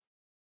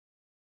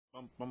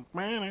Welcome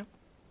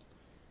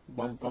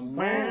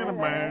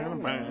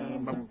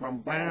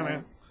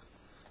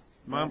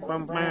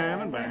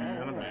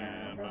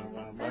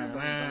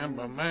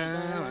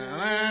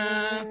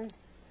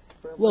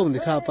to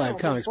Top 5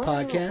 Comics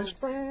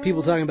Podcast.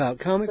 People talking about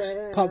comics,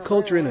 pop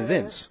culture, and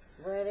events.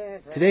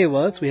 Today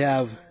with us we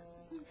have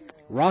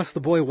Ross the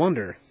Boy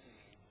Wonder.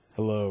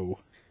 Hello.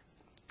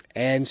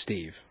 And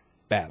Steve.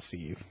 Bat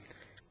Steve.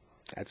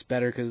 That's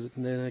better because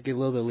then I get a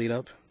little bit of lead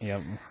up.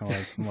 Yep,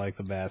 I like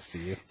the Bat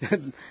Steve.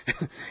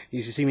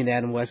 You should see me in the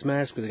Adam West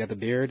mask because I got the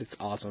beard. It's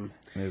awesome.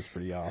 It is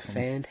pretty awesome.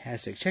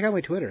 Fantastic. Check out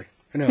my Twitter.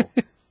 No,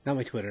 not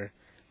my Twitter.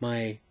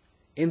 My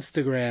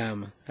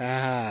Instagram.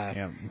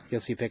 Yep. You'll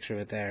see a picture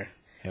of it there.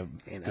 Yep.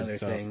 And other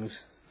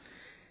things.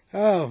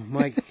 Oh,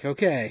 Mike.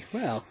 Okay.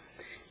 Well.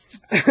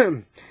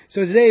 So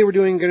today we're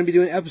going to be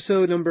doing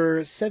episode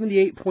number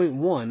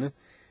 78.1,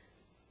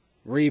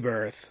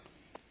 Rebirth.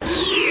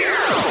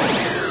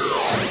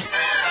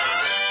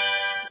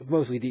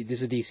 Mostly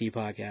this is a DC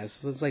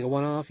podcast, so it's like a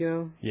one-off, you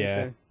know? Yeah.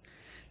 Okay.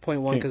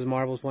 Point one because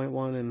Marvel's point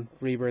one, and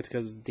Rebirth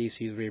because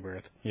DC's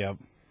Rebirth. Yep.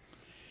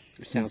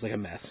 It sounds like a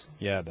mess.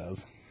 Yeah, it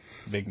does.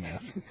 Big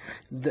mess.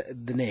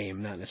 The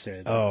name, not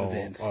necessarily the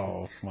event.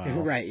 Oh,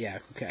 wow. Right, yeah,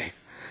 okay.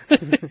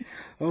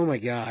 Oh my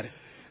god.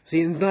 See,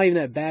 it's not even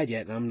that bad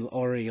yet, and I'm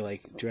already,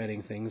 like,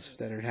 dreading things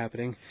that are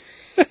happening.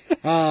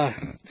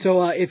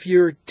 So if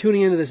you're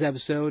tuning into this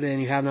episode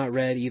and you have not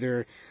read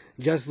either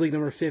Justice League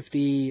number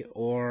 50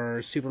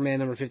 or Superman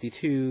number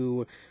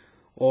 52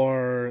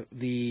 or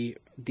the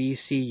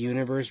DC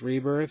Universe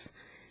Rebirth,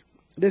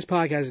 this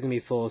podcast is going to be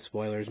full of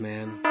spoilers,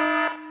 man.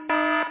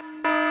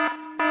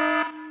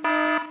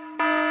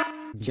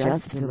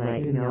 Just to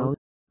let you know,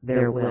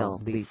 there will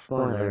be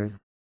spoilers.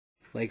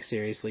 Like,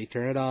 seriously,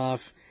 turn it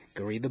off,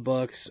 go read the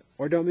books,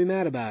 or don't be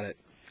mad about it,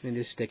 and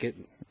just stick it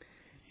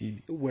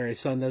where his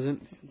son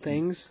doesn't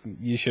things.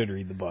 You should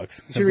read the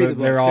books. You should read the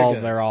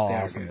books. They're all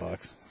awesome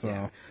books. So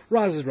yeah.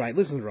 Ross is right.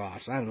 Listen to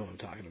Ross. I don't know what I'm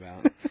talking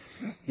about.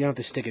 You don't have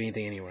to stick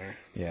anything anywhere.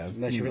 Yeah.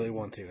 Unless you really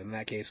want to. In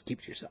that case, keep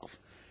it to yourself.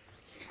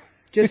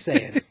 Just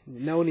saying.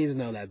 No one needs to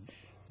know that.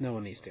 No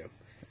one needs to.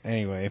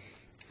 Anyway,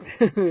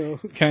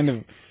 kind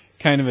of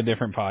a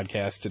different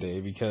podcast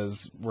today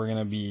because we're going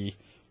to be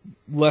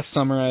less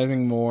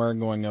summarizing, more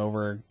going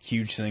over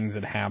huge things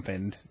that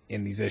happened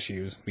in these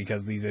issues,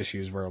 because these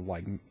issues were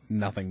like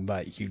nothing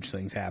but huge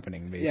things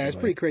happening, basically. Yeah, it's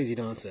pretty crazy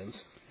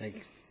nonsense.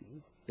 Like,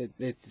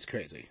 it's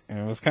crazy. And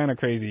it was kind of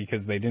crazy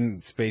because they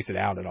didn't space it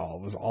out at all.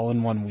 It was all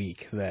in 1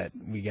 week that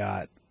we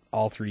got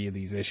all three of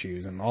these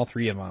issues, and all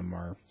three of them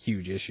are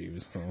huge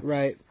issues. So.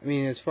 Right. I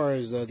mean, as far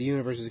as the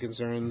universe is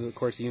concerned, of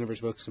course, the universe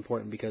book is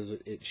important because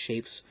it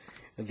shapes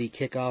the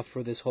kickoff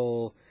for this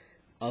whole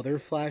other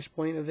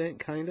Flashpoint event,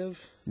 kind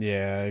of.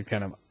 Yeah,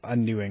 kind of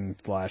undoing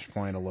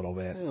Flashpoint a little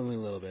bit. Only a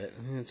little bit.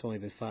 It's only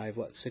been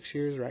 6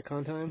 years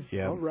retcon time?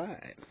 Yeah. All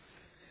right.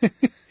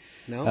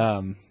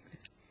 No?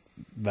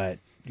 But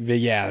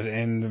yeah,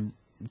 and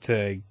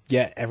to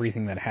get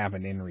everything that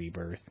happened in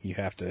Rebirth, you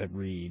have to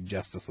read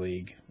Justice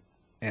League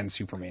and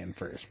Superman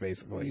first,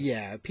 basically.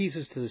 Yeah,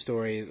 pieces to the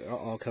story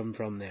all come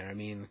from there. I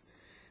mean,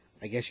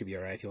 I guess you'd be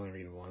alright if you only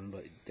read one,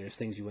 but there's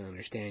things you wouldn't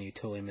understand. You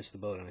totally missed the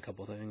boat on a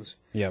couple things.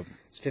 Yep.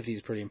 50 is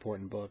a pretty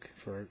important book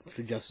for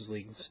Justice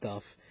League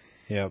stuff.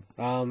 Yep.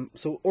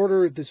 So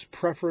order that's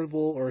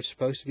preferable or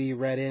supposed to be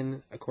read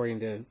in,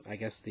 according to, I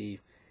guess, the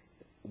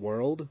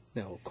world?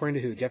 No,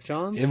 according to who? Jeff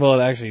Johns? Well,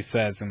 it actually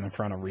says in the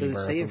front of Rebirth.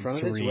 Does it say in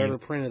front of it? So whoever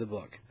printed the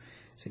book.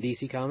 So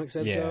DC Comics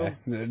said so?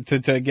 Yeah.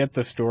 To get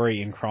the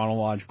story in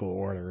chronological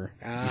order,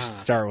 you should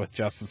start with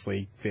Justice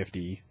League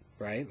 50.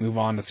 Right. Move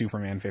on to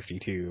Superman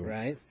 52.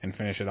 Right. And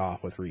finish it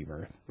off with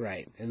Rebirth.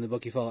 Right. And the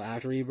book you follow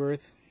after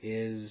Rebirth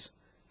is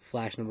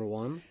Flash number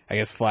 1. I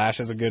guess Flash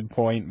is a good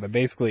point, but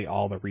basically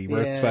all the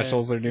Rebirth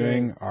specials they're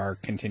doing are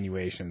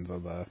continuations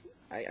of the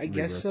I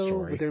guess so,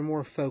 story. But they're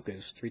more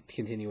focused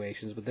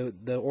continuations.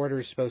 But the order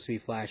is supposed to be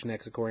Flash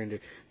next, according to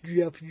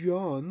Jeff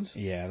Johns.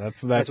 Yeah,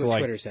 that's what like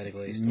Twitter said, at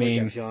least. What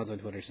Jeff Johns on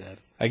Twitter said.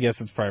 I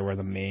guess it's probably where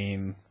the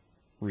main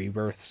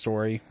Rebirth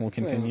story will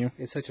continue. Well,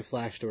 it's such a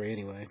Flash story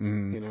anyway.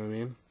 Mm-hmm. You know what I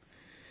mean?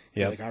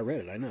 Yeah. Like, I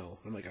read it, I know.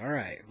 I'm like, all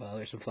right, well,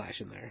 there's some Flash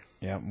in there.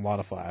 Yeah, a lot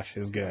of Flash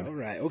is good. All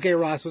right. Okay,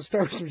 Ross, let's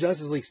start with some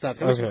Justice League stuff.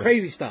 That was some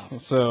crazy stuff.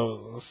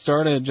 So,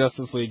 started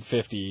Justice League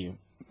 50.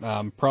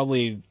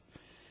 Probably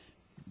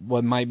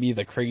what might be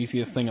the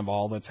craziest thing of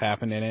all that's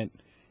happened in it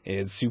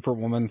is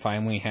Superwoman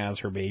finally has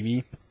her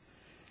baby.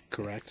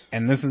 Correct.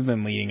 And this has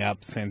been leading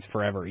up since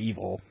Forever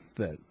Evil,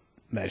 that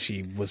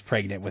she was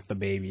pregnant with the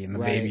baby, and the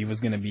baby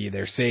was going to be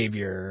their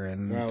savior.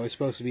 And well, it was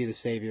supposed to be the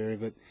savior,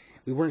 but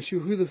we weren't sure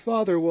who the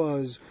father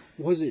was.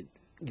 Was it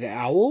the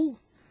Owl?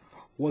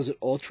 Was it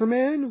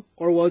Ultraman?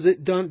 Or was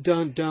it Dun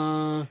Dun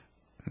Dun?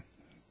 I'm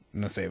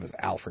going to say it was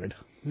Alfred.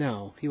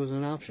 No, he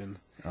wasn't an option.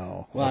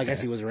 Oh, well, okay. I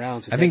guess he was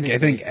around. So I think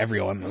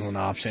everyone was an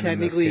option. Technically, in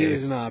this case. He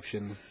was an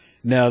option.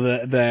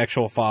 No, the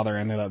actual father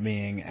ended up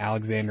being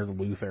Alexander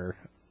Luthor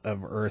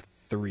of Earth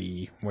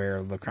 3,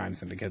 where the crime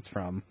syndicate's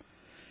from.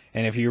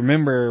 And if you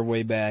remember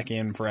way back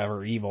in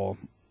Forever Evil,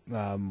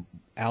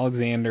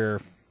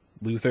 Alexander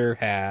Luthor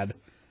had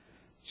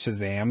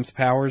Shazam's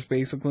powers,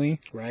 basically.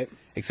 Right.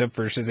 Except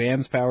for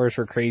Shazam's powers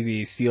were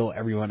crazy, steal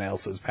everyone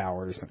else's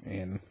powers.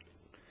 And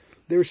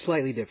They were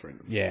slightly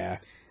different. yeah.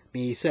 I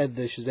mean, he said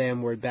the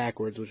Shazam word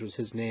backwards, which was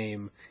his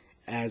name,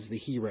 as the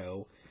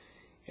hero.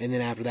 And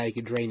then after that, he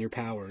could drain your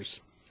powers,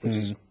 which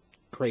is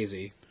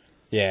crazy.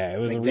 Yeah,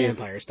 it was Like a real,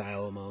 vampire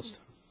style, almost.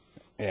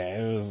 yeah,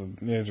 it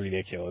was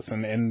ridiculous.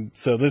 And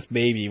so this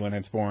baby, when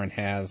it's born,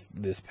 has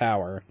this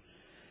power.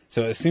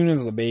 So as soon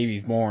as the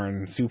baby's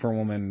born,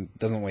 Superwoman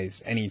doesn't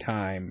waste any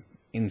time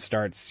and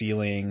starts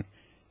stealing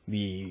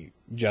the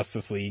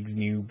Justice League's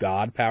new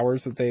god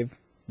powers that they've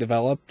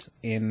developed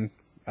in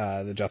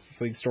the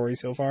Justice League story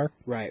so far.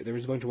 Right. There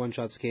was a bunch of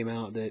one-shots that came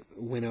out that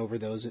went over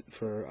those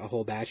for a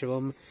whole batch of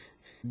them.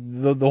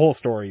 The whole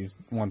story's,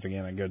 once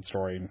again, a good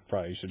story, and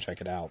probably you should check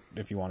it out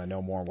if you want to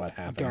know more what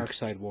happened. Dark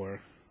Side War.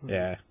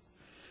 Yeah.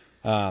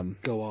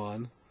 Go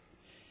on.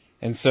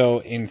 And so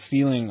in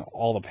stealing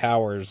all the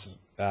powers,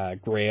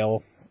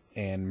 Grail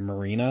and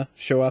Marina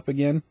show up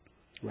again.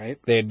 Right.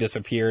 They had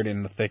disappeared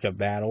in the thick of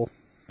battle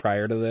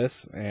prior to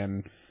this,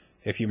 and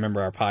if you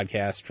remember our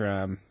podcast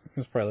from, it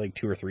was probably like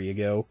 2 or 3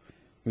 ago,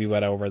 we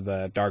went over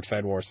the Dark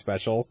Side War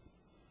special,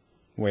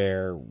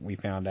 where we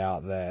found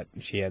out that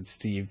she had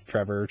Steve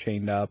Trevor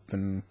chained up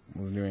and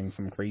was doing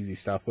some crazy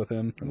stuff with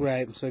him.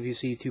 Right. So if you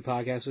see 2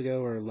 podcasts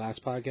ago, or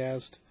last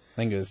podcast, I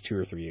think it was 2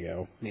 or 3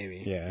 ago.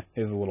 maybe. Yeah, it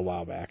was a little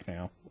while back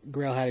now.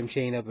 Grail had him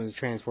chained up and was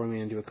transforming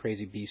into a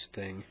crazy beast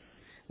thing.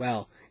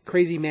 Well,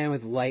 crazy man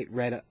with light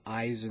red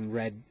eyes and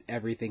red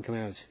everything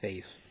coming out of his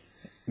face.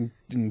 And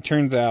it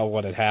turns out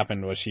what had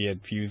happened was she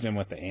had fused him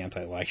with the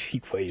anti-life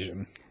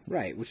equation.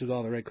 Right, which was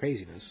all the red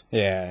craziness.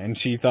 Yeah, and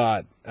she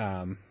thought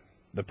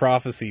the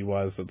prophecy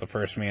was that the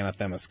first man at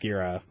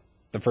Themyscira,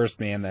 the first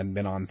man that had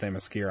been on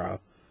Themyscira,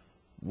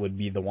 would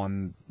be the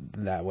one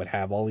that would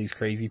have all these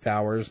crazy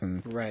powers.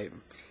 And Right.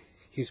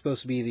 He was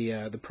supposed to be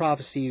the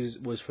prophecy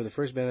was for the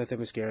first man at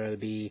Themyscira to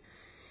be,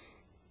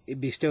 it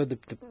bestowed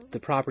the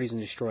properties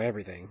and destroy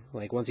everything.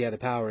 Like, once he had the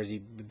powers,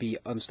 he'd be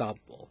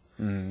unstoppable.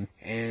 mm,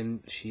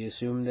 And she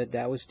assumed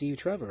that was Steve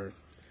Trevor.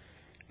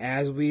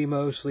 As we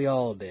mostly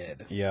all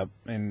did. yep,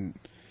 and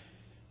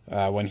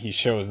when he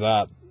shows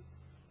up,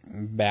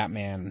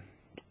 Batman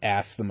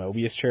asks the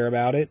Mobius chair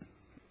about it,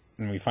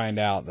 and we find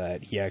out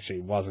that he actually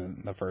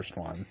wasn't the first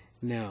one.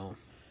 Now,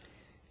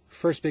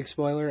 first big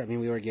spoiler, I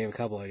mean, we already gave a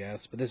couple, I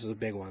guess, but this is a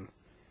big one.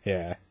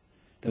 Yeah.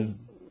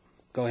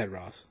 Go ahead,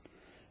 Ross.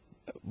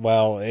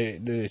 Well,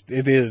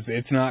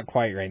 it's not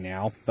quite right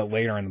now, but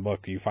later in the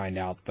book you find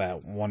out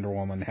that Wonder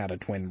Woman had a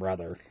twin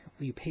brother.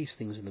 Well, you paste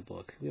things in the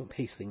book. We don't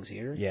paste things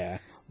here. Yeah.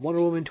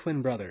 Wonder Woman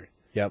twin brother.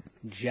 Yep.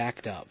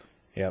 Jacked up.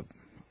 Yep.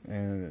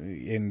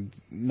 And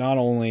not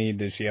only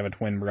did she have a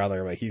twin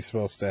brother, but he's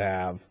supposed to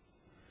have...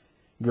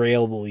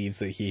 Grail believes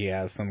that he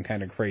has some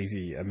kind of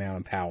crazy amount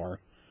of power.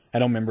 I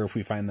don't remember if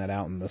we find that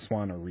out in this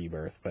one or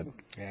Rebirth, but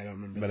Yeah, I don't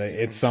remember. but that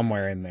it's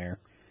somewhere in there.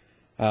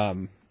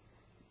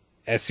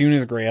 As soon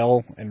as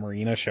Grail and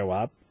Marina show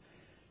up,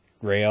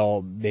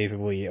 Grail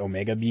basically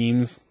Omega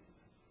beams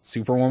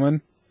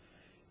Superwoman.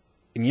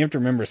 And you have to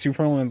remember,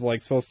 Superwoman's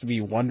like supposed to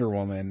be Wonder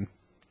Woman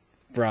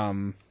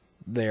from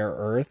their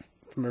Earth.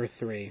 From Earth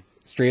 3.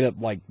 Straight up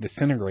like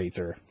disintegrates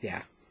her.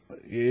 Yeah.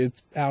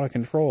 It's out of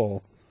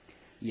control.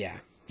 Yeah.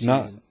 She's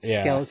Not- a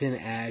yeah. skeleton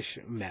ash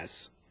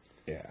mess.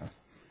 Yeah.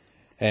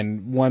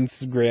 And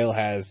once Grail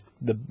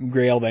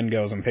Grail then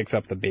goes and picks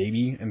up the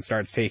baby and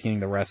starts taking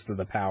the rest of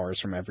the powers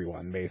from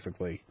everyone,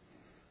 basically.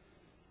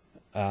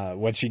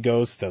 When she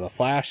goes to the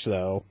Flash,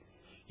 though,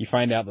 you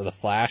find out that the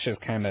Flash is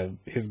kind of,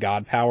 his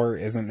god power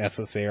isn't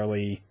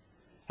necessarily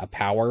a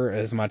power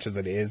as much as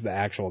it is the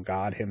actual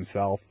god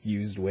himself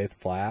used with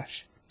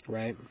Flash.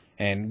 Right?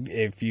 And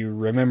if you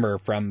remember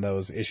from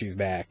those issues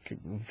back,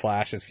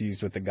 Flash is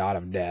fused with the god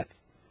of death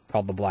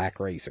called the Black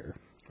Racer.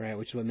 Right,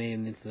 which is what made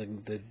him into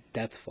the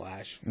Death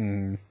Flash.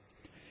 And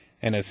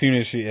as soon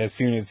as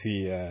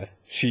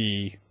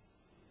she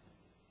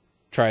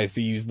tries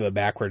to use the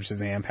backward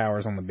Shazam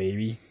powers on the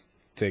baby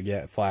to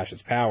get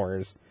Flash's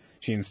powers,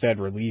 she instead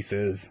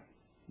releases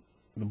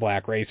the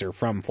Black Racer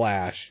from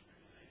Flash,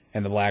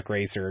 and the Black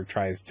Racer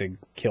tries to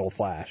kill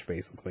Flash,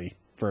 basically,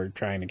 for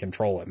trying to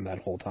control him that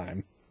whole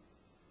time.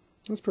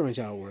 That's pretty much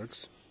how it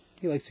works.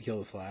 He likes to kill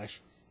the Flash.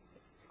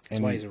 That's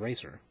And- why he's a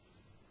racer.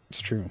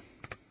 It's true.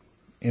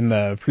 In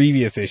the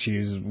previous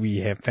issues, we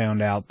have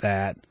found out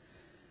that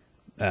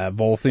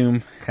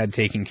Volthoom had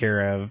taken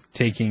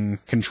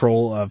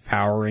control of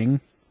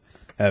powering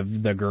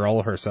of the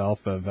girl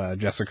herself, of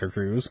Jessica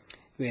Cruz.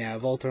 Yeah,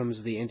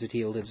 Voltrum's the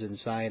entity that lives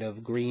inside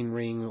of Green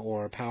Ring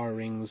or Power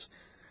Ring's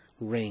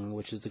ring,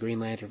 which is the Green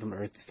Lantern from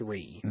Earth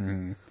 3.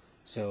 Mm-hmm.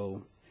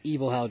 So,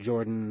 Evil Hal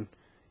Jordan,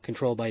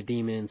 controlled by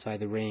Demon inside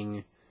the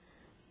ring.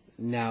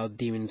 Now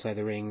Demon inside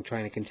the ring,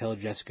 trying to control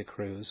Jessica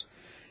Cruz.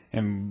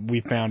 And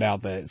we found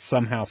out that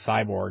somehow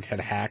Cyborg had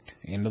hacked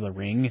into the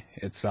ring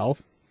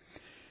itself.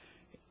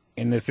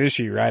 In this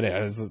issue, right,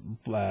 as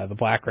the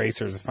Black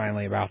Racers are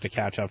finally about to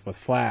catch up with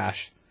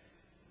Flash,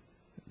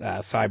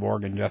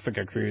 Cyborg and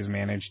Jessica Cruz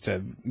managed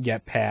to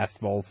get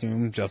past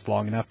Volthoom just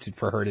long enough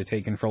for her to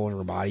take control of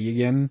her body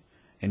again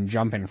and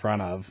jump in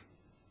front of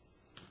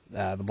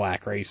the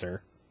Black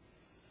Racer.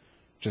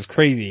 Which is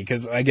crazy,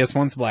 because I guess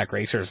once Black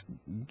Racer's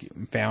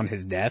found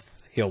his death,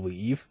 he'll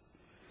leave.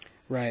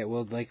 Right,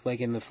 well, like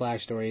in the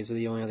Flash stories,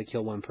 he only had to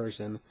kill one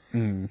person.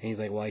 And he's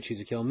like, well, I choose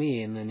to kill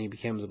me, and then he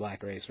becomes a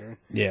Black Racer.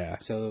 Yeah.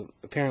 So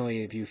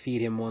apparently if you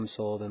feed him one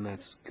soul, then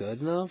that's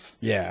good enough.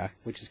 Yeah.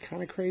 Which is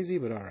kind of crazy,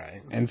 but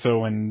alright. And so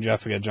when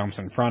Jessica jumps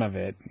in front of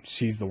it,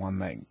 she's the one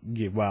that,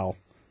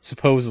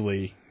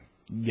 supposedly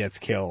gets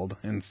killed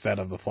instead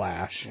of the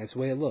Flash. That's the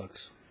way it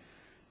looks.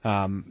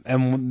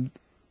 And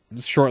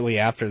shortly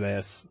after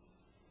this,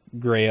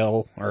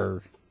 Grail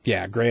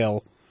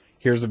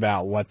hears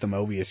about what the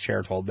Mobius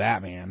chair told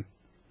Batman.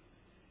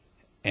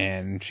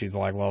 And she's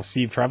like, well,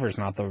 Steve Trevor's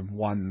not the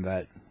one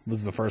that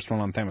was the first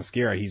one on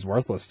Themyscira. He's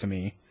worthless to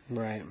me.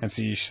 Right. And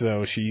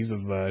so she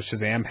uses the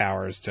Shazam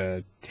powers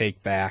to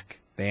take back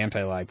the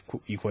anti-life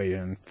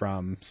equation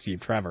from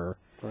Steve Trevor.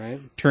 Right.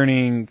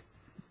 Turning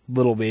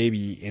little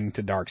baby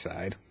into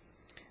Darkseid.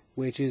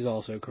 Which is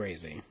also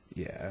crazy.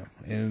 Yeah.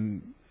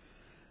 And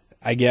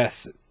I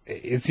guess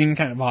it seemed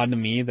kind of odd to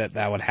me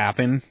that would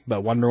happen,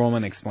 but Wonder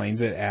Woman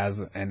explains it as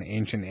an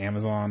ancient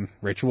Amazon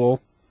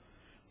ritual,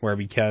 where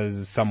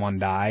because someone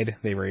died,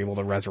 they were able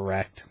to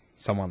resurrect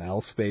someone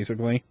else,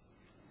 basically,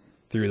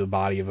 through the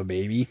body of a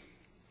baby.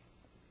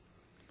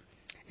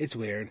 It's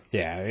weird.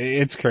 Yeah,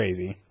 it's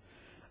crazy.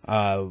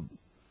 As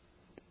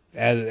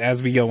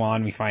we go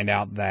on, we find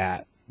out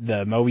that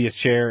the Mobius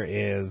chair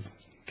is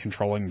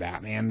controlling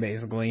Batman,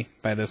 basically,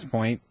 by this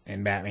point,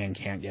 and Batman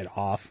can't get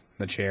off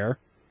the chair.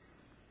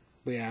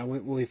 But yeah,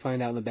 what we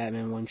find out in the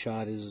Batman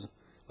one-shot is...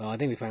 Well, I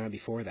think we find out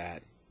before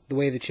that. The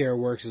way the chair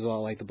works is a lot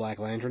like the Black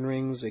Lantern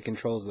rings. It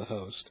controls the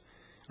host.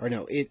 Or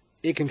no, it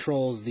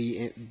controls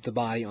the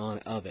body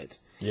of it.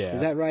 Yeah.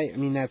 Is that right? I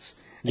mean, that's...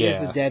 I guess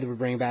the dead would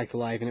bring back to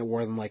life, and it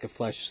wore them like a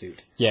flesh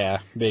suit. Yeah,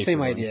 basically.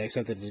 Same idea,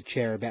 except that it's a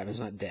chair. Batman's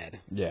not dead.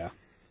 Yeah.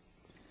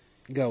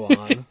 Go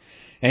on.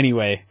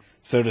 Anyway,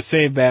 so to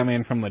save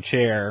Batman from the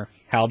chair,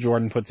 Hal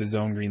Jordan puts his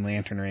own Green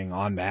Lantern ring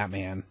on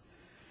Batman.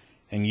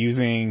 And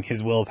using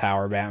his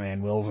willpower,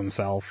 Batman wills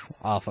himself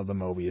off of the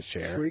Mobius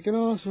chair. Freaking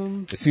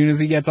awesome. As soon as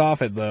he gets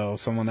off it, though,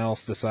 someone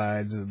else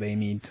decides that they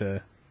need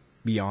to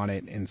be on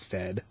it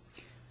instead.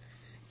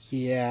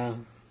 Yeah.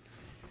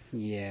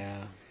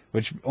 Yeah.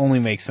 Which only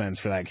makes sense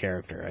for that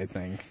character, I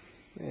think.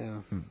 Yeah.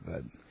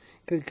 But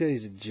Because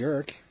he's a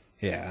jerk.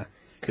 yeah.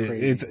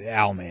 Crazy. It's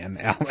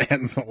Owlman.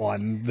 Owlman's the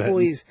one that... Well,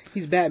 he's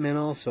Batman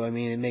also. I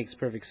mean, it makes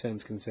perfect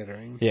sense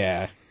considering.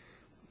 Yeah.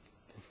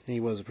 And he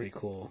was pretty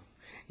cool.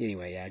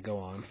 Anyway, yeah, go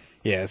on.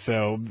 Yeah,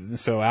 so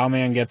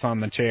Owlman gets on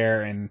the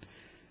chair, and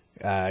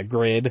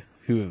Grid,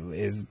 who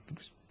is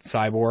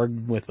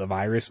Cyborg with the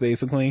virus,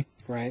 basically.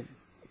 Right.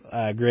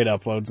 Grid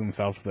uploads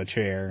himself to the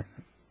chair,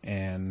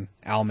 and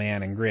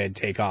Owlman and Grid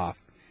take off.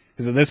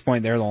 Because at this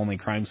point, they're the only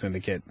Crime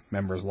Syndicate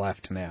members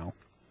left now.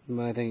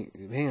 I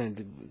think, hang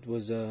on,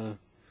 was, oh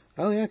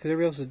yeah, because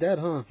everybody else is dead,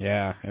 huh?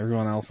 Yeah,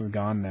 everyone else is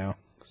gone now.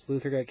 'Cause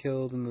Luthor got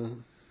killed in the...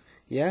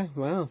 Yeah,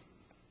 wow.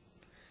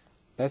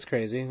 That's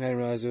crazy. I didn't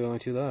realize there were only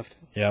two left.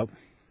 Yep.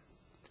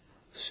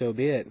 So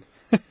be it.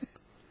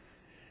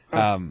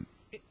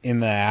 In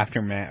the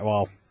aftermath,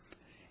 well,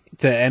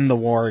 to end the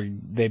war,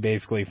 they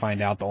basically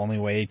find out the only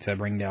way to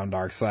bring down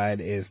Darkseid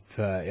is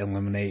to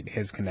eliminate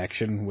his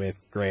connection with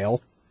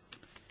Grail.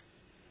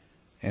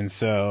 And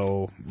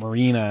so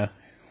Marina,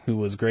 who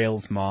was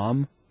Grail's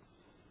mom,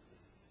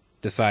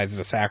 decides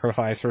to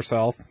sacrifice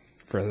herself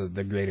for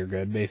the greater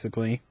good,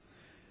 basically.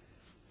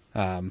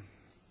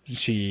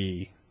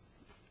 She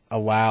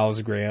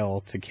allows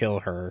Grail to kill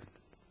her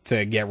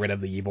to get rid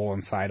of the evil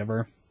inside of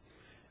her.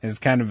 It's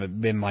kind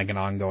of been like an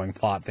ongoing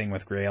plot thing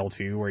with Grail,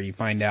 too, where you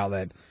find out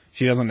that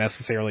she doesn't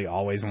necessarily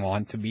always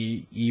want to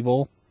be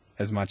evil,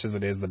 as much as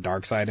it is the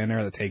dark side in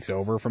her that takes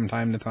over from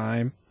time to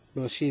time.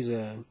 Well, she's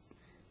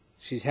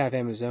half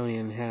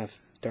Amazonian, half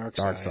dark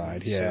side. Dark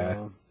side, yeah.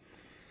 So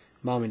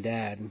mom and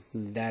dad,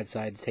 and the dad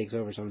side takes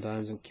over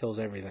sometimes and kills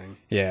everything.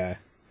 Yeah.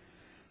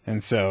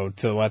 And so,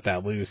 to let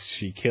that loose,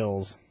 she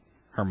kills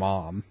her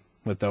mom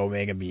with the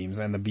Omega beams,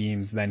 and the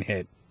beams then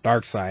hit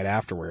Darkseid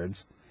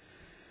afterwards.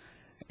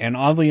 And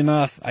oddly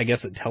enough, I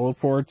guess it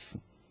teleports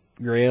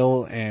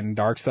Grail and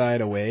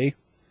Darkseid away.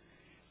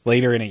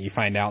 Later in it, you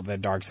find out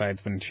that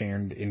Darkseid's been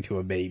turned into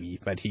a baby,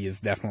 but he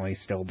is definitely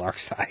still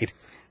Darkseid.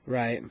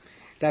 Right.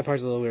 That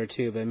part's a little weird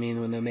too, but I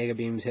mean, when the Omega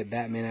beams hit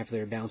Batman after they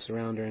were bounced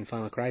around during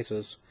Final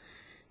Crisis,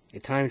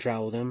 it time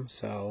traveled him,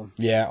 so...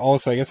 Yeah,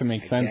 also, I guess it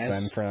makes sense guess.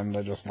 then for them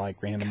to just,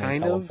 like, randomly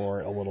Kind of.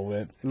 teleport a little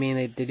bit. I mean,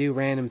 they do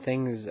random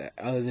things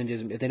other than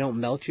just... If they don't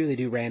melt you, they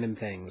do random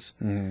things.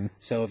 Mm-hmm.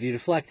 So if you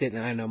deflect it,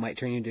 then I don't know, it might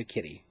turn you into a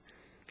kitty,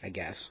 I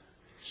guess.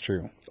 It's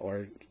true.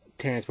 Or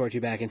transport you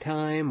back in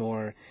time,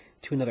 or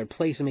to another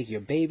place and make you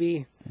a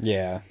baby.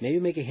 Yeah. Maybe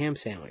make a ham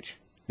sandwich.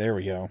 There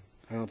we go.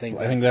 I don't think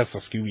I think that's the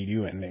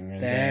Scooby-Doo ending. Right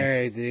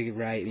there,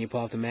 right. And you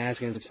pull off the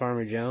mask and it's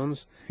Farmer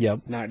Jones,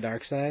 Yep. not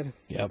Darkseid.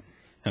 Yep.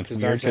 That's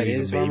Because weird because Darkseid he's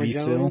is a baby Farmer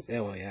still. Jones.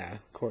 Yeah, well, yeah,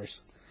 of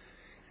course.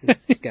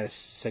 He's got a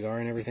cigar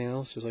and everything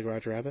else, just like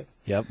Roger Rabbit.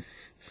 Yep.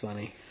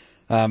 Funny.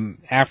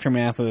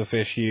 Aftermath of this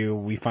issue,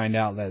 we find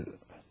out that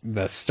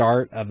the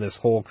start of this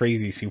whole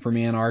crazy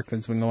Superman arc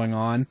that's been going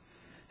on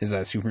is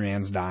that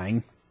Superman's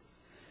dying.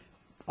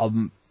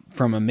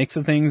 From a mix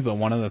of things, but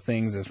one of the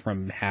things is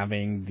from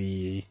having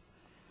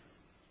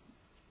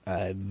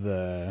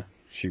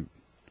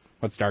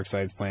what's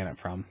Darkseid's planet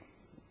from?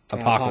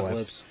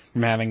 Apocalypse.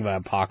 From having the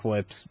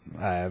Apocalypse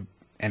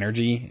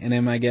energy in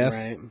him, I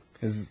guess. Right.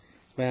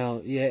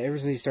 Well, yeah, ever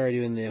since he started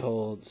doing the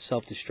whole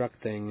self-destruct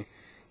thing,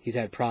 he's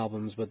had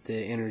problems, but the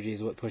energy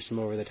is what pushed him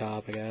over the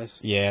top, I guess.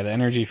 Yeah, the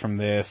energy from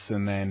this,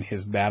 and then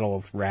his battle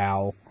with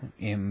Ral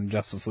in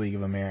Justice League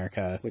of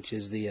America. Which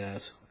is the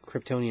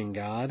Kryptonian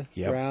god,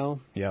 Yep. Ral.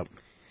 Yep.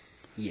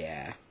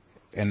 Yeah.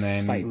 And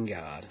then Fighting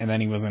God. And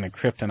then he was in a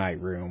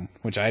kryptonite room,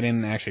 which I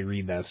didn't actually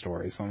read that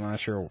story, so I'm not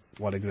sure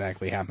what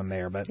exactly happened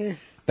there, but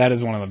that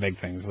is one of the big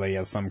things. He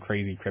has some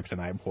crazy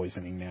kryptonite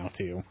poisoning now,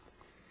 too.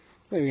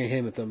 Maybe we can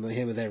hit with them,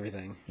 hit with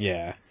everything.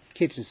 Yeah.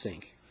 Kitchen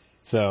sink.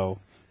 So,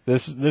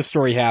 this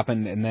story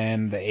happened, and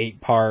then the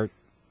 8-part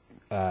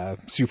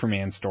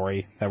Superman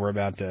story that we're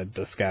about to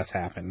discuss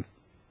happened.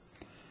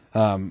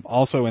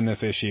 Also in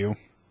this issue,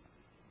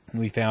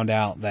 we found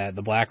out that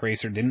the Black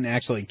Racer didn't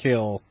actually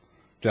kill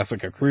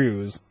Jessica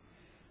Cruz,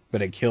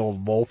 but it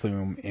killed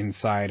Volthoom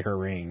inside her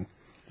ring.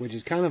 Which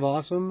is kind of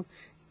awesome.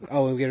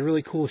 Oh, and we get a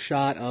really cool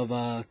shot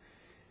of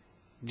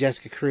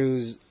Jessica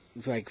Cruz,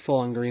 like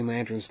full-on Green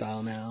Lantern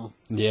style now.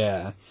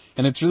 Yeah,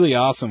 and it's really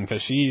awesome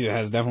because she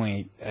has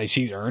definitely,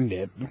 she's earned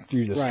it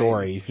through the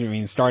story. I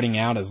mean, starting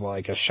out as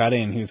like a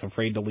shut-in who's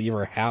afraid to leave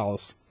her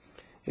house.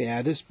 Yeah,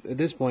 at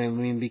this point, I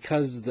mean,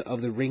 because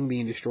of the ring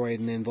being destroyed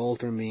and then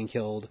Volthoom being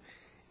killed,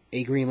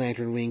 a Green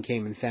Lantern wing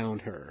came and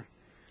found her.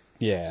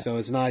 Yeah. So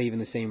it's not even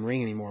the same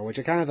ring anymore, which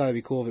I kind of thought would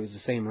be cool if it was the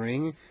same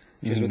ring,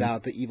 just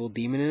without the evil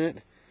demon in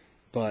it.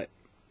 But,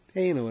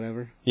 hey,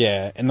 whatever.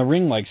 Yeah, and the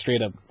ring, like,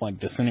 straight up, like,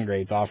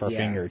 disintegrates off her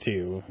finger,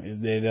 too.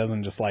 It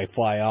doesn't just, like,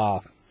 fly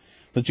off.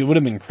 But it would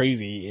have been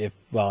crazy if,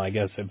 well, I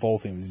guess if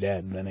Volthoom's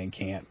dead, then it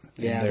can't.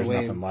 Yeah, there's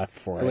nothing left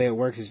for it. The way it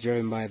works is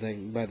driven by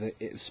the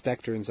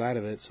specter inside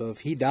of it. So if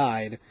he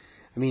died,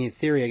 I mean, in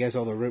theory, I guess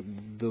all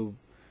the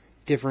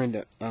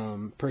different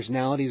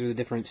personalities or the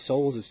different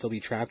souls would still be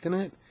trapped in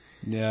it.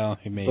 Yeah,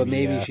 maybe. But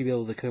maybe she'd be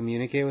able to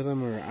communicate with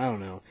him, or I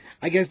don't know.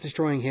 I guess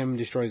destroying him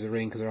destroys the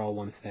ring because they're all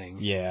one thing.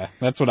 Yeah,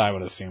 that's what I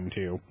would assume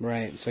too.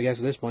 Right. So I guess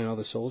at this point, all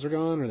the souls are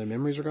gone, or their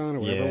memories are gone, or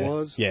whatever it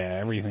was. Yeah,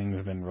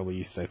 everything's been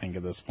released. I think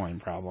at this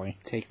point, probably.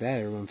 Take that,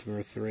 everyone from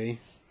Earth 3.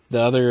 The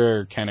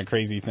other kind of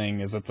crazy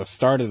thing is at the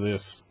start of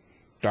this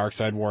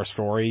Darkseid War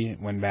story,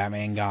 when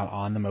Batman got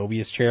on the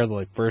Mobius chair,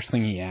 the first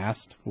thing he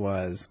asked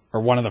was, or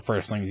one of the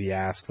first things he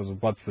asked was,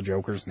 "What's the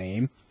Joker's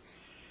name?"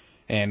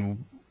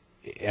 And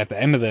at the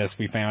end of this,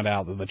 we found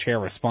out that the chair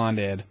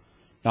responded,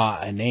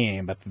 not a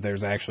name, but that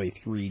there's actually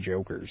 3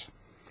 Jokers.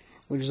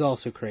 Which is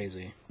also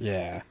crazy.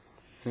 Yeah.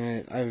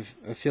 Right. I have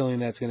a feeling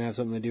that's going to have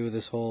something to do with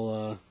this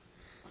whole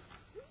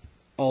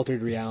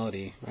altered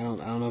reality. I don't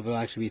know if it'll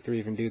actually be 3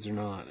 different dudes or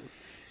not.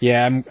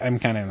 Yeah, I'm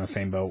kind of in the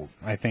same boat.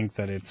 I think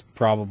that it's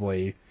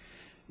probably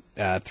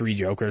 3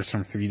 Jokers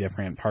from 3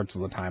 different parts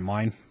of the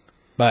timeline.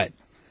 But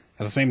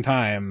at the same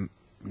time,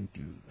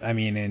 I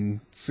mean,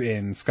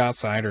 in Scott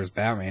Snyder's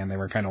Batman, they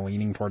were kind of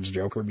leaning towards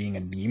Joker being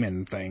a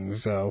demon thing.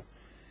 So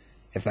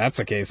if that's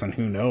the case, then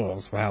who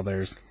knows how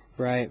there's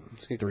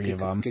it's 3 of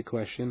them. Good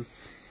question.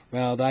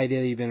 Well, the idea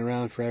that he'd been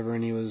around forever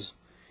and he was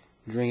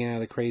drinking out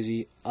of the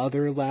crazy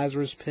other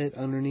Lazarus pit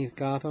underneath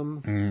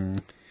Gotham.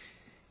 Mm.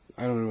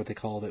 I don't know what they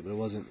called it, but it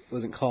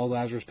wasn't called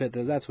Lazarus Pit.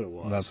 That's what it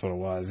was. That's what it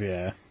was,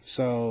 yeah.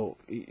 So,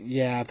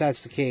 yeah, if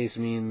that's the case, I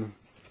mean,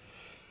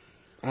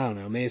 I don't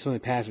know. Maybe someone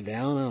passed it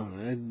down. I don't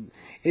know.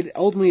 It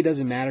ultimately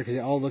doesn't matter because it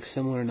all looks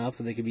similar enough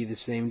that they could be the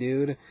same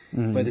dude.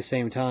 But at the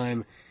same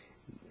time,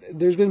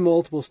 there's been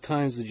multiple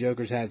times the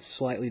Joker's had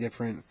slightly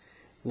different,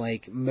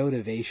 like,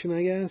 motivation,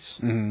 I guess.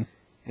 Mm-hmm.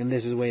 And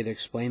this is a way to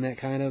explain that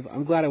kind of.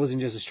 I'm glad it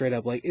wasn't just a straight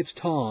up, like, it's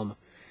Tom.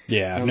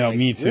 Yeah, no, like,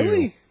 me too.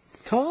 Really?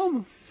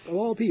 Tom? Of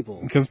all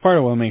people. Because part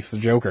of what makes the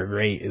Joker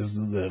great is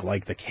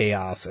the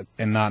chaos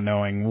and not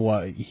knowing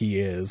what he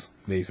is,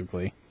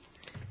 basically.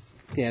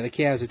 Yeah, the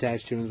chaos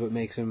attached to him is what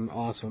makes him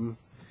awesome.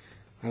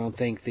 I don't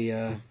think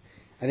I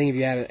think if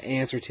you had an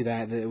answer to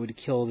that it would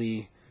kill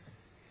the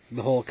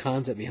whole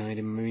concept behind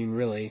him. I mean,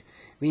 really.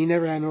 I mean, he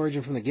never had an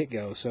origin from the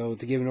get-go, so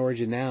to give an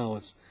origin now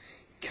is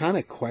kind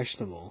of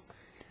questionable.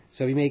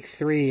 So if you make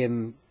 3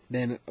 and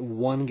then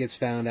 1 gets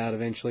found out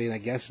eventually, I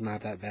guess it's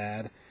not that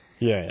bad.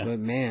 Yeah. But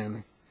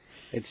man,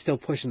 it's still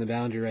pushing the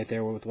boundary right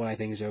there with what I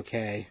think is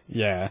okay.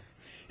 Yeah.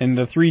 And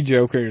the 3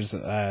 Jokers,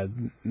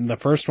 the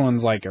first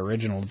one's like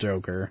original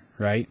Joker,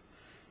 right?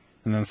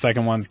 And then the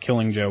second one's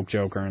Killing Joke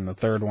Joker, and the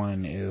third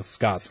one is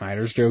Scott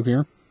Snyder's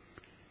Joker.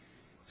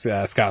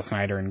 Scott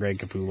Snyder and Greg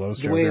Capullo's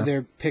Joker. The way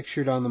they're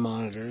pictured on the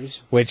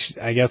monitors. Which,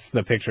 I guess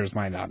the pictures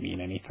might not mean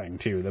anything,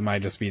 too. That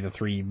might just be the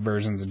 3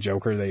 versions of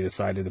Joker they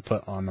decided to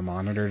put on the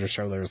monitor to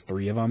show there's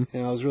 3 of them.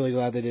 And I was really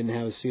glad they didn't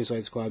have a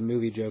Suicide Squad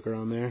movie Joker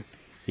on there.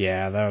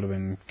 Yeah, that would have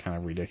been kind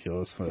of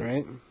ridiculous. But,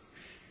 right?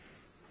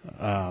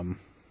 Man,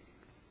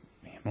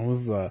 What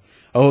was the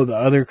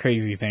other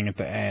crazy thing at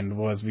the end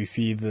was we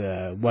see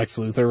the Lex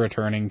Luthor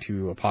returning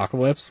to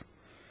Apokolips,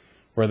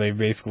 where they've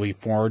basically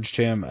forged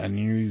him a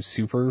new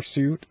super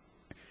suit,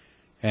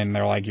 and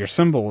they're like, your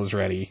symbol is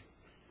ready,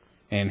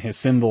 and his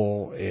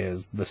symbol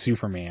is the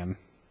Superman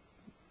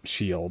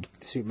shield.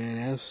 Superman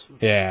S.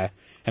 Yeah,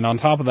 and on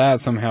top of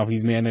that, somehow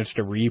he's managed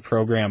to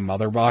reprogram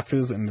mother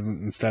boxes, and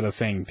instead of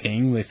saying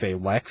ping, they say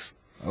Lex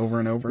over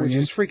and over Which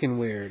again. is freaking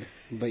weird,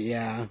 but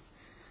yeah.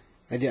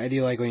 I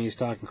do like when he's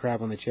talking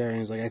crap on the chair, and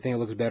he's like, I think it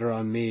looks better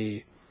on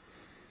me.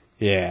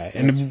 Yeah,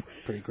 That's and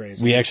pretty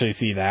crazy. we actually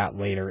see that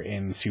later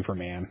in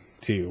Superman,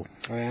 too.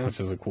 Oh, yeah? Which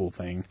is a cool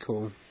thing.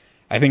 Cool.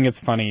 I think it's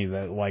funny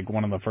that, like,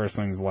 one of the first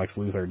things Lex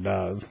Luthor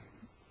does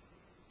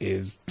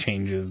is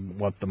changes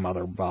what the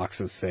mother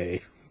boxes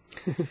say.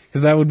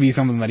 Because that would be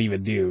something that he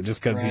would do,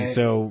 just because he's Right.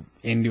 so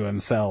into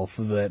himself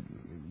that,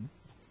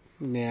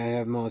 Yeah, I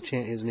have them all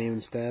chant his name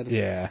instead.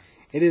 yeah.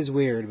 It is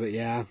weird, but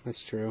yeah,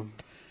 that's true.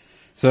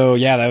 So,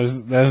 yeah, that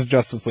was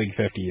Justice League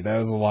 50. That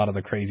was a lot of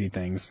the crazy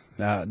things.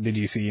 Did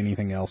you see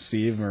anything else,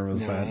 Steve, or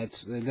was No,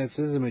 that... that's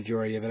a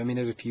majority of it. I mean,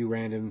 there's a few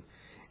random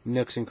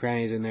nooks and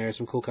crannies in there,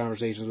 some cool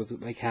conversations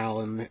with, like,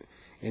 Hal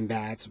and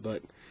Bats,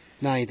 but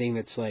not anything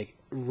that's, like,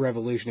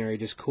 revolutionary,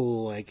 just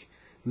cool, like,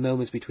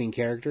 moments between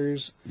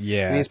characters.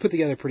 Yeah. I mean, it's put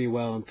together pretty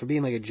well, and for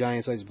being, like, a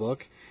giant-sized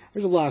book,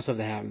 there's a lot of stuff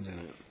that happens in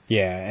it.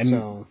 Yeah, and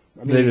So,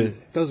 I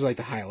mean, those are, like,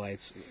 the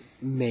highlights,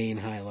 main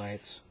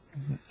highlights.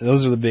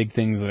 those are the big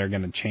things that are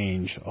going to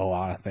change a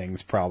lot of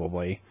things,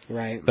 probably.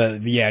 Right.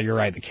 But yeah, you're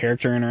right. The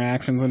character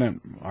interactions in it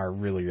are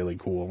really, really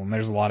cool. And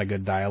there's a lot of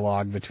good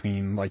dialogue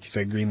between, like you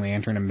said, Green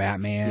Lantern and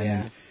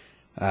Batman.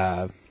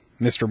 Yeah.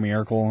 Mr.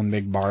 Miracle and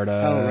Big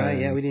Barda. Oh, right.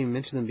 Yeah, we didn't even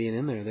mention them being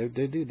in there.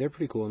 They're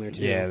pretty cool in there,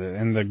 too. Yeah,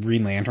 and the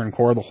Green Lantern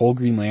Corps, the whole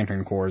Green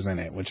Lantern Corps is in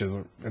it,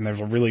 and there's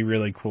a really,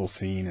 really cool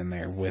scene in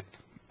there with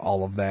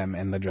all of them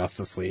and the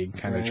Justice League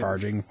kind of Right.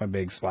 charging a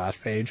big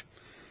splash page.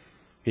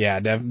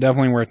 Yeah,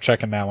 definitely worth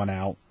checking that one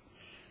out.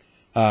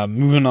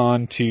 Moving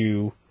on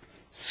to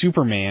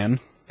Superman,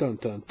 Dun,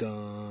 dun,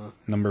 dun.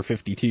 number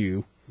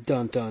 52,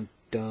 Dun, dun,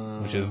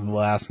 dun. which is the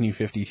last New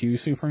 52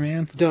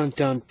 Superman. Dun,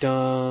 dun,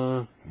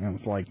 dun.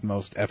 It's like the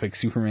most epic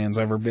Superman's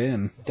ever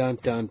been. Dun,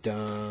 dun,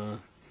 dun.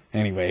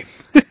 Anyway,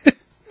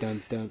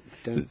 Dun, dun,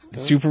 dun, dun.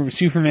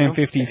 Superman No?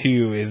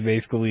 52 is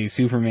basically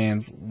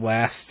Superman's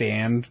last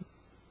stand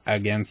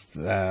against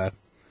a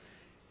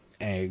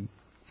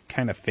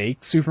kind of fake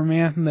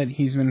Superman that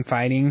he's been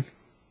fighting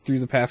through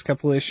the past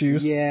couple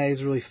issues. Yeah,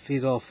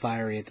 he's all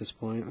fiery at this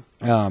point.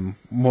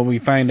 What we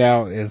find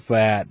out is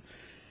that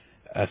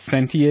a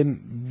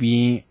sentient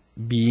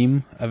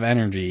beam of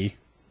energy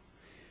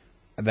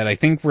that I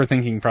think we're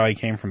thinking probably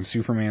came from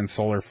Superman's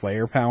solar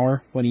flare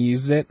power when he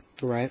used it,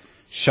 Right.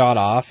 shot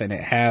off, and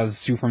it has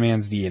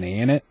Superman's DNA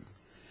in it.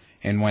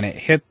 And when it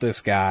hit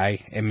this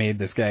guy, it made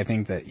this guy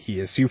think that he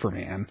is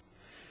Superman.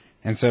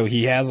 And so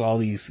he has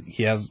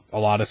a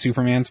lot of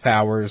Superman's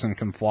powers and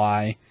can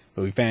fly,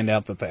 but we found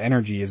out that the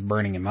energy is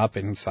burning him up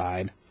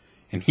inside.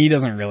 And he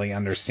doesn't really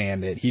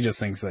understand it. He just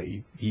thinks that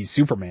he's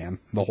Superman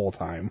the whole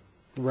time.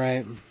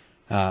 Right.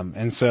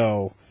 And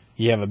so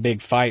you have a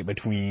big fight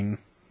between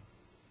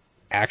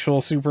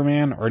actual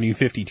Superman or New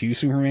 52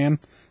 Superman.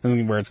 This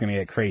is where it's going to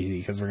get crazy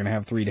because we're going to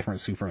have 3 different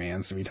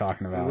Supermans to be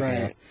talking about. Right.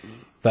 Here.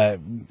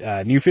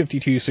 But New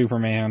 52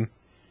 Superman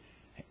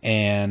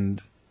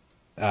and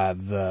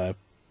the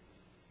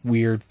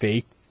weird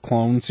fake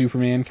clone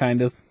Superman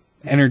kind of.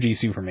 Energy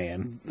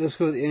Superman. Let's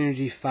go with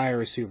Energy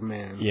Fire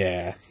Superman.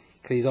 Yeah.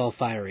 Because he's all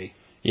fiery.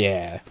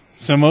 Yeah.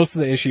 So most of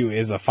the issue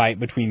is a fight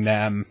between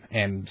them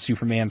and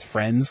Superman's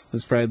friends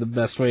is probably the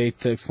best way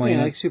to explain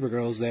Yeah, it. like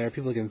Supergirl's there.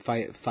 People can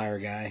fight Fire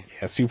Guy.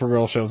 Yeah,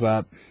 Supergirl shows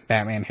up.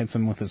 Batman hits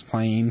him with his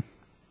plane.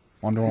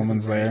 Wonder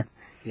Woman's there.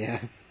 Yeah.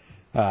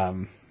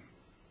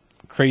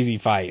 Crazy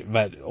fight.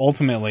 But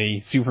ultimately,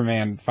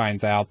 Superman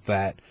finds out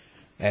that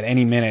at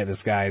any minute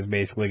this guy is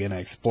basically going to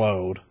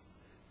explode.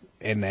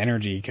 And the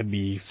energy could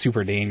be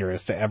super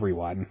dangerous to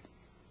everyone.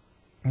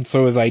 And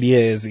so his idea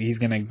is he's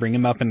going to bring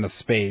him up into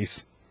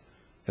space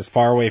as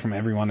far away from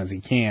everyone as he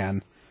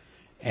can.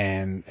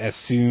 And as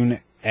soon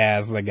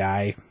as the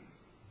guy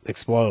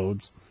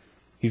explodes,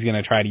 he's going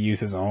to try to use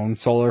his own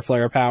solar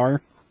flare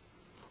power.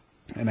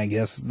 And I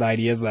guess the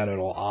idea is that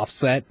it'll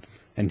offset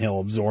and he'll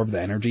absorb the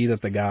energy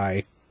that the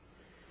guy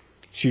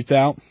shoots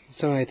out.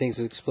 Somebody thinks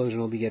the explosion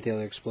will beget the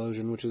other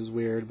explosion, which is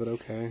weird, but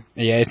okay.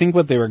 Yeah, I think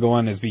what they were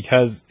going is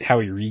because how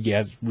he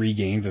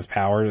regains his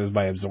power is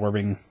by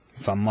absorbing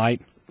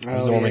sunlight,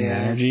 absorbing the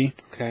energy.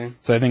 Okay.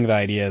 So I think the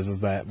idea is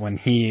that when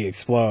he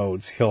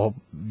explodes, he'll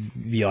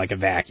be like a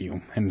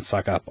vacuum and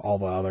suck up all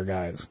the other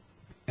guys'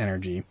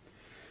 energy.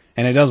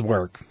 And it does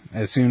work.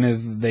 As soon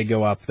as they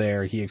go up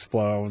there, he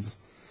explodes,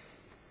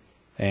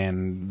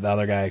 and the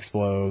other guy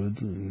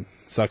explodes and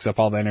sucks up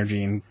all the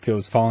energy and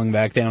goes falling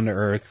back down to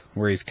Earth,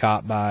 where he's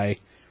caught by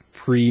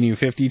pre-New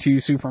 52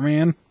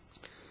 Superman.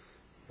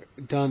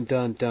 Dun,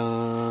 dun,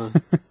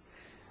 dun.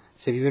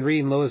 So if you've been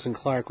reading Lois and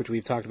Clark, which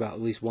we've talked about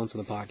at least once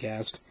on the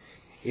podcast,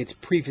 it's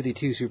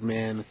pre-52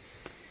 Superman,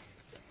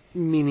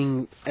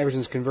 meaning ever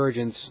since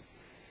Convergence,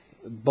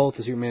 both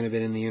the Superman have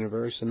been in the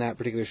universe, and that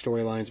particular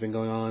storyline's been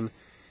going on.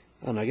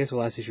 I don't know, I guess the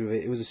last issue of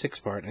it was a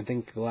 6-part. I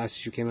think the last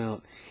issue came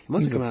out, it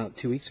must have come out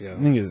 2 weeks ago.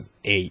 I think it's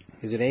 8.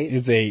 Is it 8?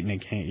 It's 8, and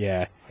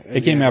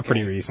it came out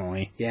pretty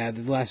recently. Yeah,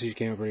 the last issue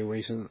came out pretty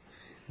recent.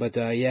 But,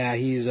 yeah,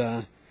 he's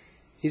been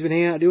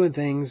hanging out doing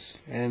things,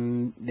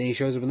 and then he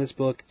shows up in this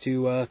book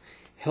to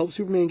help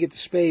Superman get to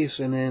space,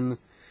 and then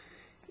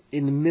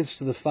in the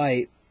midst of the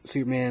fight,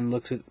 Superman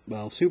looks at,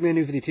 Superman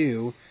New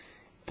 52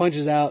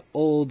 punches out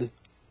old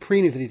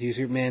pre-New 52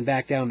 Superman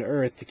back down to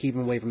Earth to keep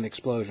him away from the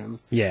explosion.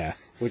 Yeah.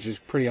 Which is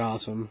pretty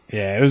awesome.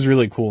 Yeah, it was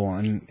really cool,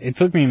 and it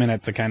took me a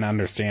minute to kind of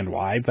understand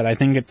why, but I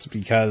think it's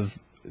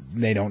because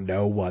they don't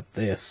know what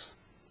the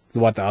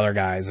other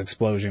guy's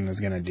explosion is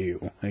going to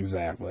do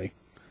exactly.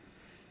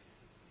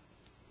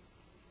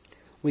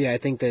 Well, yeah, I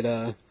think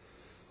that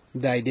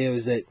the idea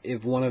is that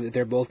if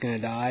they're both going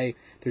to die,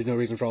 there's no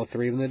reason for all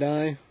three of them to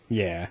die.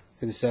 Yeah.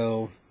 And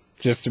so...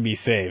 just to be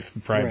safe,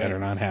 probably Right. better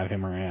not have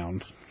him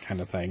around,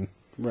 kind of thing.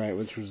 Right,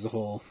 which was the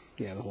whole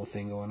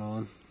thing going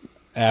on.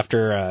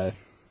 After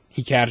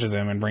he catches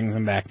him and brings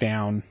him back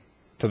down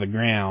to the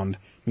ground,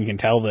 you can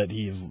tell that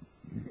he's,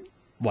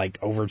 like,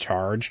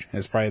 overcharged,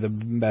 is probably the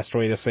best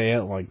way to say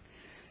it. Like,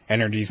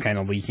 energy's kind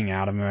of leaking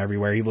out of him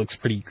everywhere. He looks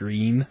pretty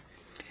green,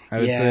 I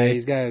would say.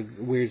 He's got a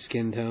weird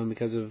skin tone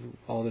because of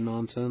all the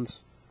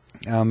nonsense.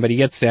 But he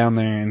gets down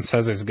there and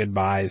says his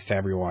goodbyes to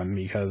everyone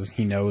because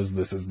he knows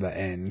this is the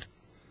end,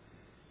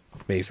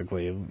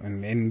 basically.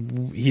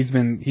 And he's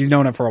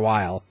known it for a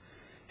while.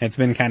 It's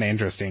been kind of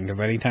interesting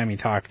because anytime he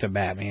talked to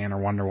Batman or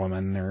Wonder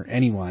Woman or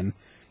anyone,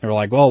 they were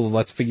like, well,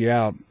 let's figure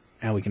out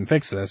how we can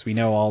fix this. We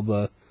know all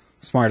the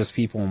smartest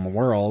people in the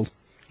world.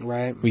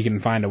 Right. We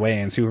can find a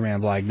way. And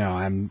Superman's like, no,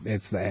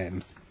 it's the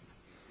end.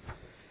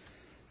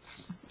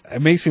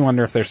 It makes me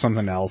wonder if there's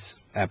something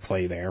else at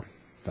play there.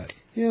 But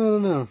yeah, I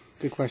don't know.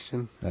 Good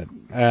question. But,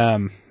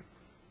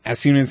 as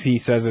soon as he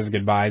says his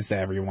goodbyes to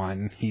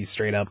everyone, he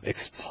straight up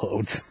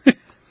explodes.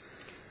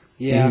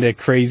 Yeah. Into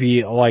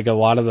crazy, like a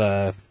lot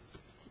of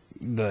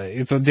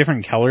it's a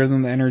different color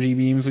than the energy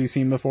beams we've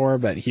seen before,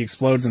 but he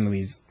explodes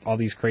into all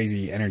these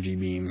crazy energy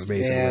beams,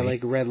 basically. Yeah, like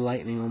red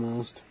lightning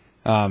almost.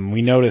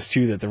 We noticed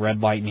too that the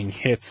red lightning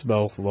hits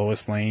both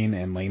Lois Lane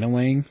and Lana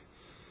Lang.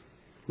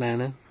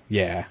 Lana.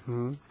 Yeah.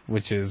 Mm-hmm.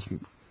 Which is,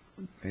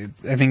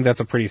 I think that's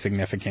a pretty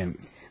significant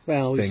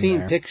Well, we've thing seen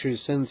there.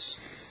 pictures since,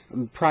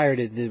 prior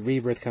to the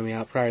Rebirth coming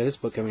out, prior to this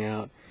book coming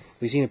out,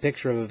 we've seen a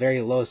picture of a very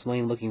Lois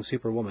Lane looking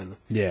Superwoman.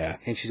 Yeah.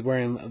 And she's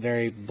wearing a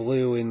very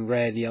blue and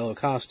red yellow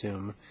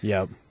costume.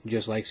 Yep.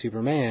 Just like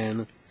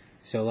Superman.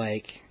 So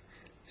like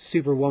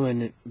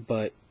Superwoman,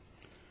 but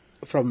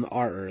from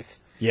our Earth.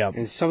 Yep.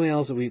 And something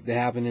else that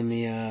happened in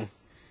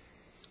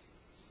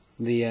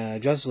the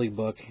Justice League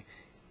book,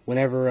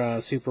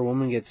 whenever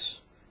Superwoman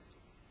gets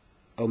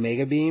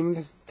Omega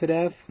beamed to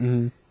death,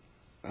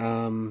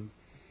 Owlman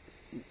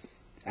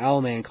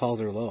calls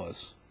her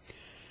Lois.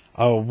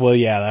 Oh, well,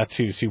 yeah, that's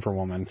who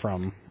Superwoman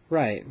from.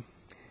 Right.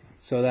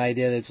 So the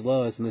idea that it's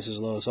Lois and this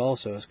is Lois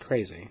also is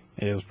crazy.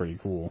 It is pretty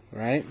cool.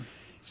 Right?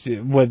 See,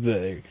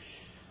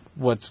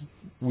 what's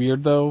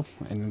weird, though,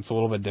 and it's a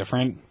little bit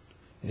different,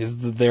 is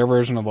that their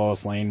version of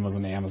Lois Lane was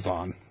an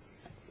Amazon.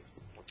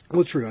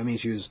 Well, true. I mean,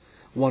 she was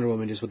Wonder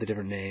Woman just with a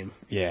different name.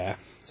 Yeah.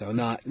 So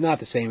not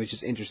the same. It's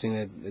just interesting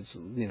that it's,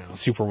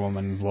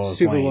 Superwoman's Lois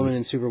Lane. Superwoman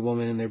and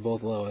Superwoman and they're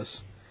both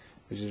Lois,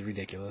 which is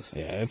ridiculous.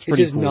 Yeah, it's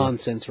pretty just cool.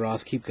 nonsense,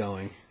 Ross. Keep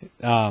going.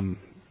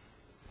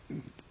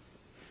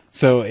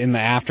 So in the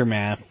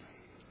aftermath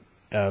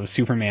of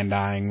Superman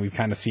dying, we've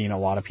kind of seen a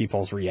lot of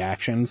people's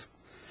reactions.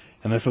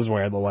 And this is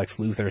where the Lex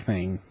Luthor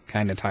thing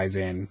kind of ties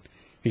in.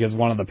 Because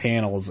one of the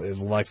panels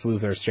is Lex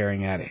Luthor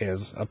staring at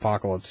his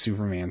Apocalypse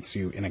Superman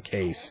suit in a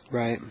case.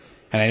 Right.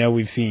 And I know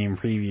we've seen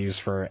previews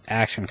for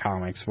Action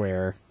Comics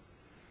where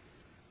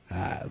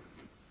Lex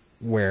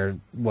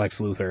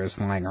Luthor is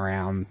flying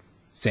around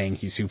saying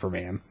he's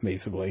Superman,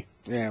 basically.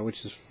 Yeah,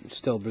 which is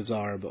still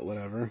bizarre, but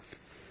whatever.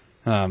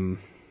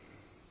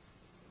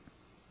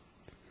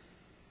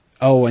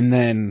 Oh, and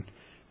then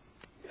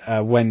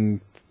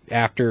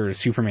after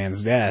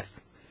Superman's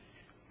death,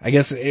 I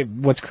guess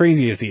what's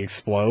crazy is he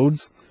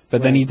explodes,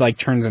 but then he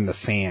turns into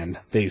sand,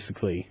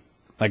 basically.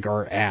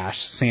 Or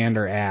ash, sand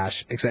or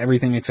ash,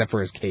 everything except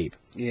for his cape.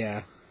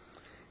 Yeah.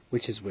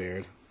 Which is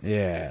weird.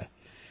 Yeah.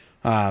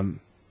 And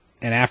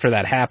after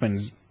that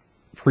happens,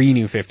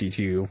 pre-New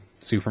 52,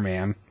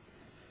 Superman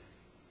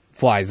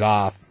flies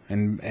off,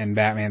 and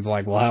Batman's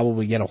like, well, how will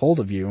we get a hold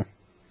of you?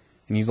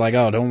 And he's like,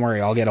 oh, don't worry,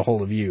 I'll get a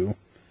hold of you.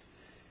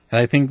 And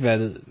I think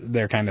that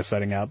they're kind of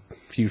setting up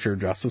future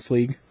Justice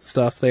League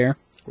stuff there.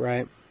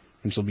 Right.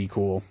 Which will be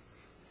cool.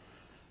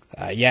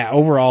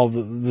 Overall,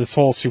 this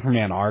whole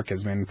Superman arc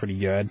has been pretty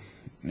good.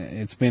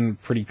 It's been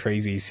pretty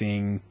crazy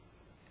seeing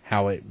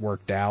how it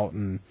worked out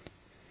and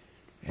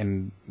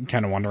kind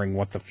of wondering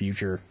what the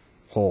future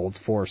holds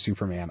for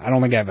Superman. I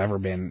don't think I've ever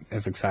been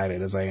as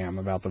excited as I am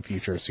about the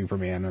future of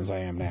Superman as I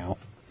am now.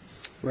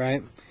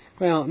 Right.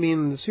 Well, I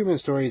mean, the Superman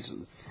stories,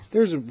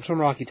 there's some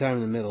rocky time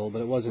in the middle,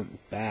 but it wasn't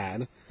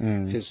bad.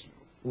 Just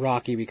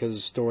rocky because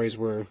the stories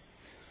were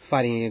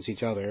fighting against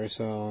each other.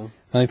 So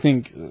I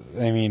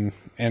mean,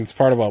 and it's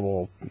part of what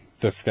we'll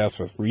discuss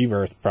with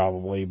Rebirth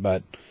probably,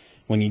 but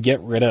when you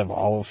get rid of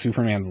all of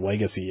Superman's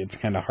legacy, it's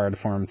kind of hard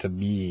for him to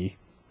be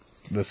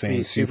the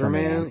same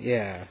Superman.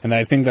 Yeah. And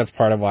I think that's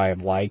part of why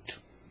I've liked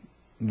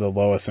the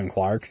Lois and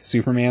Clark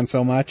Superman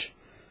so much.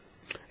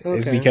 Okay.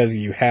 Is because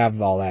you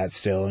have all that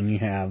still, and you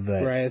have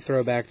that. Right,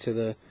 throwback to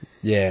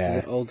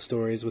the old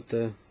stories with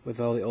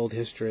all the old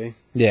history.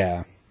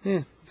 Yeah.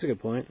 Yeah, that's a good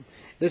point.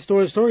 The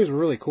stories were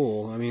really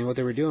cool. I mean, what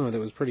they were doing with it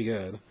was pretty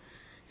good.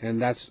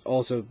 And that's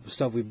also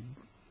stuff we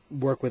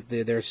work with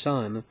their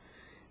son,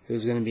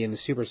 who's going to be in the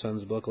Super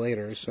Sons book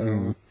later.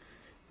 So,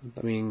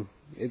 I mean,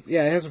 it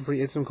has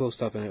some cool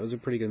stuff in it. It was a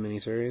pretty good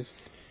miniseries.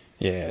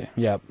 Yeah,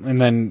 yep. And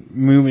then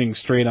moving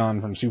straight on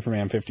from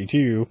Superman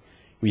 52,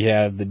 we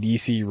have the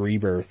DC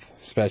Rebirth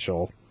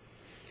special.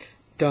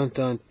 Dun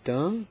dun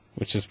dun.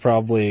 Which is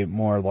probably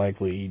more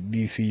likely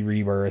DC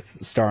Rebirth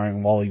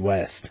starring Wally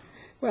West.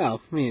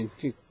 Well, I mean,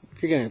 if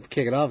you're going to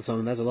kick it off with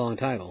something, that's a long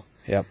title.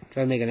 Yep.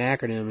 Try to make an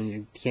acronym and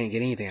you can't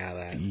get anything out of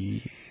that.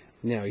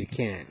 No, you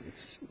can't.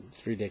 It's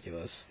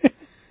ridiculous.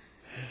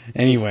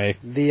 Anyway.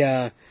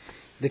 The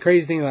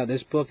crazy thing about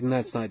this book, and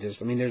that's not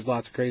just, I mean, there's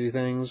lots of crazy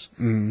things.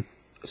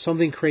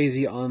 Something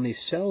crazy on the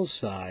sell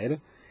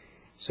side.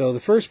 So the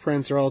first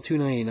prints are all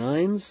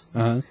 $2.99s.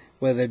 Uh-huh.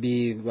 Whether they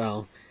be,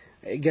 well,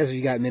 I guess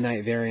you got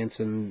midnight variants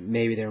and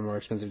maybe they're more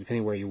expensive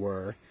depending where you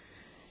were.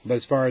 But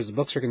as far as the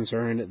books are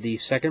concerned, the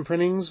second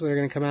printings, they're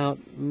going to come out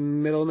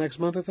middle of next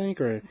month, I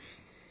think, or,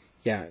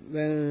 yeah,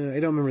 I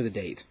don't remember the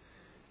date.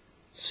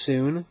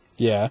 Soon.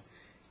 Yeah.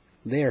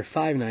 They are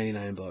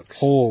 $5.99 books.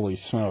 Holy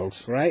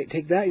smokes. Right?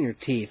 Take that in your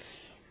teeth.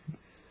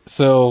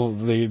 So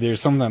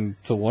there's something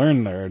to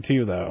learn there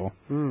too, though.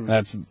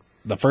 That's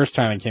the first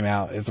time it came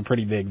out is a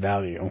pretty big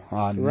value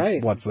on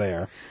what's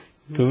there,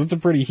 because it's a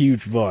pretty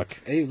huge book.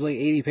 It was like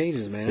 80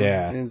 pages, man.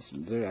 Yeah.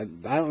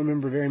 And I don't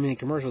remember very many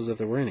commercials if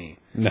there were any.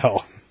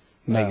 No.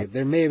 Like,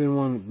 there may have been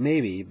one,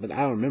 maybe, but I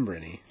don't remember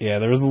any. Yeah,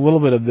 there was a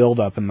little bit of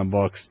build-up in the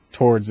books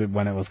towards it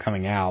when it was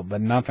coming out,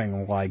 but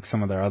nothing like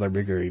some of their other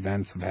bigger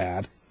events have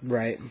had.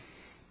 Right.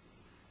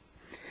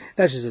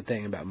 That's just a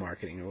thing about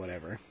marketing or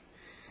whatever.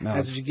 No,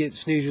 That's what you get,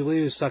 snooze you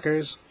lose,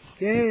 suckers.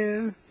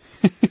 Yeah.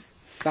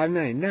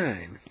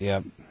 $5.99.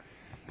 Yep.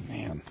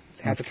 Man,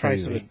 Half the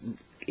price of an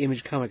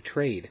Image comic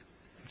trade.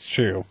 It's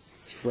true.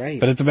 That's right.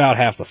 But it's about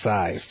half the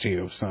size,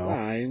 too, so...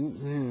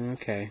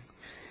 Okay.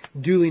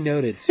 Duly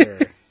noted, sir.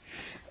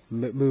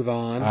 Move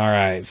on. All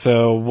right,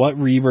 so what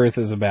Rebirth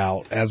is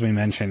about, as we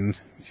mentioned,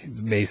 it's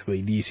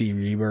basically DC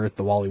Rebirth,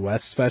 the Wally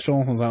West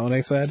special. Was that what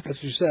I said? That's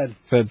what you said.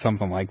 Said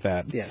something like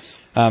that. Yes.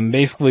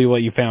 Basically,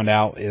 what you found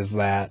out is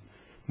that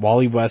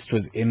Wally West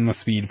was in the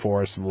Speed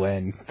Force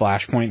when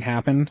Flashpoint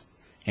happened,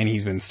 and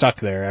he's been stuck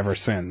there ever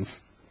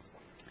since.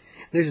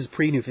 This is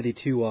pre-New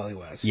 52 Wally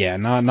West. Yeah,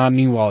 not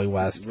new Wally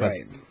West, but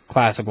right.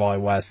 Classic Wally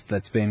West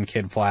that's been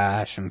Kid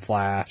Flash and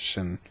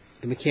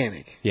The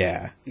Mechanic.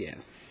 Yeah. Yeah.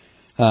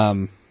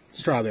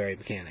 Strawberry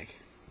Mechanic.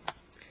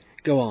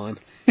 Go on.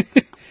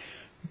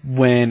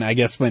 when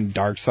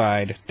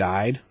Darkseid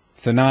died.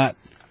 So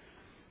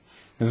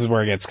this is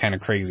where it gets kind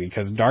of crazy,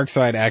 because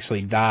Darkseid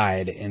actually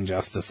died in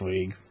Justice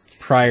League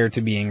prior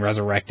to being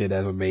resurrected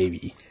as a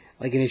baby.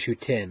 Like in issue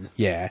 10.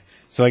 Yeah.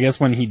 So I guess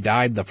when he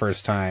died the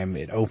first time,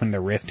 it opened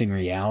a rift in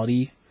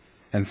reality,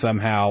 and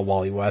somehow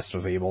Wally West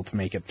was able to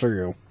make it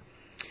through.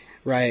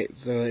 Right.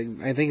 So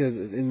I think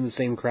in the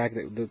same crack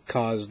that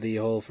caused the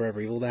whole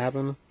Forever Evil to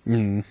happen.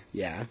 Mm.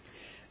 Yeah.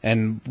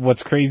 And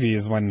what's crazy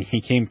is when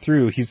he came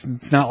through,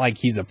 it's not like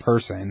he's a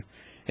person.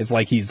 It's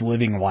like he's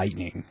living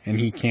lightning, and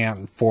he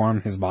can't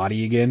form his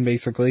body again,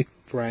 basically.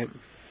 Right.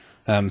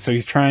 So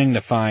he's trying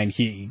to find,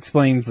 he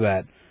explains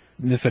that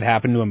this had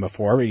happened to him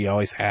before, but he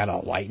always had a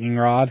lightning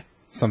rod,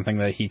 something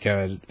that he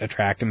could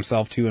attract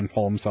himself to and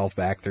pull himself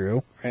back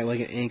through. Right, like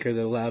an anchor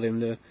that allowed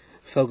him to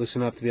focus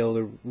enough to be able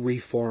to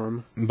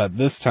reform. But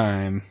this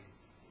time,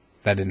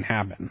 that didn't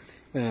happen.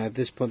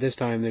 This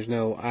time there's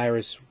no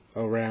Iris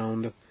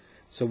around,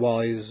 so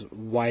Wally's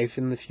wife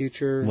in the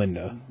future...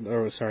 Linda.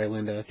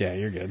 Linda. Yeah,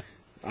 you're good.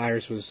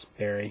 Iris was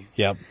Barry.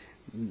 Yep.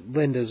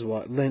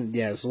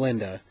 Yes,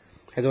 Linda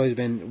has always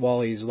been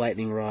Wally's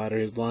lightning rod, or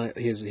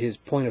his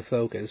point of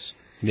focus.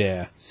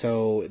 Yeah.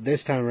 So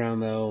this time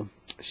around, though,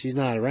 she's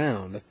not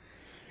around,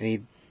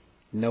 and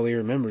nobody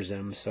remembers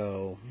him.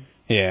 So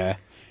yeah,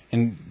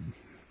 and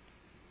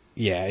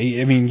yeah,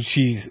 I mean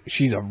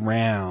she's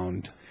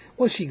around.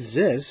 Well, she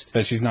exists,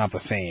 but she's not the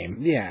same.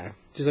 Yeah,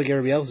 just like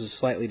everybody else is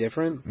slightly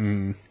different.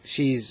 Mm.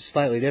 She's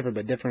slightly different,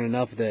 but different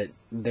enough that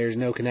there's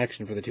no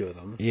connection for the two of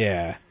them.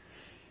 Yeah.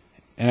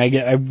 And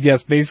I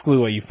guess basically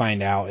what you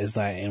find out is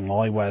that in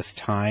Wally West's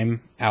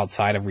time,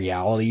 outside of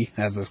reality,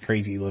 as this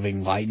crazy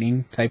living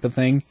lightning type of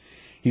thing,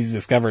 he's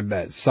discovered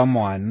that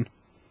someone,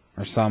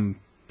 or some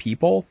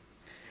people...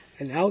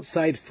 An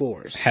outside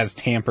force. ...has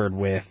tampered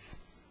with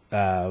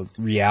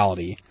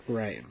reality.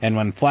 Right. And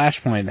when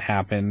Flashpoint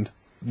happened,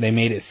 they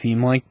made it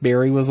seem like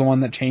Barry was the one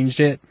that changed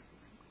it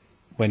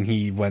when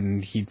he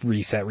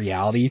reset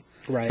reality.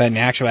 Right. But in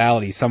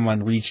actuality,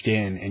 someone reached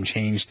in and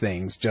changed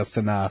things just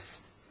enough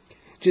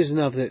just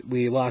enough that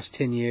we lost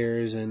 10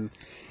 years, and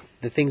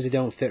the things that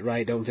don't fit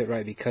right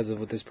because of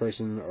what this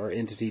person or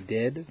entity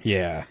did.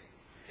 Yeah.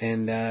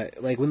 And,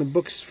 like, when the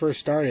books first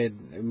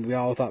started, we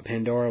all thought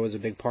Pandora was a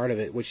big part of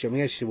it, which, I mean,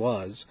 yes, she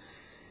was.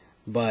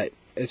 But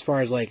as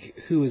far as, like,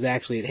 who was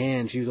actually at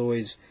hand, she was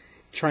always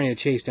trying to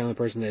chase down the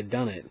person that had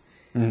done it.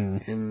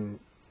 Mm-hmm. And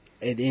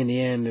in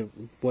the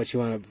end, what she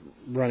wound up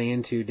running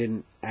into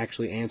didn't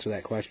actually answer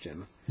that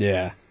question.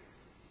 Yeah.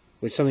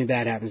 Which something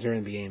bad happens to her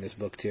in the beginning of this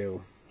book,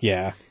 too.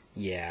 Yeah.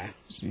 Yeah.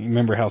 You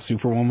remember how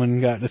Superwoman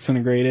got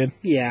disintegrated?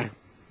 Yeah.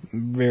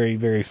 Very,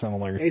 very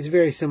similar. It's a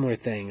very similar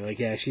thing. Like,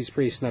 yeah, she's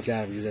pretty snuffed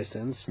out of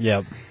existence.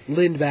 Yep.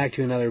 Linked back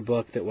to another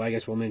book that, well, I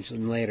guess we'll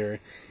mention later,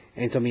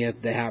 and something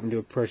that happened to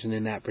a person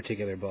in that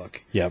particular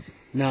book. Yep.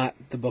 Not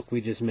the book we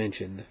just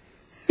mentioned.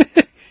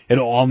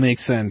 It'll all make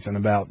sense in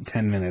about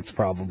 10 minutes,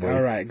 probably.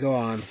 All right, go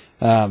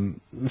on.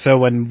 So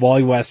when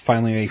Wally West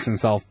finally makes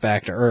himself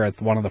back to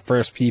Earth, one of the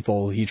first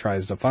people he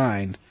tries to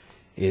find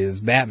is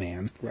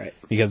Batman. Right.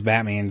 Because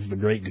Batman's the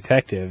great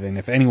detective, and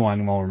if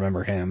anyone will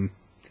remember him...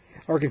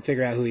 Or can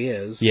figure out who he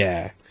is.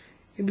 Yeah.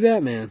 He'd be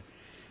Batman.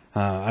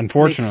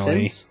 Unfortunately,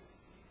 Makes sense.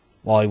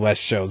 Wally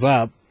West shows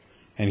up,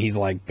 and he's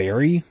like,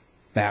 Barry?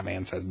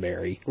 Batman says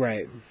Barry.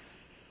 Right.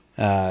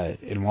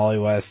 And Wally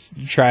West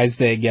tries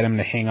to get him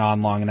to hang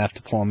on long enough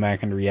to pull him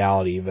back into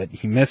reality, but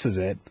he misses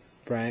it.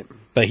 Right.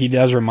 But he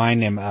does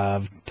remind him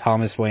of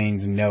Thomas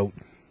Wayne's note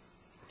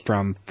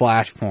from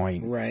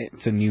Flashpoint Right.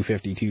 to New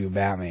 52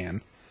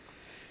 Batman.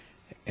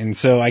 And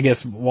so I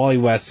guess Wally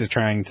West is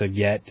trying to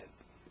get,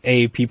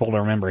 A, people to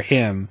remember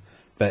him,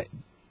 but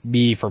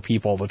B, for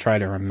people to try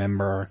to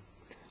remember...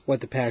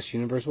 What the past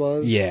universe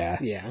was? Yeah.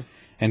 Yeah.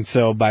 And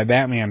so by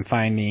Batman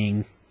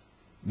finding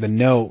the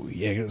note,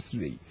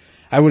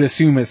 I would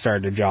assume it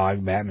started to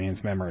jog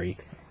Batman's memory.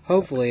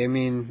 Hopefully. I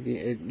mean,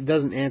 it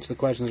doesn't answer the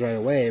questions right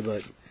away,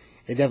 but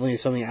it definitely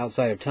is something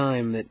outside of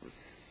time that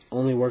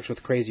only works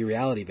with crazy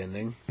reality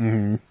bending.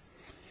 Mm-hmm.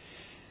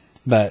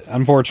 But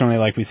unfortunately,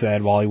 like we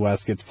said, Wally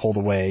West gets pulled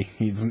away.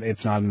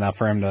 It's not enough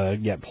for him to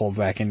get pulled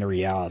back into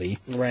reality.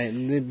 Right.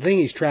 And the thing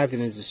he's trapped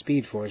in is the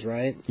Speed Force,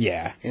 right?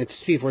 Yeah. And the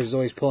Speed Force is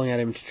always pulling at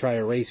him to try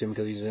to erase him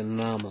because he's an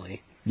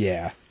anomaly.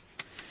 Yeah.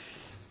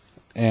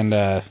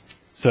 And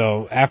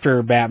so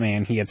after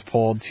Batman, he gets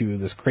pulled to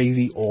this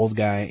crazy old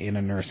guy in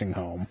a nursing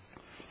home.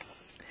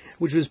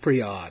 Which was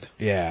pretty odd.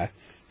 Yeah.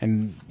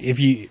 And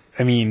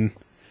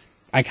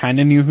I kind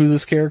of knew who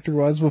this character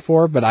was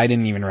before, but I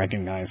didn't even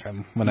recognize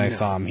him when I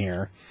saw him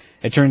here.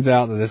 It turns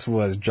out that this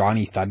was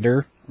Johnny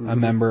Thunder, a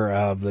member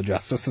of the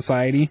Justice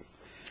Society.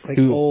 Like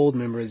old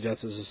member of the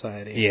Justice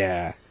Society.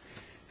 Yeah.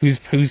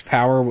 Whose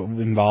power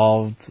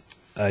involved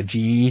a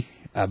genie,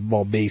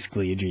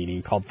 basically a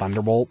genie, called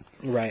Thunderbolt.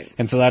 Right.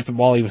 And so that's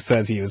Wally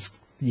says he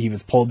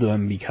was pulled to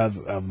him because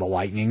of the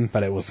lightning,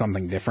 but it was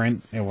something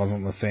different. It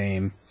wasn't the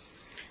same.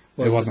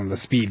 It wasn't the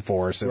Speed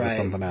Force. It was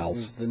something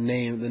else. It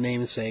was the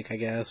namesake, I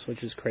guess,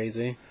 which is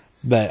crazy.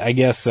 But I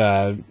guess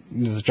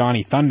this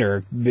Johnny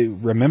Thunder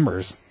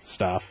remembers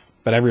stuff,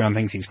 but everyone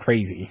thinks he's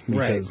crazy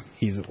because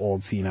he's an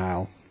old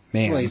senile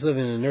man. Well, he's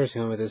living in a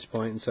nursing home at this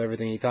point, and so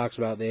everything he talks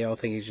about, they all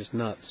think he's just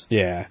nuts.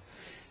 Yeah.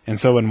 And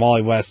so when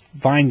Wally West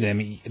finds him,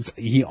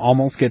 he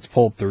almost gets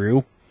pulled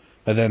through,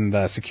 but then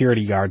the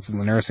security guards in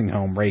the nursing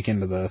home break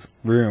into the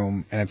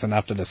room, and it's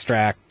enough to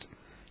distract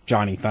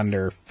Johnny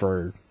Thunder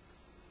for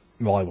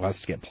Wally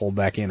West to get pulled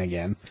back in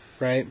again.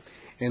 Right.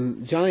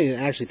 And Johnny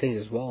didn't actually think it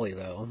was Wally,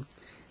 though.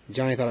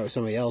 Johnny thought it was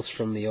somebody else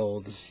from the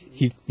old...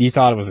 He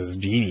thought it was his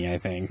genie, I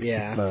think.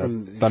 Yeah.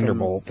 From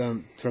Thunderbolt.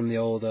 From the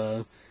old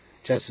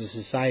Justice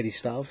Society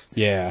stuff.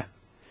 Yeah.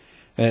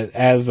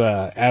 As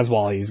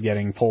Wally's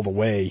getting pulled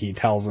away, he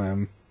tells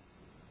him,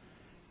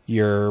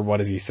 what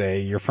does he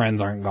say? Your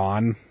friends aren't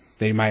gone.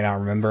 They might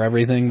not remember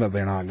everything, but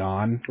they're not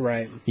gone.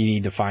 Right. You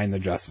need to find the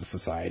Justice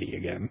Society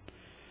again.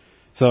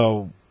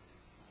 So...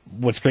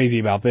 what's crazy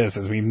about this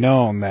is we've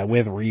known that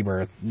with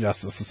Rebirth,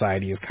 Justice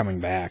Society is coming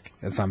back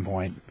at some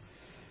point.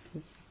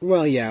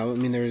 Well, yeah, I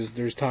mean,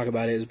 there's talk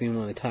about it as being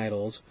one of the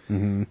titles.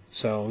 Mm-hmm.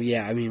 So,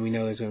 yeah, I mean, we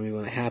know there's going to be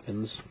one that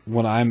happens.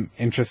 What I'm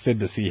interested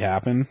to see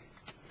happen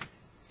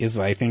is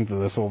I think that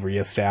this will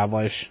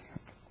reestablish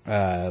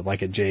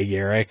like a Jay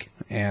Garrick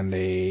and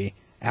a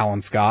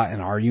Alan Scott in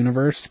our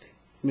universe.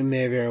 It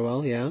may very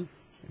well, yeah.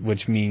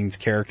 Which means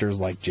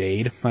characters like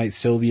Jade might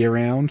still be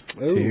around,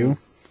 too.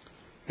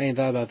 I ain't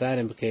thought about that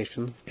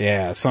implication.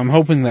 Yeah, so I'm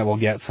hoping that we'll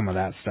get some of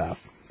that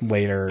stuff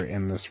later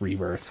in this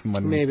Rebirth.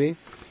 Maybe.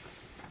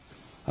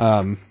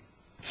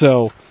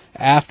 So,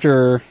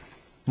 after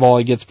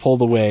Wally gets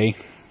pulled away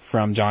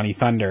from Johnny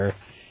Thunder,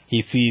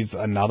 he sees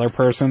another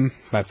person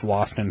that's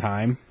lost in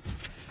time.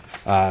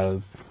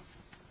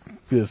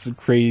 This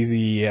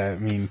crazy,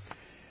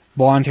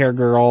 blonde-haired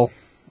girl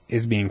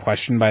is being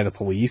questioned by the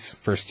police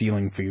for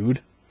stealing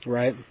food.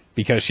 Right.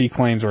 Because she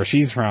claims where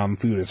she's from,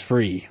 food is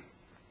free.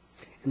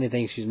 And they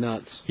think she's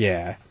nuts.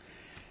 Yeah.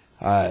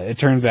 It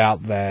turns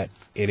out that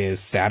it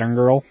is Saturn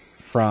Girl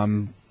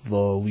from the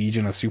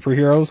Legion of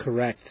Superheroes.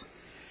 Correct.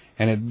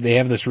 And they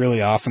have this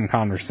really awesome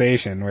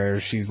conversation where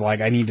she's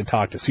like, I need to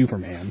talk to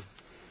Superman.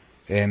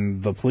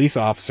 And the police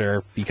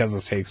officer, because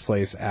this takes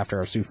place after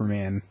our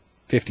Superman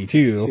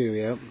 52,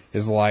 Yep.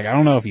 is like, I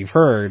don't know if you've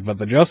heard, but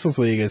the Justice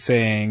League is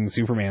saying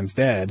Superman's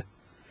dead.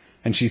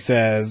 And she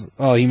says,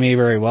 oh, he may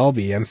very well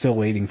be. I'm still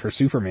waiting for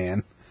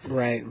Superman.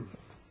 Right.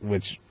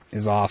 Which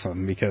is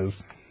awesome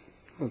because...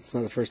 Well, it's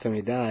not the first time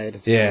he died.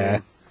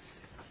 Yeah.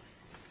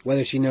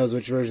 Whether she knows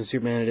which version of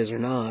Superman it is or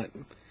not,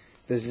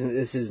 this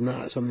is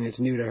not something that's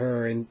new to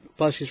her. And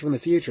plus, she's from the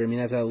future. I mean,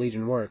 that's how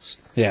Legion works.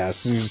 Yeah,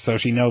 so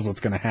she knows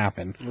what's going to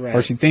happen. Right.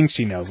 Or she thinks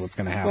she knows what's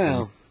going to happen.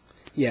 Well,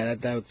 yeah,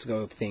 that's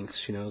go thinks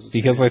she knows.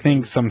 Because I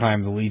think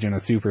sometimes the Legion of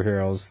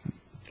Superheroes,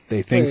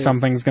 they think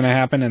something's going to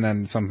happen, and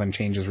then something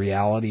changes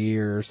reality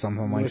or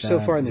something like that. They're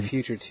so far in the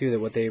future too that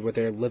what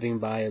they're living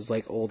by is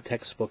like old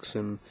textbooks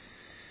and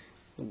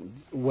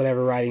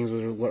whatever writings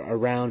were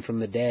around from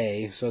the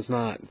day. So it's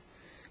not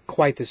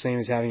quite the same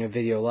as having a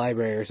video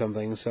library or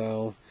something.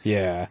 So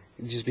yeah,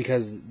 just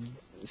because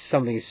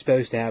something is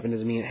supposed to happen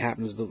doesn't mean it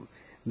happens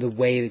the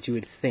way that you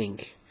would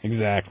think.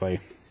 Exactly.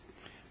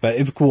 But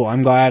it's cool.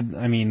 I'm glad.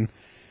 I mean,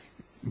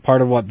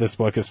 part of what this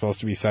book is supposed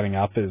to be setting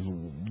up is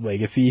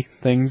legacy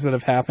things that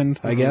have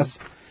happened, I guess.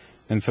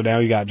 And so now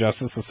you got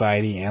Justice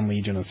Society and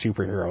Legion of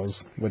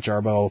Superheroes, which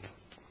are both...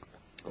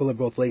 Well, they're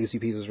both legacy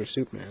pieces for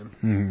Superman.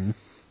 Mm-hmm.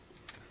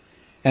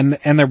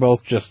 And they're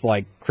both just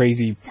like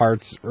crazy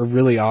parts, or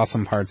really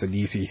awesome parts of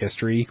DC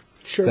history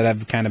that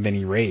have kind of been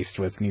erased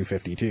with New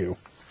 52.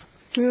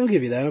 Yeah, I'll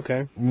give you that,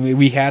 okay.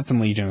 We had some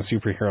Legion of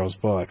Superheroes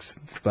books,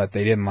 but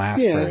they didn't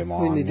last very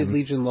long. I mean, they did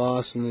Legion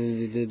Lost, and then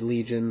they did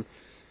Legion...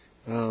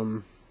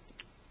 yeah,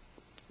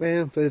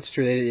 but it's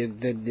true. They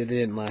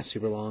didn't last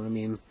super long. I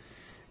mean,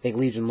 I think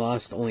Legion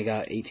Lost only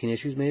got 18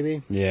 issues,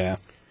 maybe. Yeah.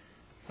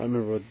 I don't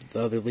remember what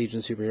the other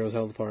Legion superheroes,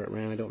 how far it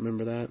ran. I don't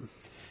remember that.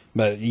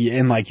 But,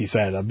 and like you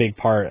said, a big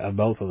part of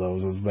both of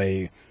those is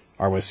they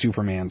are with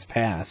Superman's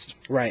past.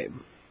 Right.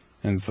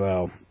 And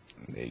so,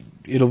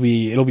 it'll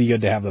be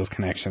good to have those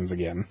connections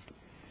again.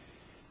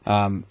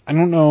 I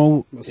don't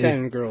know... Well,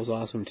 Saturn Girl's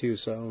awesome, too,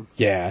 so...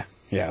 Yeah,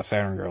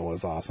 Saturn Girl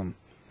is awesome.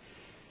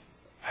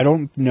 I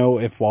don't know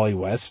if Wally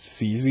West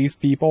sees these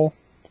people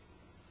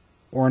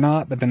or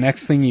not, but the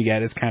next thing you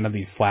get is kind of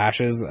these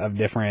flashes of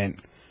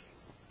different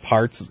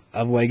parts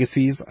of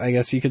legacies, I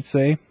guess you could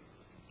say.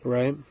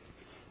 Right.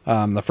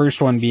 The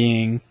first one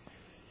being,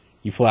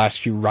 you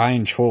flash to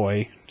Ryan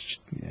Choi.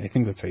 I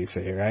think that's how you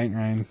say it, right,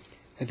 Ryan?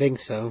 I think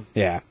so.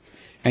 Yeah.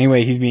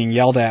 Anyway, he's being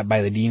yelled at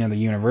by the dean of the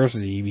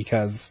university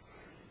because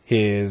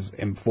his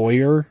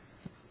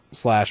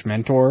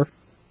employer/mentor,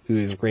 who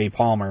is Ray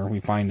Palmer, we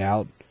find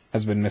out,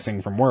 has been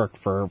missing from work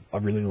for a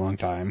really long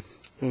time.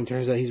 And it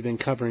turns out he's been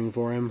covering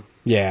for him.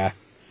 Yeah.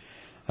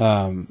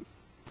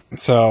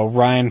 So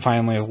Ryan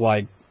finally is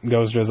like,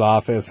 goes to his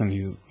office and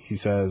he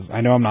says,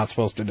 I know I'm not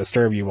supposed to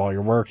disturb you while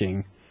you're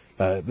working,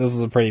 but this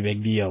is a pretty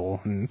big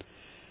deal. And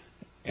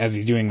as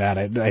he's doing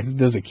that,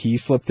 there's a key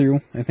slip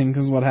through, I think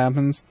is what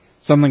happens.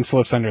 Something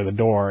slips under the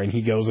door and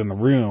he goes in the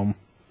room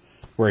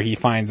where he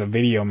finds a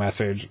video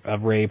message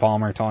of Ray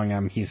Palmer telling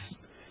him he's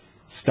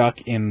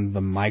stuck in the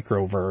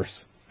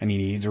microverse and he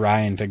needs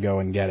Ryan to go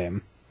and get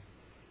him.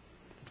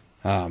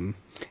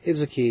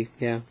 It's a key,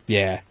 yeah.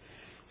 Yeah.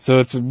 So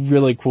it's a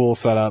really cool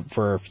setup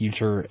for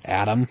future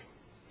Atom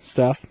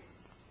stuff.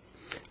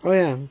 Oh,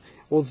 yeah.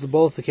 Well, it's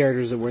both the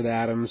characters that were the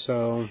Atom,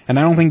 so... And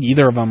I don't think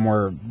either of them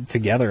were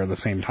together at the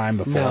same time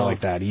before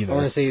like that either. I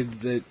want to say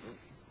that,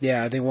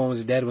 yeah, I think one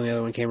was dead when the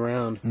other one came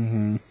around.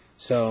 Mm-hmm.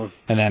 So...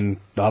 And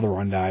then the other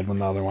one died when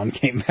the other one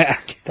came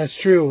back. That's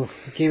true.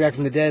 He came back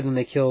from the dead and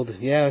they killed...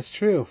 Yeah, that's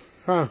true.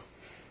 Huh.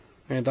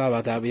 I hadn't thought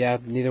about that, but yeah,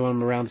 neither one of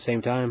them around at the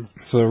same time.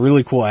 So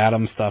really cool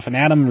Atom stuff. And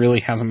Atom really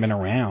hasn't been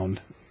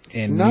around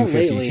in Not New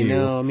 52. lately,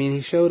 no. I mean,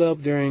 he showed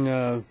up during...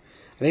 I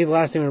think the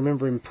last time I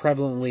remember him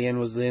prevalently in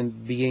was the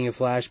beginning of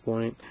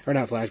Flashpoint. Or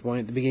not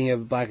Flashpoint, the beginning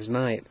of Blackest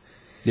Night.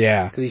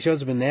 Yeah. Because he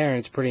shows up in there and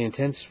it's pretty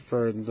intense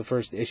for the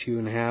first issue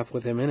and a half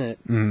with him in it.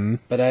 Mm-hmm.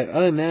 But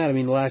other than that, I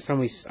mean, the last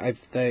time I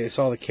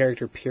saw the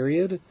character,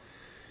 period,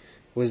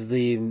 was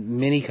the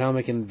mini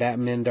comic in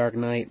Batman Dark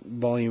Knight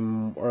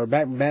Volume... Or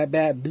Batman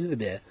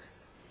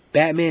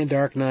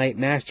Dark Knight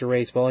Master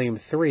Race Volume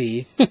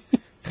 3.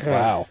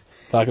 Wow.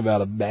 Talk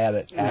about a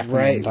bad acronym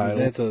Right, title.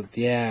 that's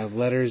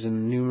letters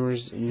and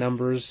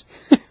numbers.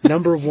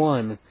 Number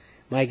 1,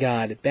 my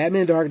God,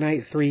 Batman Dark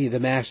Knight 3, The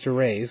Master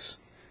Race.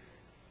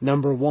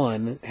 Number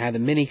 1 had the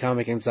mini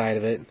comic inside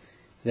of it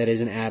that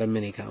is an Atom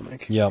mini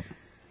comic. Yep.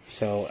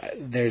 So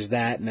there's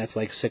that, and that's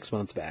like 6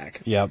 months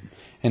back. Yep.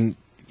 And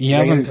he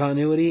Regular hasn't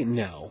continuity?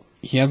 No.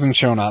 He hasn't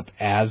shown up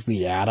as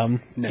the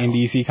Atom in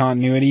DC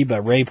continuity,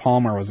 but Ray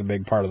Palmer was a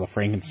big part of the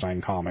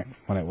Frankenstein comic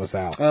when it was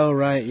out. Oh,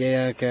 right.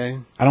 Yeah, okay.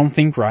 I don't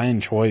think Ryan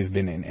Choi's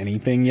been in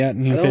anything yet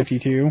in New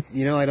 52.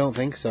 I don't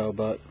think so,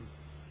 but...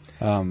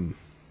 Not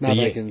that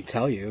I can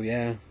tell you,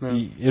 yeah.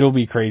 No. It'll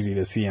be crazy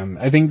to see him.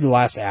 I think the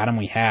last Atom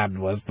we had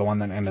was the one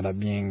that ended up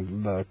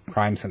being the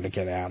Crime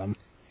Syndicate Atom.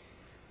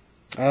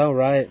 Oh,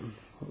 right.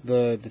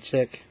 The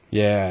chick.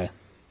 Yeah.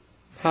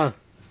 Huh.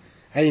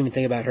 I didn't even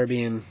think about her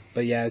being...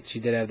 But yeah, she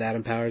did have the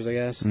Atom powers, I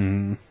guess.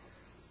 Mm-hmm.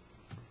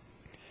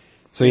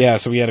 So yeah,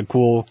 so we had a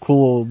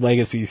cool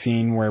legacy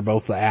scene where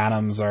both the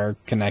atoms are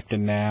connected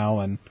now,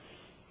 and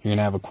you're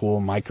gonna have a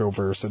cool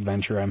microverse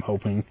adventure, I'm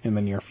hoping, in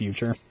the near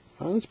future.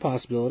 Oh, that's a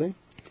possibility.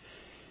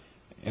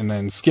 And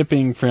then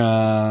skipping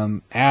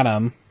from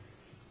Atom,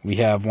 we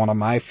have one of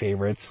my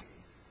favorites,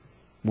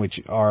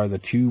 which are the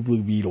 2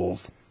 Blue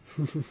Beetles.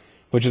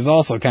 Which is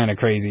also kind of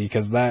crazy,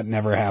 because that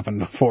never happened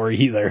before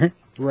either.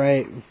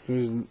 Right.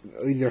 There's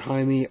either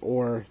Jaime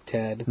or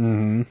Ted.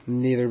 Mm-hmm.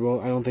 Neither,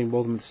 both. I don't think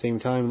both of them at the same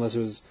time, unless it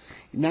was...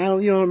 No,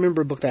 you don't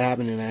remember a book that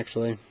happened in,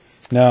 actually.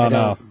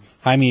 No.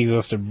 Jaime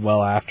existed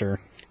well after.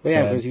 Well,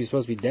 yeah, Ted. because he was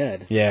supposed to be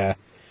dead. Yeah.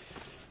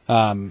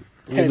 Ted's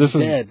This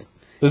is dead.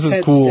 This is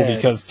Ted's cool dead.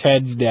 because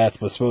Ted's death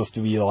was supposed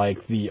to be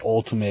like the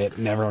ultimate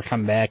never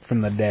come back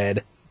from the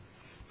dead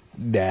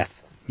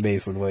death,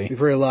 basically. We've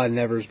heard a lot of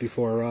nevers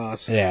before,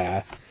 Ross.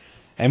 Yeah.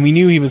 And we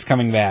knew he was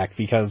coming back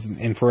because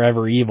in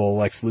Forever Evil,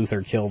 Lex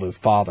Luthor killed his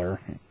father.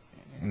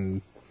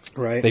 And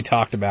Right. they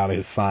talked about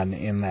his son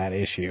in that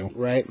issue.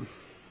 Right.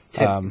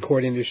 Ted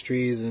Court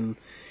Industries and...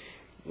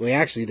 Well,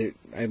 actually,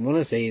 I want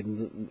to say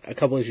a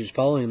couple issues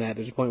following that,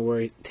 there's a point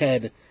where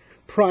Ted,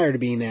 prior to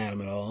being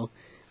Atom at all,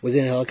 was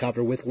in a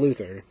helicopter with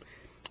Luthor.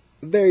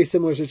 Very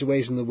similar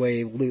situation the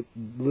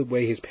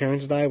way his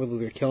parents died with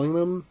Luthor killing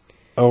them.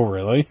 Oh,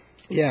 really?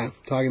 Yeah,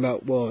 talking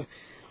about, well,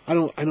 I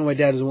know my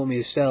dad doesn't want me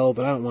to sell,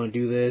 but I don't want to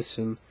do this,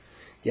 and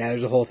yeah,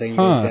 there's a whole thing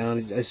that goes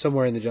down. It's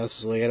somewhere in the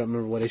Justice League. I don't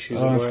remember what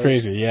issues it was. Oh, that's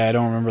crazy. Yeah, I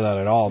don't remember that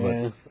at all, but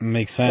Yeah. it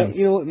makes But, sense.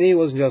 you know what, maybe it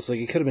wasn't Justice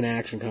League. It could have been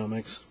Action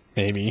Comics.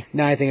 Maybe.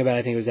 Now I think about it,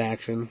 I think it was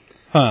Action.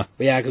 Huh.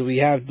 But yeah, because we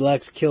have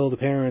Lex kill the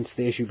parents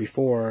the issue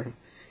before,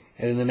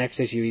 and in the next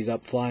issue he's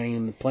up flying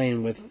in the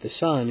plane with the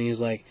son, and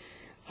he's like,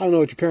 I don't know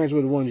what your parents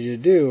would have wanted you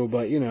to do,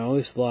 but, you know,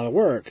 this is a lot of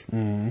work.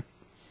 Mm-hmm.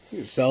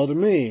 You sell to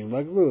me,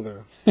 like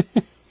Luthor.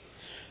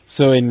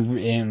 So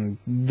in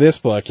this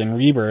book, in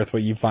Rebirth,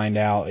 what you find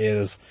out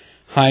is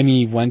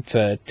Jaime went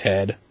to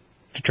Ted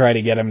to try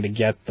to get him to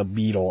get the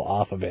beetle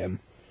off of him.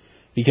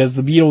 Because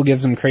the beetle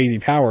gives him crazy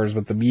powers,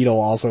 but the beetle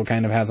also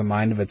kind of has a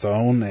mind of its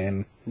own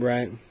and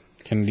Right.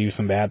 can do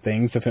some bad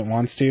things if it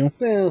wants to.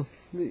 Well,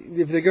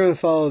 if they're going to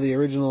follow the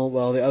original,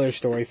 well, the other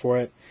story for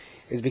it,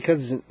 is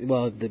because,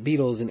 well, the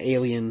beetle is an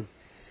alien.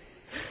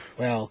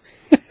 Well,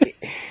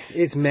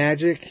 it's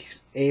magic,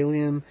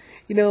 alien.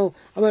 You know,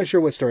 I'm not sure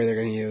what story they're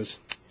going to use.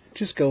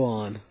 Just go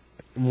on.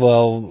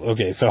 Well,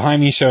 okay, so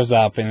Jaime shows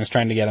up and is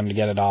trying to get him to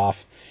get it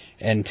off,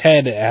 and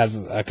Ted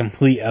has a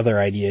complete other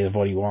idea of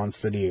what he wants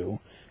to do.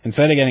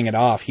 Instead of getting it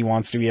off, he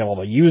wants to be able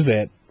to use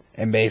it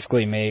and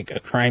basically make a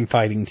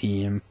crime-fighting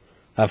team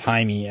of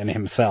Jaime and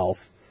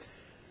himself.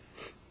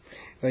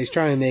 Well, he's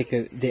trying to make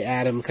the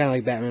Atom, kind of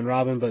like Batman and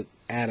Robin, but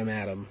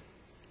Atom.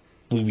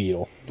 Blue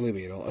Beetle. Blue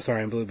Beetle. Oh,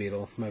 sorry, I'm Blue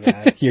Beetle. My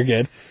bad. You're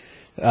good.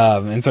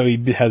 And so he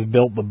has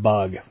built the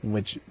Bug,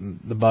 which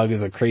the Bug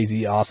is a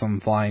crazy,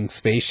 awesome flying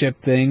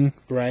spaceship thing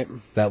Right.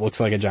 that looks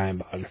like a giant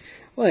bug.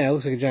 Well, yeah, it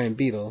looks like a giant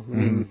beetle. I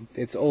mean,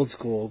 it's old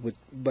school,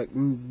 but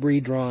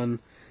redrawn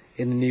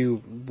in the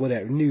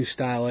new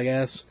style, I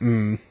guess.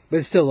 Mm.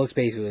 But it still looks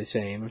basically the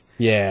same.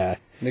 Yeah.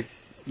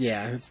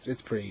 Yeah,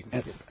 it's pretty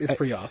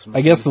awesome.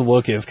 I guess the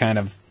look is kind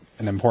of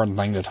an important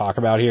thing to talk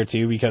about here,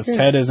 too, because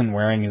Ted isn't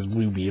wearing his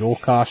Blue Beetle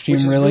costume,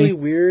 Which is really. really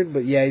weird,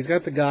 but yeah, he's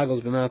got the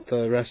goggles, but not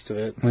the rest of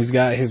it. He's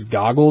got his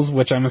goggles,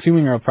 which I'm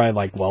assuming are probably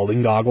like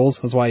welding goggles.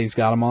 That's why he's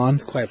got them on.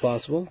 Quite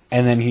possible.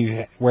 And then he's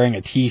wearing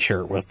a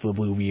T-shirt with the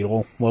Blue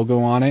Beetle logo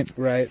on it,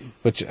 Right.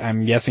 which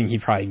I'm guessing he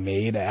probably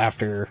made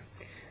after...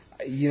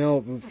 You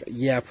know,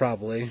 yeah,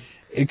 probably.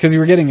 Because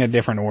we're getting a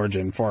different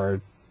origin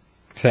for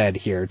Ted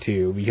here,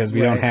 too, because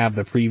we don't Right. have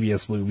the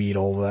previous Blue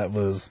Beetle that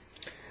was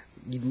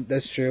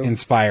That's true.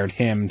 inspired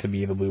him to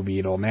be the Blue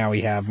Beetle. Now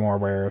we have more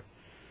where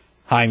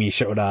Jaime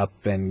showed up,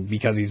 and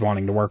because he's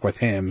wanting to work with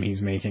him,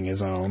 he's making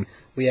his own.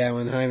 Well, yeah,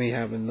 when Jaime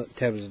happened,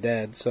 Ted was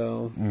dead,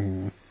 so...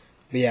 Mm-hmm.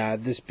 But yeah,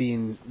 this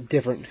being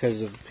different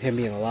because of him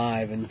being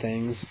alive and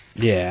things.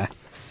 Yeah.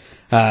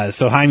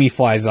 So Jaime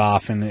flies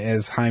off, and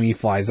as Jaime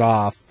flies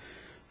off,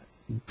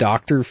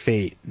 Dr.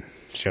 Fate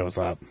shows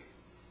up.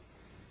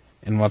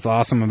 And what's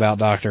awesome about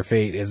Dr.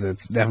 Fate is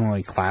it's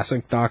definitely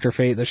classic Dr.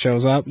 Fate that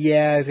shows up.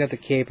 Yeah, he's got the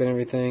cape and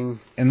everything.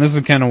 And this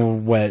is kind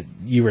of what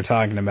you were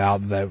talking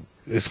about that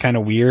is kind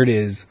of weird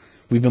is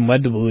we've been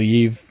led to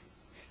believe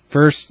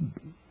first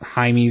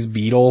Jaime's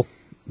beetle,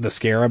 the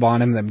scarab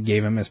on him that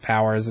gave him his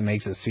powers and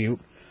makes his suit,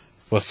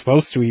 was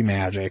supposed to be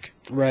magic.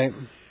 Right.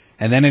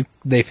 And then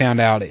they found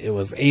out it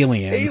was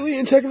alien.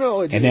 Alien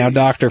technology! And now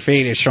Dr.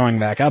 Fate is showing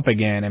back up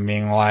again and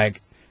being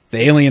like, the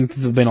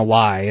aliens have been a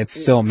lie. It's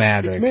still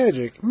magic.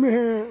 It's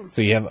magic.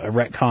 So you have a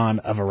retcon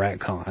of a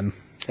retcon,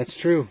 That's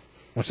true.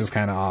 which is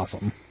kind of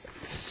awesome.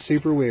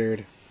 Super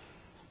weird.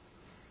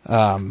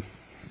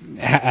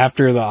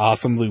 After the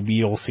awesome Blue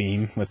Beetle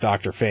scene with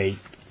Dr. Fate,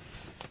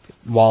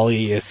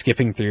 Wally is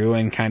skipping through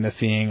and kind of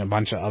seeing a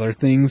bunch of other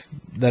things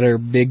that are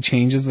big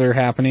changes that are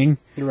happening.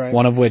 Right.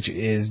 One of which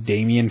is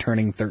Damian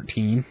turning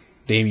 13,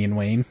 Damian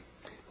Wayne,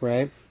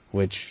 Right.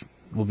 which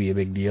will be a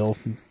big deal.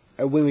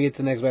 When we get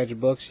to the next batch of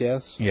books,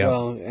 yes. Yeah.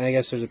 Well, and I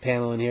guess there's a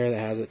panel in here that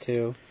has it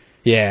too.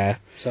 Yeah.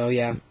 So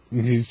yeah.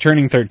 he's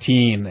turning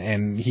 13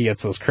 and he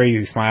gets this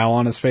crazy smile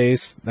on his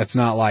face. That's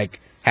not like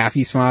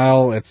happy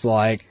smile. It's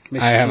like,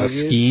 I have a Mischievous?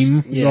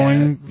 scheme Yeah.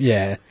 going.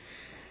 Yeah.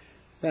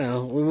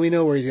 Well, we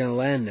know where he's going to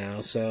land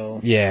now,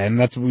 so... Yeah, and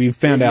we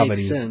found It out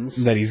makes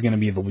sense. that he's going to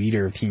be the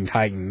leader of Teen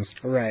Titans,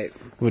 Right.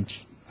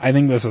 which I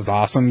think this is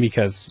awesome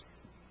because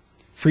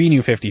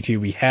pre-New 52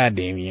 we had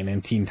Damian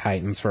in Teen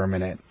Titans for a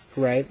minute,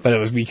 Right. but it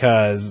was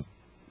because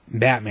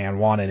Batman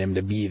wanted him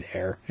to be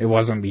there. It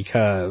wasn't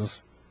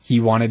because he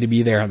wanted to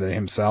be there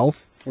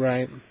himself.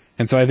 Right.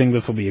 And so I think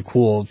this will be a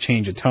cool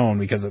change of tone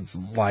because it's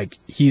like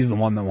he's the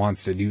one that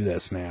wants to do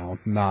this now,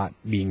 not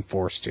being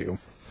forced to.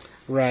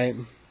 Right.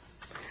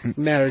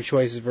 Matter of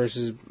choices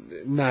versus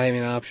not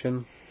having an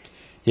option.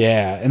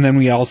 Yeah, and then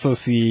we also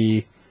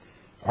see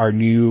our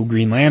new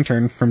Green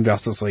Lantern from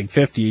Justice League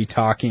 50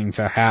 talking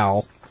to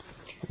Hal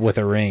with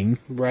a ring.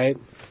 Right.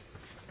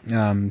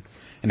 And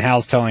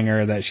Hal's telling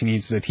her that she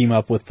needs to team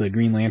up with the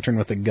Green Lantern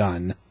with a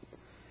gun.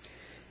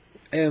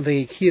 I don't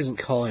think he doesn't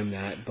call him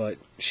that, but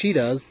she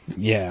does.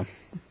 Yeah.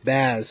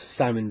 Baz.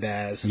 Simon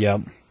Baz.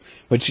 Yep.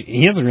 Which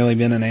he hasn't really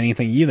been in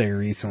anything either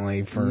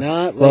recently.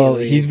 Not Well,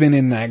 lately. he's been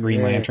in that Green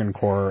Yeah. Lantern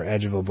Corps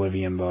Edge of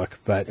Oblivion book,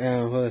 but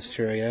Oh, well, that's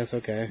true. Yeah, that's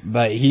okay.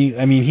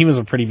 he was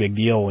a pretty big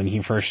deal when he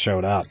first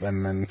showed up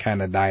and then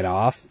kind of died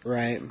off.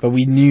 Right. But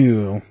we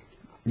knew,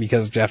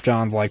 because Jeff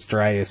Johns likes to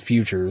write his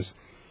futures,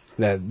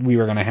 that we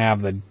were going to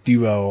have the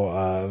duo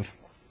of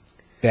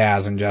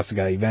Baz and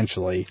Jessica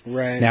eventually.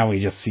 Right. Now we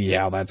just see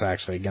how that's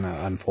actually going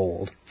to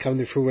unfold. Come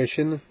to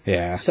fruition.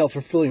 Yeah.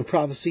 Self-fulfilling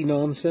prophecy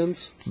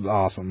nonsense. This is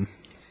awesome.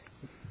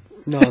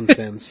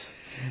 Nonsense.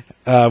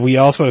 We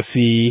also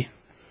see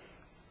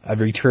a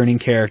returning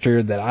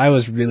character that I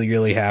was really,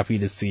 really happy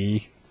to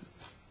see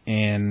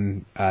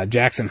in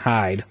Jackson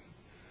Hyde,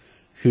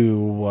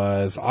 who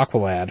was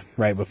Aqualad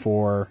right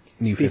before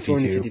New 52. Before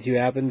New 52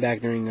 happened,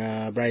 back during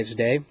Brightest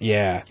Day.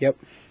 Yeah. Yep.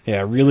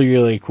 Yeah, really,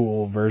 really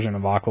cool version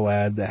of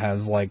Aqualad that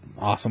has, like,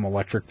 awesome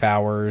electric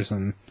powers,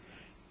 and,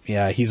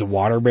 yeah, he's a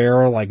water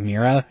bearer like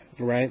Mira,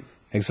 Right.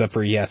 except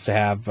for he has to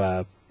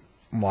have,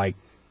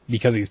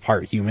 because he's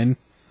part human,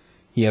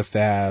 he has to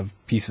have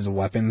pieces of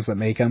weapons that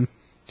make him,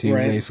 too,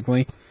 Right.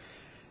 basically.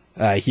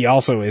 He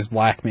also is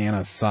Black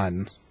Mana's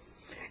son.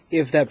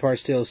 If that part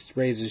still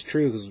raises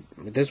true, because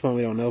at this one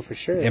we don't know for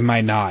sure. It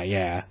might not,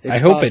 yeah. It's I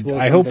hope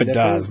possible I hope it something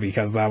does, different.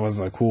 because that was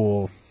a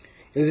cool,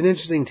 It was an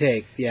interesting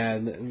take. Yeah,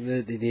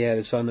 he had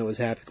a son that was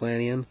half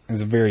Atlantean. it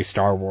was a very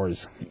Star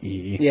Wars-y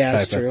Yeah, type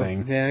that's true. of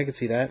thing. Yeah, I could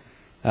see that.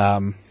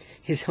 Um,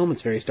 His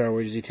helmet's very Star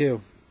Warsy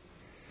too.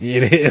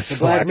 it is The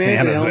Black Man,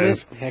 the Mana's helmet.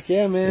 is. Heck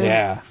yeah, man.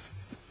 Yeah.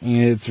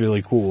 It's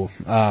really cool.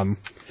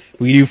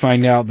 We do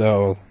find out,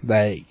 though,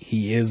 that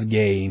he is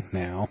gay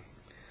now.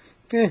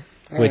 Yeah.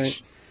 all Which,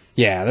 right.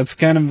 yeah, that's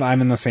kind of, I'm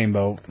in the same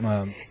boat.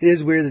 It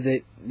is weird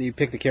that you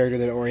picked a character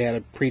that already had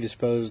a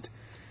predisposed,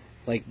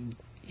 like,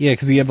 Yeah,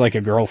 because he had, like,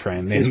 a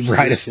girlfriend in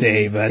Brightest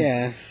Day,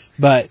 yeah.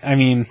 but, I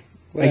mean,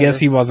 I Whatever. guess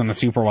he wasn't a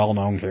super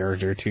well-known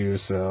character, too,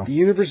 so, The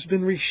universe has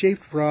been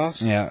reshaped,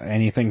 Ross. yeah,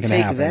 anything can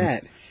Take happen.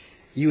 that.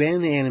 You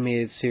and the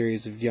animated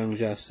series of Young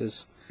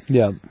Justice.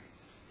 Yep.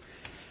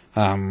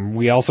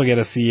 We also get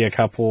to see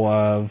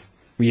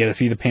we get to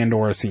see the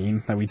Pandora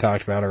scene that we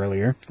talked about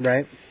earlier.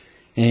 Right?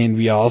 And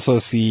we also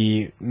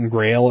see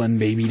Grail and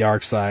Baby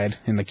Darkseid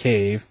in the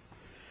cave,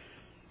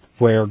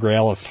 where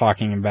Grail is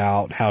talking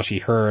about how she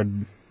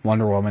heard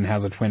Wonder Woman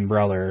has a twin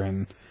brother,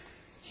 and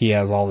he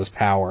has all this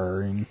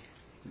power, and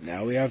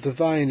Now we have to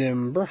find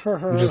him.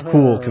 which is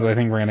cool, because I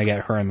think we're going to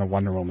get her in the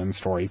Wonder Woman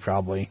story,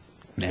 probably,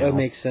 now. That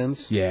makes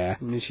sense. Yeah.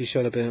 I mean, she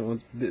showed up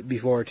in it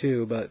before,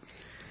 too, but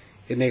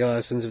it made a lot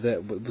of sense if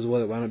that was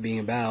what it wound up being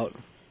about.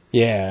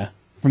 Yeah.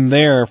 From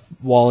there,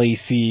 Wally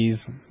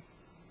sees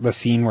the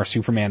scene where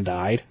Superman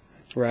died,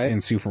 Right?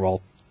 and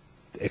Supergirl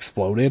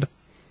exploded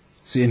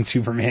in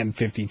Superman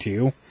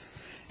 52.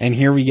 And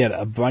here we get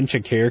a bunch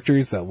of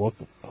characters that look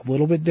a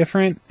little bit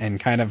different and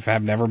kind of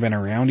have never been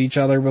around each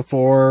other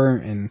before.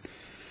 And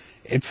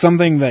it's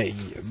something that,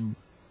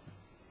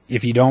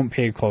 if you don't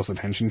pay close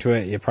attention to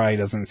it, it probably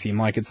doesn't seem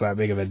like it's that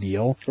big of a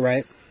deal.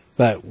 Right?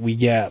 But we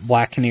get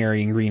Black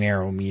Canary and Green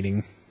Arrow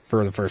meeting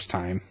for the first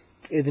time.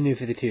 In the New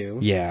 52.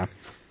 Yeah.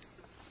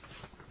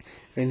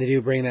 And they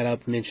do bring that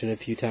up, mention a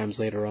few times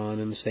later on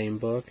in the same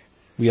book.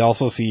 We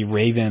also see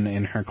Raven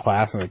in her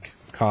classic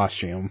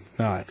costume,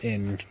 not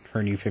in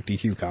her New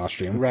 52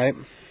 costume. Right?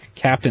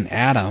 Captain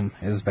Atom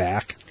is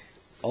back.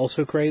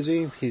 Also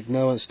crazy. He's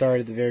another one that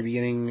started at the very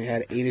beginning,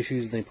 had 8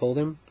 issues, and they pulled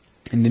him.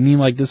 And didn't he,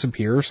 like,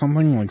 disappear or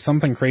something? Like,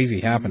 something crazy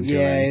happened to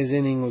Yeah, him. his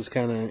ending was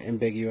kind of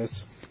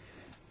ambiguous.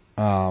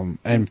 And From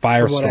what I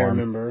Firestorm.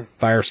 remember.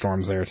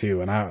 Firestorm's there,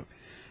 too. And I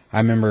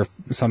remember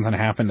something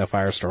happened to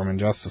Firestorm in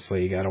Justice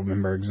League. I don't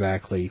remember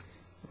exactly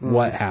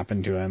what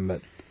happened to him,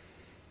 but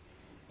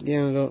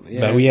Yeah, I don't.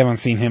 Yeah. but we haven't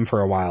seen him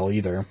for a while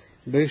either.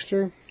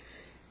 Booster?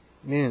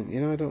 Man,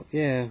 I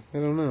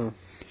don't know.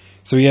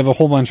 So we have a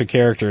whole bunch of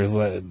characters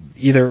that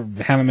either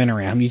haven't been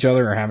around each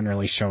other or haven't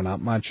really shown up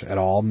much at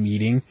all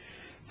meeting.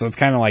 So it's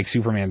kind of like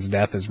Superman's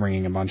death is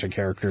bringing a bunch of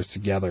characters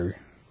together.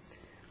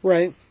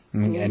 Right.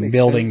 and makes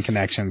building sense.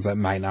 connections that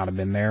might not have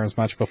been there as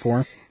much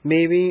before.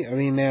 Maybe. I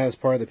mean, that's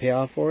part of the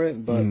payoff for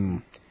it, but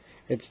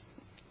it's.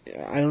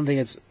 I think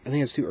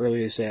it's too early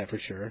to say that for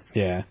sure.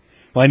 Yeah.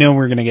 Well, I know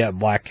we're going to get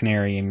Black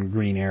Canary and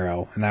Green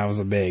Arrow, and that was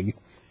a big.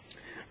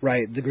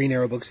 Right. The Green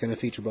Arrow book's going to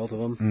feature both of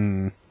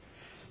them.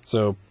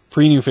 So,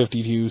 pre-New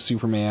 52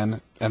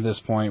 Superman, at this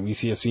point, we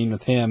see a scene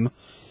with him,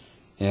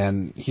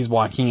 and he's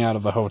walking out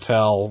of the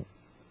hotel,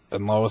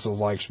 and Lois is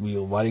like, should we be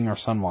letting our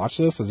son watch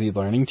this? Is he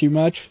learning too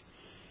much?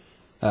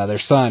 Their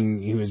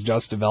son, who has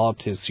just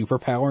developed his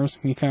superpowers,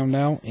 we found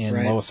out, in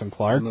Right. Lois and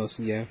Clark,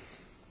 Yeah.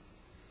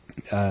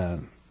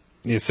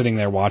 is sitting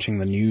there watching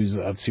the news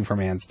of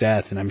Superman's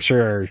death, and I'm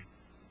sure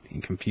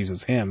it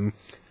confuses him.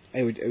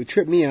 It would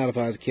trip me out if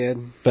I was a kid.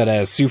 But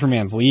as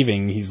Superman's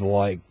leaving, he's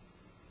like,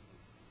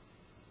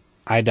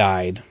 I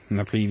died in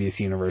the previous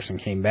universe and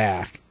came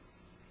back.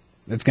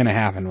 It's going to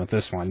happen with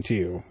this one,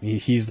 too.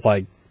 He's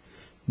like,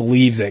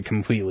 believes it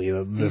completely.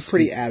 He's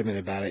pretty adamant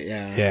about it,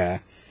 yeah. Yeah.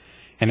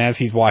 And as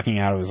he's walking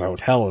out of his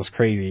hotel, this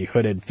crazy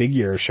hooded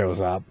figure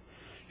shows up,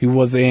 who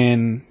was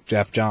in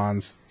Jeff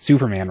Johns'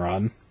 Superman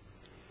run.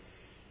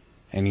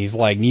 And he's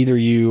like, neither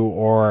you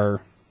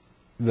or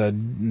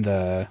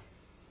the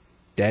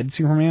dead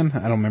Superman?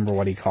 I don't remember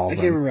what he calls I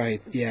can't him.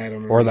 remember. Yeah, I don't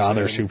remember. Or what the he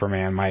other said.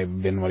 Superman might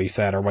have been what he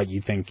said, or what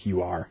you think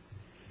you are.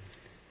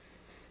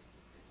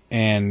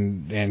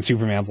 And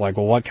Superman's like,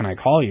 well, what can I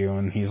call you?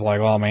 And he's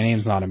like, well, my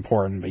name's not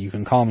important, but you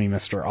can call me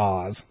Mr.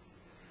 Oz.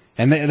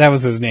 And that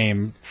was his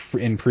name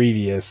in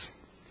previous.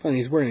 Funny,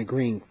 he's wearing a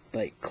green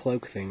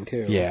cloak thing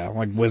too. Yeah,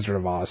 like Wizard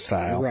of Oz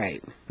style.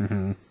 Right.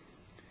 Mm-hmm.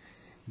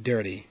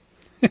 Dirty.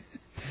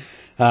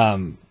 A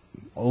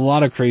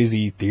lot of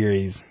crazy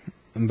theories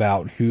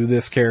about who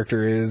this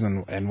character is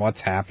and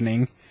what's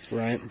happening.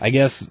 Right. I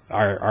guess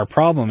our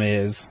problem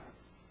is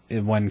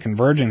when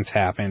Convergence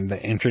happened,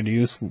 they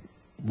introduced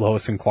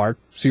Lois and Clark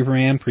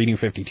Superman, pre-New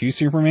 52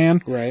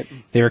 Superman. Right.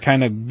 They were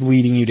kind of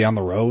leading you down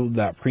the road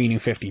that pre-New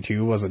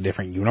 52 was a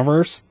different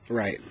universe.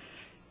 Right.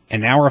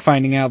 And now we're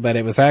finding out that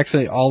it was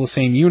actually all the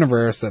same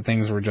universe, that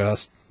things were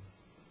just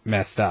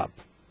messed up.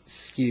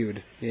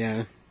 Skewed.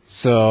 Yeah.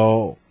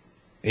 So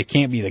it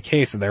can't be the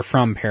case that they're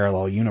from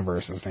parallel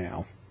universes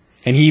now.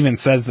 And he even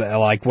says that,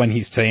 like, when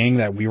he's saying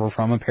that we were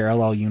from a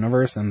parallel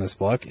universe in this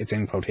book, it's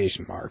in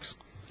quotation marks.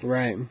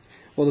 Right.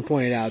 Well, to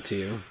point it out to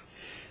you.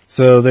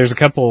 So there's a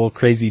couple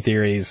crazy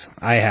theories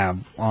I have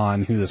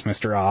on who this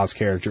Mr. Oz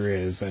character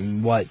is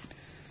and what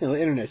The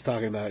internet's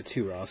talking about it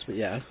too, Ross. But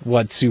yeah.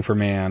 what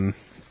Superman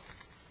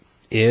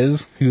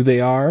is, who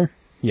they are.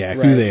 Yeah,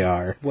 Right. who they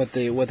are. What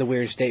the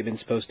weird statement's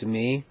supposed to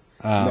mean.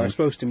 Or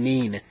supposed to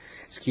mean.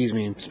 Excuse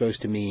me.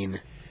 Supposed to mean.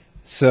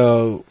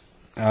 So,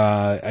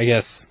 I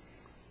guess,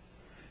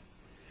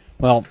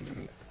 well,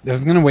 I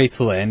was going to wait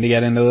till the end to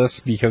get into this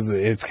because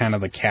it's kind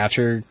of the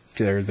catcher,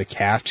 or the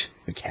catcher.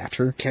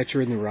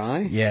 Catcher in the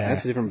Rye. Yeah.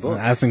 That's a different book.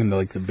 I was thinking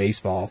like the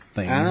baseball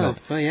thing. Oh,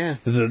 but yeah.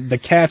 the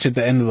catch at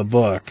the end of the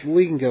book.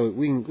 We can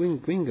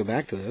go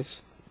back to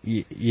this.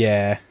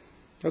 Yeah.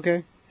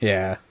 Okay.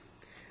 Yeah.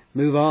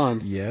 Move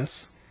on.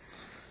 Yes.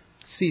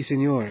 Si,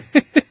 senor.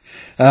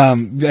 I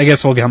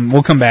guess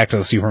we'll come back to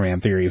the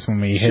Superman theories when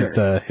we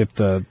Sure. hit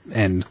the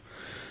end.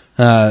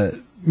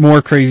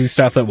 More crazy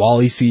stuff that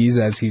Wally sees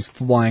as he's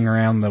flying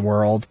around the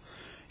world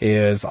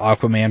is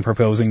Aquaman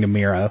proposing to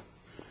Mira,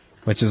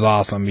 which is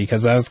awesome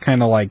because that was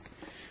kind of like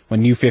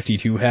when New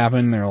 52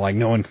 happened. They're like,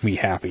 no one can be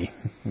happy.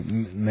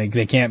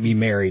 They can't be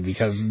married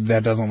because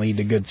that doesn't lead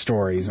to good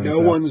stories. And No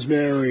so one's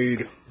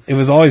married. it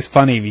was always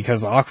funny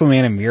because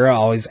Aquaman and Mira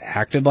always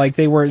acted like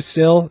they were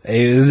still.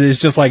 It's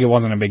just like it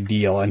wasn't a big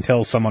deal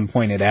until someone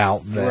pointed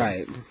out that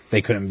Right.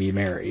 they couldn't be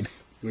married.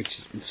 Which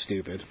is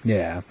stupid.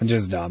 Yeah,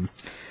 just dumb.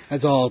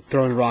 That's all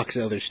throwing rocks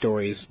at other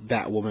stories.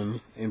 Batwoman,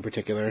 in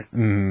particular.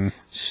 Mm-hmm.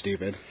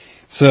 Stupid.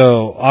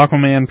 So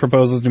Aquaman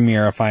proposes to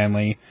Mira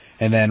finally,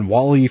 and then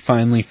Wally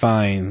finally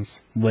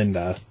finds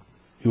Linda,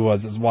 who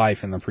was his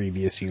wife in the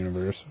previous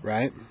universe.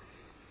 Right?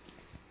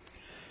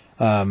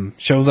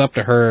 Shows up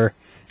to her,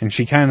 and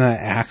she kind of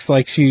acts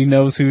like she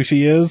knows who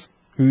she is,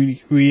 who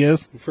he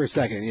is. For a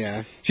second,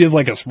 yeah. She has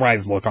like a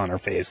surprised look on her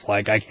face,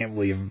 like, I can't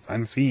believe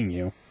I'm seeing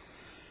you.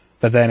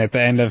 But then at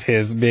the end of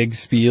his big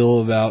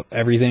spiel about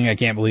everything, I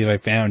can't believe I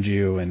found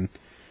you, and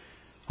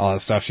all that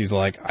stuff, she's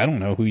like, I don't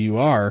know who you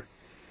are.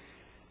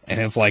 And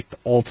it's like the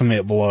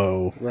ultimate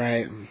blow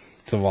Right.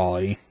 to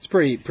Wally. It's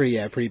pretty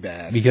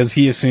bad. Because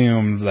he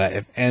assumed that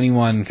if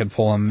anyone could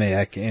pull a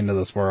Mick into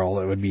this world,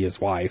 it would be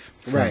his wife.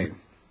 Right.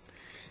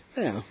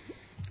 Yeah.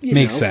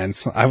 Makes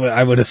sense.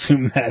 I would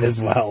assume that as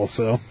well,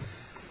 so.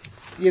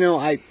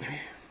 I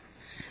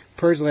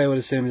personally would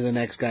assume to the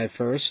next guy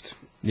first.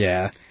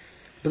 Yeah.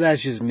 But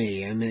that's just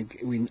me. I mean,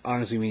 we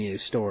need a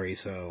story,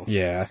 so.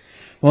 Yeah.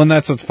 Well, and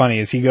that's what's funny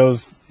is he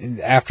goes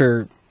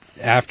after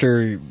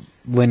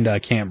Linda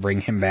can't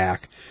bring him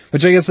back,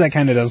 which I guess that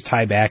kind of does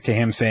tie back to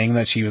him saying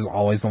that she was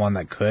always the one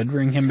that could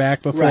bring him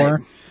back before.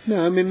 Right.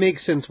 No, I mean, it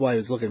makes sense why he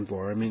was looking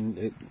for her. I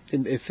mean,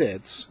 it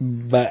fits.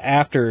 But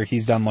after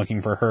he's done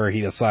looking for her, he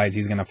decides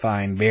he's going to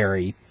find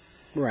Barry,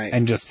 Right.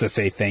 and just to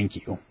say thank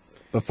you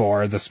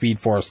before the Speed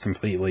Force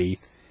completely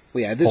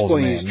Well, yeah, at this pulls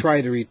point him he's in.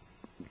 tried to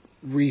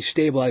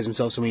restabilize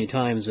himself so many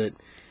times that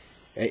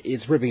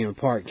it's ripping him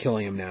apart,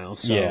 killing him now.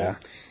 So Yeah.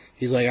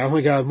 he's like, I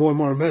only got one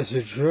more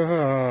message.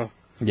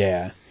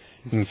 Yeah.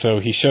 And so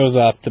he shows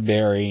up to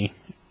Barry,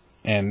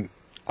 and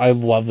I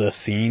love this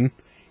scene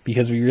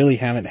because we really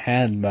haven't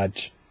had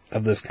much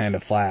of this kind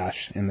of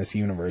Flash in this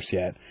universe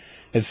yet.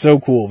 It's so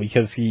cool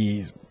because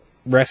he's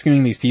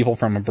rescuing these people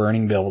from a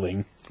burning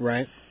building,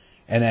 Right.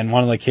 and then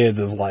one of the kids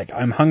is like,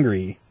 I'm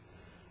hungry.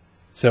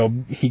 So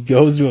he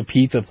goes to a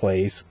pizza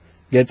place,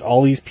 gets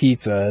all these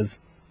pizzas,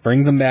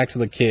 brings them back to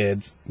the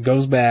kids,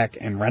 goes back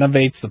and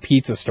renovates the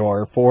pizza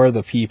store for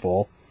the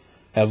people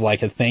as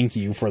like a thank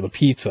you for the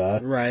pizza.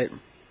 Right.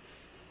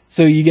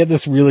 So you get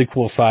this really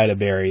cool side of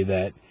Barry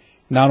that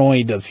not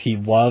only does he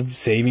love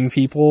saving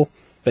people,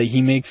 but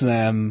he makes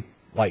them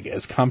like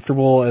as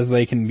comfortable as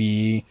they can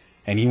be,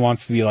 and he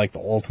wants to be like the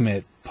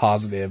ultimate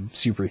positive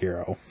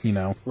superhero, you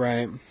know?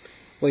 Right.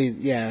 Well,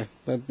 yeah.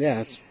 But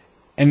yeah, it's...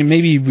 And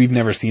maybe we've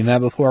never seen that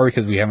before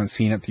because we haven't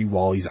seen it through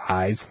Wally's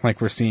eyes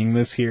like we're seeing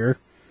this here.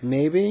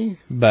 Maybe?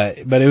 But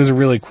it was a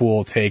really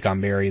cool take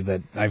on Barry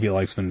that I feel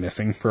like's been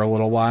missing for a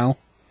little while.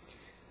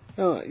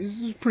 Oh,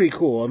 it's pretty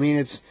cool. I mean,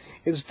 it's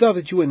stuff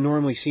that you wouldn't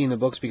normally see in the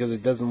books because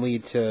it doesn't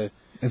lead to...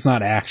 It's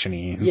not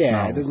action-y.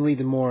 It doesn't lead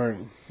to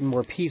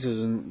more pieces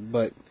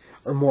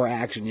or more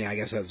action. Yeah, I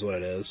guess that's what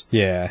it is.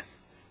 Yeah.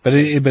 But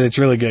it's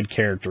really good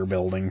character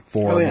building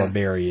for yeah. what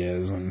Barry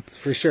is. And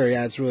For sure,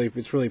 yeah, it's really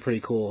pretty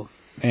cool.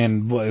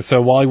 And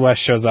so Wally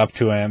West shows up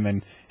to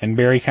him, and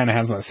Barry kind of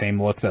has that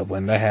same look that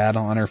Linda had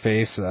on her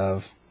face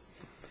of...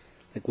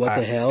 Like, what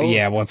the hell?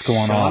 Yeah, what's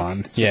going Shock?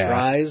 on?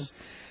 Surprise?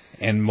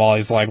 Yeah. And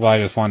Wally's like, well, I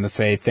just wanted to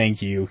say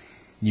thank you.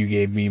 You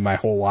gave me my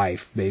whole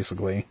life,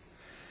 basically.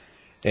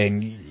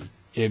 And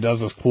it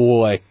does this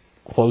cool, like,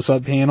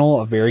 close-up panel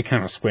of Barry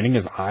kind of squinting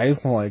his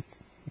eyes, like,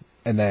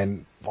 and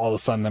then all of a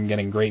sudden them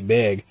getting great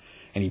big,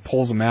 and he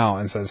pulls them out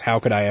and says, how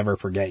could I ever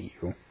forget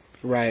you?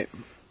 Right.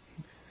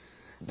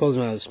 Pulls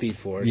him out of the Speed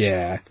Force.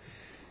 Yeah.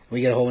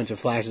 We get a whole bunch of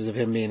flashes of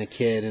him being a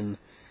kid and,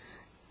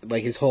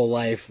 like, his whole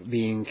life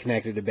being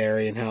connected to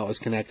Barry and how it was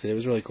connected. It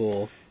was really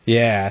cool.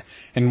 Yeah,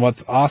 and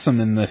what's awesome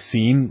in this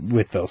scene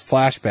with those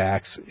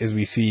flashbacks is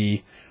we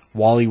see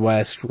Wally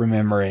West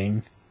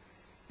remembering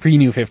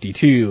pre-New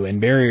 52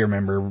 and Barry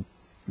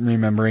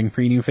remembering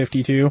pre-New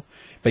 52,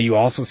 but you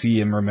also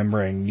see him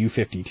remembering New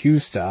 52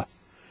 stuff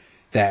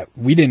that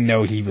we didn't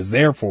know he was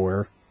there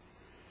for,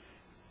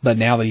 but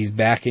now that he's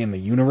back in the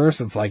universe,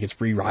 it's like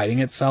it's rewriting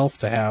itself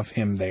to have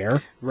him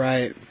there.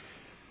 Right.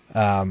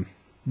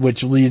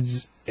 Which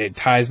it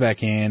ties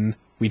back in.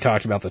 We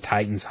talked about the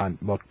Titans Hunt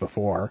book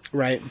before.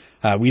 Right.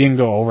 We didn't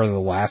go over the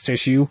last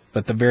issue,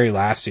 but the very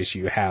last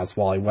issue has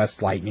Wally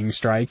West's lightning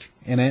strike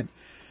in it.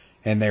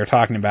 And they're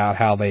talking about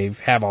how they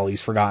have all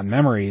these forgotten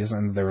memories,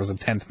 and there was a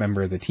 10th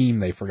member of the team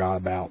they forgot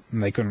about,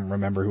 and they couldn't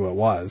remember who it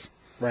was.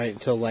 Right,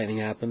 until lightning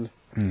happened.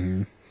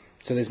 Mm-hmm.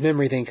 So this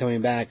memory thing coming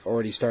back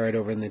already started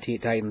over in the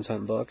Titans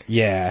Hunt book.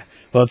 Yeah.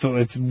 Well,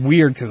 it's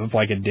weird because it's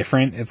like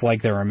it's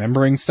like they're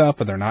remembering stuff,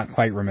 but they're not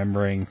quite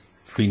remembering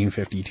pre-New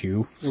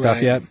 52 stuff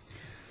Right. yet.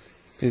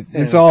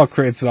 It's all a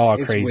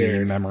crazy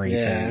weird. memory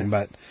Yeah. thing,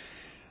 but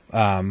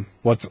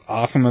what's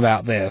awesome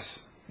about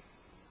this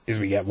is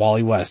we get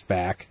Wally West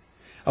back.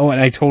 Oh,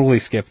 and I totally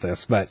skipped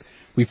this, but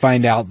we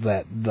find out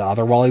that the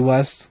other Wally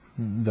West,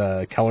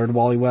 the colored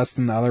Wally West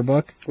in the other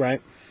book,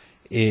 Right.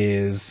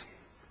 is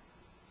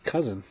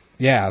Cousin.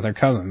 they're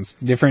cousins,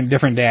 different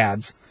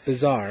dads,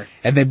 Bizarre.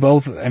 and they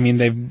both. I mean,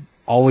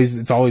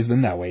 it's always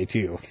been that way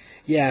too.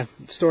 Yeah,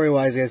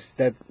 story-wise, I guess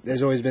that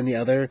there's always been the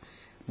other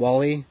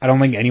Wally. I don't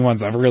think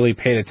anyone's ever really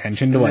paid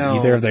attention to what No.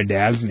 either of their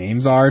dads'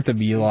 names are to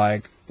be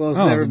like, Well,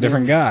 it's a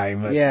different guy.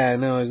 But Yeah,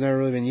 no, it's never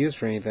really been used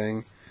for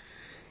anything.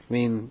 I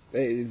mean,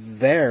 it's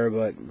there,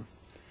 but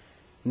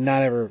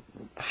not ever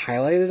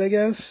highlighted, I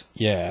guess.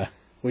 yeah.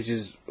 Which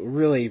is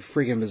really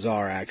freaking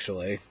bizarre,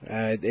 actually.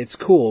 It's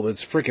cool, but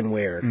it's freaking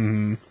weird.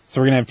 Mm-hmm. So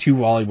we're gonna have two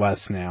Wally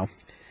Wests now.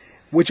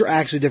 Which are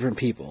actually different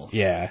people.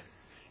 Yeah,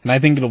 and I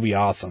think it'll be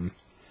awesome.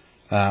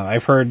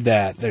 I've heard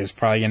that there's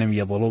probably gonna be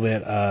a little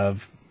bit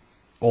of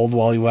old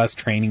Wally West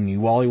training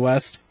new Wally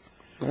West,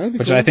 That'd be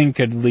which cool. I think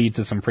could lead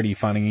to some pretty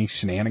funny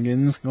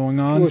shenanigans going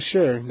on. Well,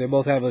 sure. They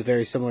both have a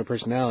very similar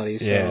personality,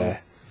 so Yeah.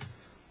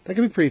 that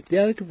could be pretty.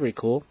 Yeah, that could be pretty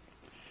cool.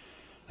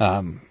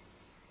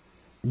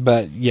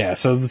 But yeah,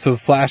 so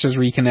Flashes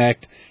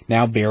reconnect.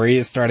 Now Barry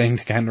is starting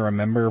to kind of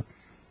remember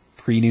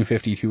pre-New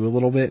 52 a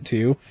little bit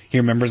too. He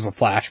remembers the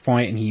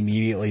Flashpoint, and he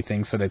immediately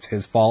thinks that it's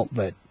his fault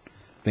that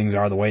things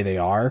are the way they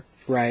are.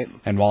 Right.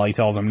 And Wally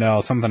tells him,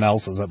 no, something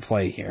else is at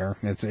play here.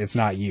 It's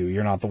not you.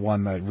 You're not the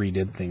one that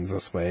redid things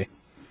this way.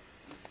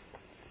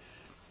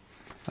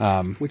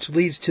 Which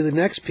leads to the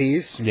next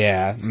piece.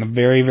 Yeah, and the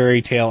very,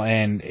 very tail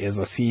end is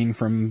a scene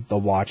from The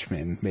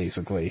Watchmen,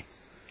 basically.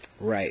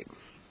 Right.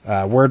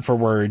 Word for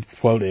word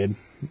quoted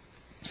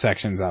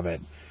sections of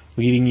it,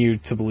 leading you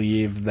to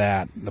believe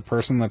that the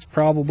person that's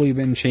probably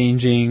been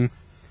changing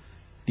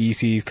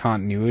DC's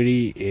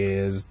continuity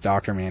is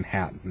Dr.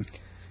 Manhattan.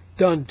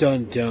 Dun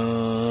dun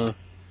dun.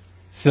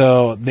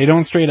 So they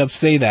don't straight up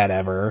say that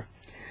ever.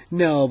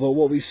 No, but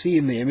what we see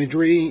in the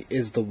imagery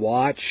is the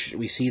watch.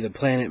 We see the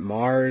planet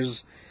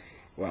Mars.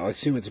 Well, I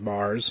assume it's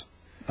Mars.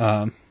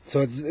 So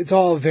it's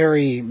all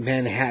very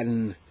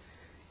Manhattan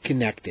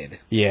connected.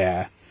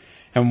 Yeah.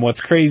 And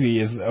what's crazy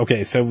is,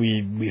 okay, so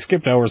we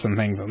skipped over some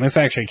things, and this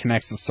actually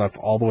connects the stuff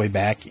all the way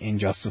back in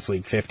Justice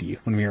League 50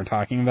 when we were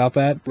talking about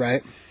that.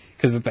 Right.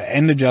 Because at the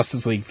end of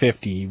Justice League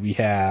 50, we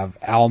have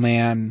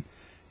Owlman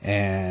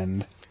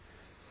and,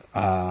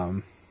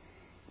 No,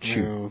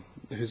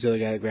 who's the other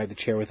guy that grabbed the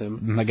chair with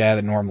him? the guy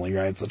that normally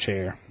rides the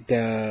chair.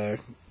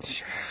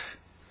 It's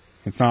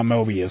not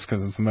Mobius,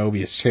 because it's the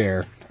Mobius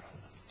chair.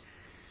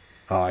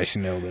 Oh, I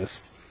should know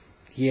this.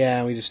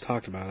 Yeah, we just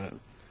talked about it.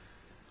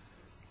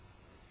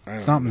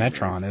 It's not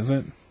Metron, is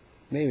it?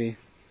 Maybe.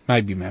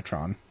 Might be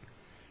Metron.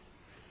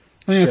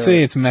 I'm going to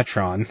say it's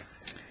Metron.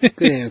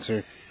 Good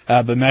answer.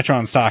 But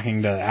Metron's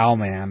talking to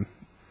Owlman,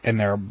 and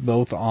they're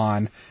both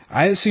on...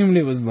 I assumed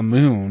it was the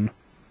moon,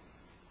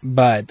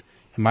 but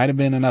it might have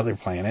been another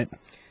planet.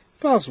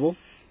 Possible.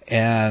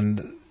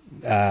 And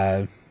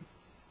Owlman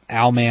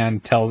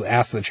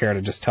asks the chair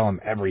to just tell him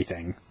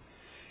everything.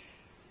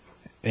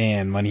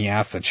 And when he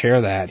asks the chair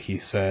that, he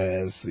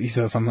says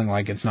something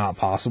like, it's not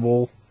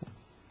possible,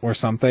 or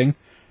something.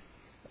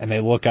 And they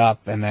look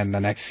up, and then the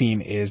next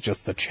scene is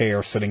just the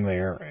chair sitting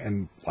there,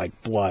 and,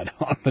 like, blood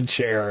on the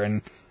chair,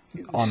 and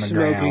on the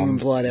ground. Smoking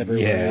blood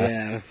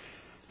everywhere,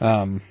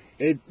 yeah.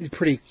 It's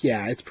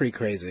pretty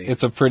crazy.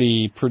 It's a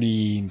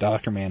pretty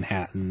Dr.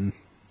 Manhattan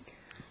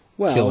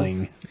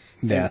killing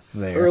death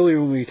there.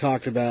 Earlier when we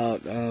talked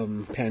about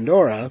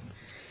Pandora,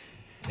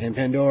 and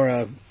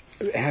Pandora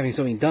having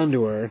something done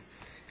to her,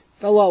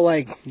 a lot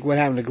like what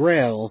happened to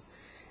Grail.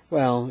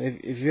 Well,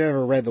 if you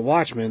ever read The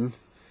Watchmen,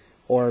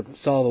 or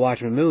saw the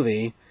Watchmen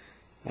movie,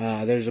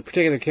 there's a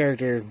particular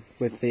character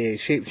with the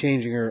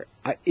shape-changing or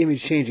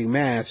image-changing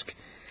mask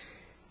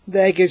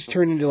that gets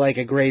turned into like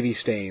a gravy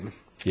stain.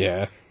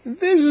 Yeah.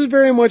 This is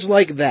very much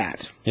like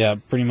that. Yeah,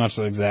 pretty much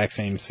the exact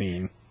same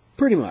scene.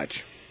 Pretty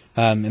much.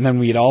 And then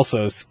we'd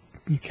also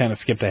kind of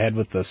skipped ahead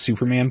with the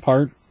Superman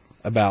part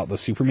about the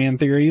Superman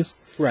theories.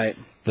 Right.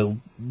 The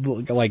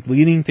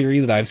leading theory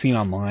that I've seen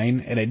online,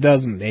 and it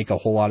doesn't make a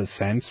whole lot of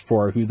sense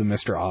for who the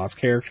Mr. Oz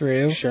character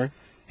is. Sure.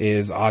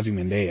 Is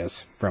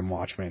Ozymandias from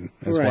Watchmen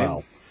as right.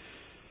 well.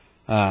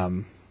 I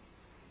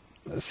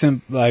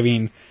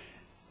mean,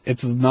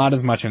 it's not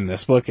as much in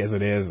this book as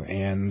it is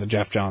in the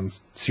Jeff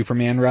Johns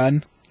Superman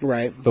run.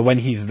 Right. But when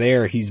he's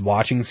there, he's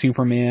watching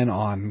Superman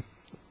on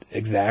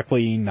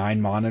exactly 9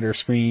 monitor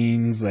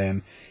screens,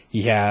 and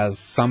he has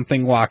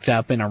something locked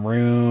up in a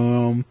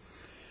room.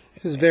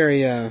 This is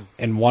very,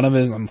 And one of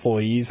his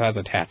employees has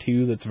a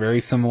tattoo that's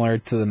very similar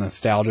to the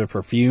Nostalgia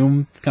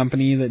perfume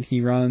company that he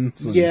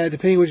runs. Yeah,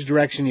 depending which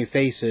direction you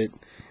face it.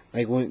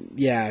 Like,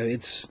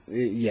 that's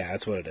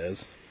what it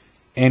is.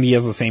 And he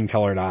has the same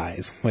colored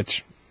eyes,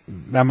 which,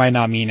 that might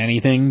not mean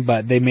anything,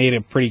 but they made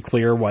it pretty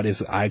clear what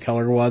his eye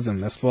color was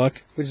in this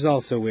book. Which is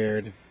also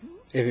weird.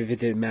 If it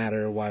didn't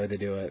matter, why would they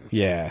do it?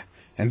 Yeah.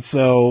 And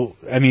so,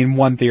 I mean,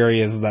 one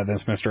theory is that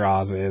this Mr.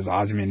 Oz is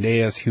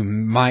Ozymandias, who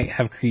might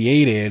have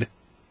created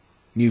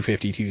New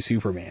 52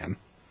 Superman.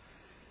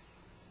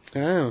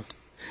 Oh,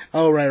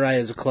 right,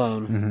 as a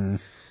clone. Mm-hmm.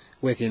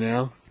 With you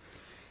now.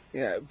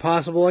 Yeah,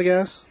 possible, I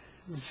guess.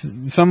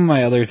 Some of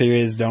my other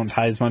theories don't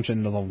tie as much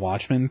into the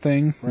Watchmen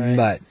thing, right.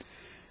 But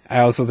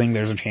I also think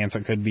there's a chance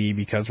it could be,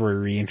 because we're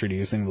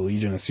reintroducing the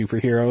Legion of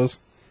Superheroes,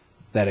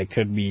 that it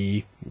could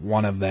be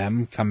one of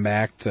them come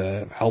back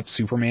to help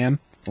Superman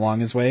along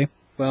his way.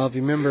 Well, if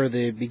you remember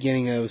the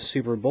beginning of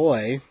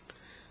Superboy,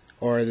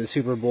 or the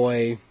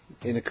Superboy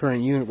in the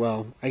current unit,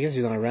 well, I guess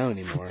he's not around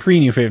anymore.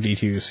 Pre-New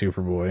 52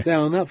 Superboy.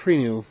 No, not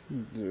pre-new.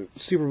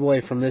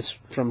 Superboy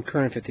from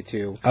current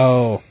 52.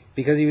 Oh.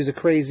 Because he was a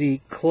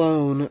crazy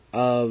clone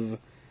of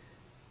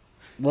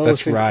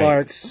Lois and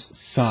Clark's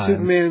son.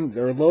 Superman,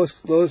 or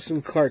Lois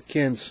and Clark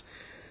Kent's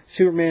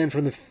Superman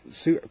from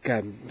the...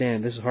 God,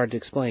 man, this is hard to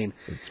explain.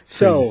 It's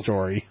a crazy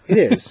story. It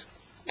is.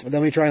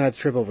 Let me try not to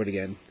trip over it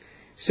again.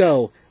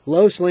 So,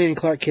 Lois Lane and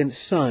Clark Kent's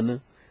son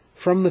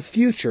from the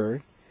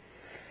future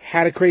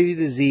had a crazy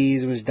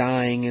disease and was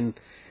dying, and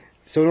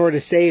so in order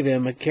to save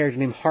him, a character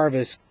named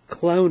Harvest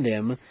cloned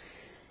him,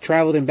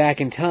 traveled him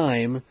back in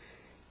time,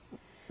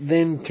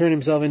 then turned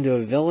himself into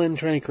a villain,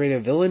 trying to create a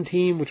villain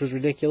team, which was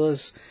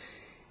ridiculous.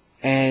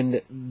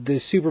 And the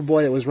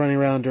Superboy that was running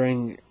around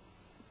during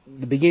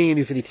the beginning of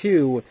New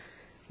 52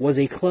 was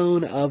a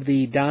clone of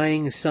the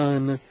dying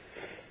son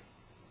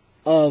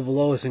of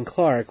Lois and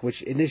Clark,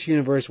 which in this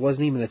universe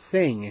wasn't even a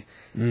thing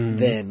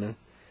then.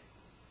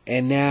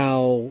 And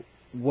now,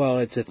 well,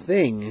 it's a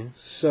thing,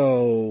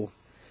 so...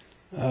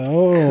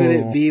 Could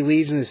it be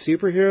Legion of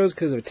Superheroes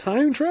because of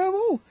time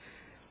travel?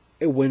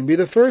 It wouldn't be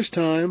the first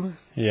time.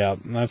 Yeah,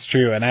 that's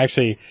true. And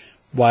actually,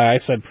 why I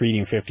said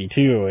pre-New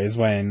 52 is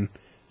when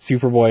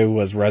Superboy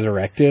was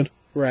resurrected.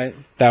 Right.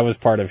 That was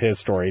part of his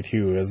story,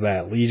 too, is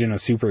that Legion of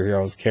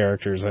Superheroes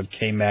characters had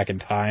came back in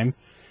time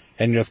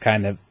and just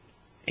kind of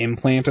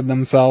implanted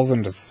themselves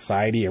into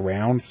society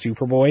around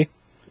Superboy.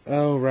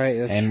 Oh, right,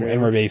 that's true.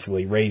 And we're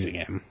basically raising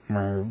him.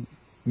 We're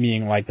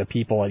being like the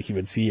people that he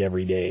would see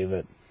every day.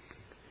 That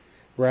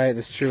Right,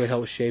 that's true. It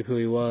helped shape who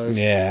he was.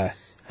 yeah,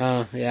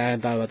 Yeah, I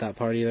hadn't thought about that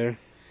part either.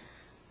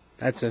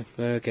 That's an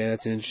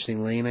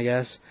interesting lane, I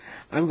guess.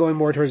 I'm going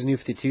more towards the New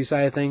 52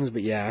 side of things,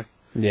 but yeah.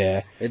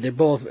 yeah, They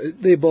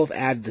both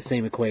add the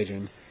same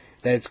equation.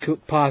 That it's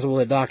possible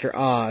that Dr.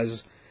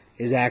 Oz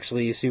is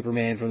actually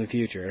Superman from the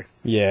future,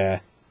 yeah,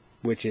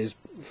 which is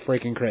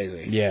freaking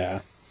crazy.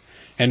 yeah.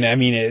 And I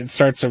mean, it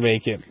starts to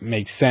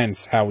make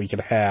sense how we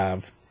could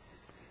have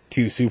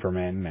two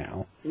Supermen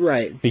now.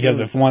 Right. Because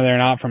if they're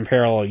not from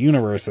parallel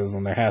universes,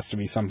 then there has to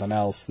be something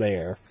else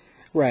there.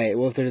 Right,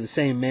 well, if they're the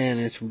same man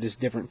and it's from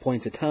just different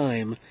points of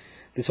time,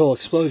 this whole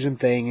explosion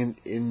thing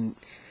and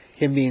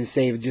him being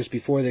saved just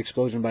before the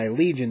explosion by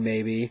Legion,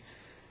 maybe,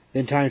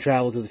 then time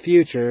travel to the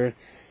future,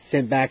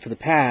 sent back to the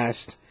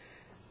past,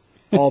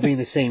 all being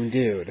the same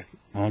dude.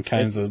 All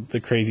kinds of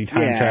the crazy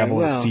time travel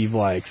that Steve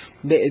likes.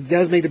 It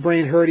does make the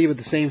brain hurty, but at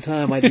the same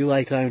time, I do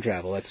like time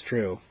travel. That's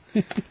true.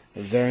 I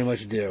very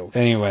much do.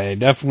 Anyway,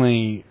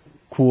 definitely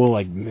cool,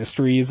 like,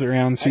 mysteries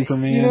around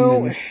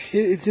Superman.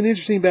 It's an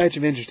interesting batch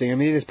of interesting. I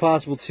mean, it is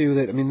possible, too,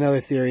 that,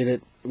 another theory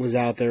that was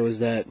out there was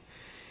that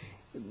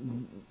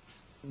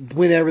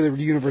whenever the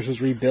universe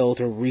was rebuilt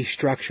or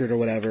restructured or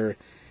whatever,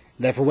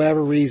 that for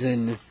whatever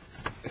reason,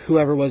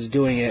 whoever was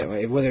doing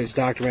it, whether it's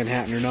Dr.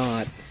 Manhattan or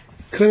not,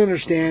 couldn't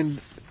understand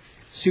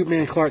Superman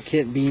and Clark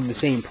Kent being the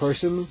same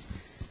person,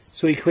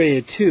 so he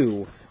created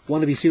two.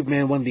 One to be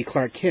Superman, one to be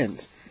Clark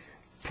Kent.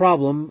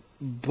 Problem,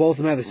 both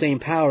of them have the same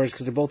powers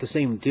because they're both the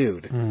same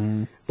dude.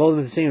 Mm-hmm. Both of them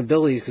have the same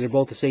abilities because they're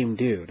both the same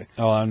dude.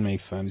 Oh, that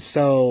makes sense.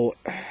 So,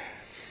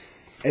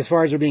 as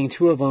far as there being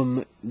two of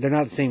them, they're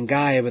not the same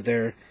guy, but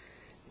they're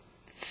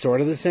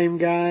sort of the same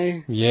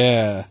guy.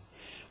 Yeah.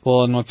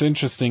 Well, and what's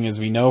interesting is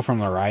we know from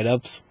the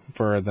write-ups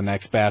for the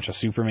next batch of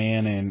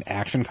Superman and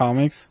Action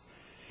Comics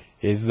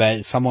is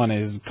that someone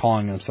is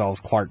calling themselves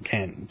Clark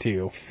Kent,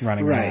 too,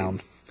 running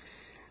around.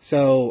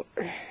 So,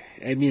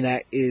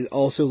 that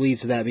also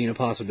leads to that being a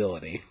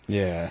possibility.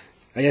 Yeah.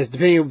 I guess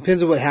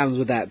depends on what happens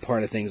with that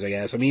part of things, I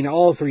guess.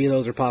 All three of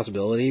those are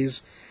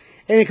possibilities.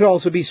 And it could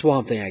also be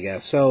Swamp Thing, I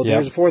guess. So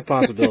there's a fourth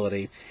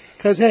possibility.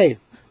 Because, hey,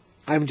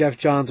 I'm Jeff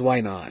Johns,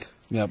 why not?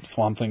 Yep,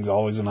 Swamp Thing's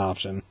always an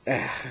option.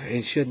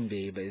 It shouldn't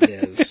be, but it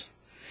is.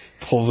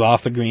 Pulls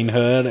off the green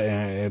hood,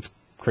 and it's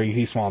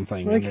crazy Swamp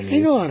Thing. Like,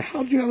 hang on,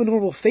 how did you have a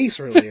normal face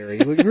earlier?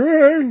 He's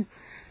like,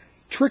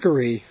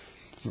 trickery.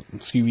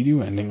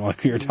 Scooby-Doo ending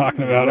like we were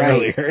talking about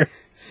earlier.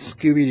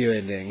 Scooby-Doo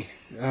ending.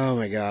 Oh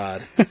my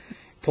god.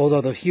 Pulls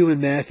out the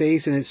human man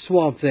face and it's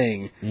Swamp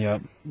Thing.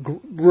 Yep.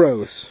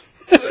 Gross.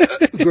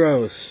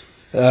 Gross.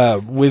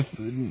 With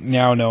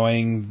now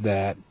knowing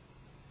that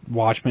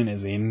Watchmen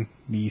is in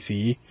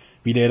DC,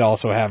 we did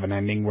also have an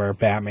ending where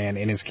Batman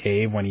in his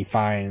cave, when he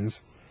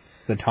finds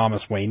the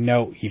Thomas Wayne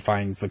note, he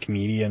finds the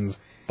comedian's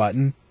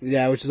button.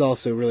 Yeah, which is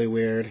also really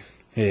weird.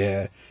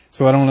 Yeah.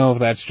 So I don't know if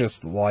that's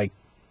just like,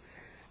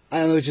 I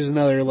don't know, it's just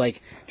another,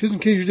 like, just in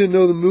case you didn't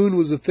know, the moon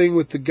was the thing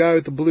with the guy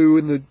with the blue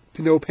and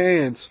the no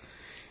pants.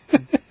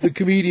 The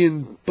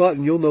comedian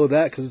button, you'll know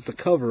that because it's the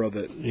cover of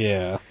it.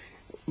 yeah.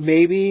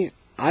 Maybe,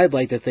 I'd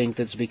like to think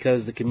that's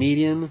because the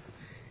comedian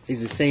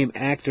is the same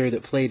actor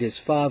that played his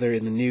father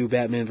in the new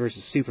Batman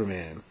vs.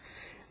 Superman.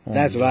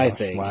 That's what I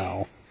think.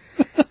 Wow.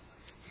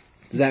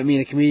 Does that mean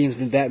the comedian's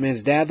been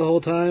Batman's dad the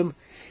whole time?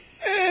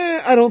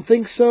 I don't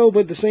think so, but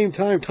at the same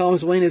time,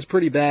 Thomas Wayne is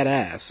pretty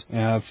badass.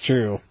 Yeah, that's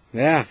true.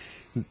 Yeah.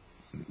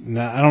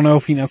 No, I don't know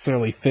if he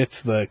necessarily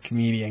fits the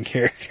comedian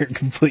character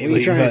completely. What are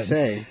you trying to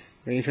say?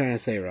 What are you trying to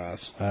say,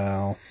 Ross?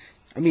 Well,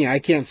 I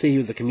can't say he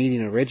was a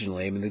comedian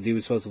originally. The dude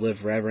was supposed to live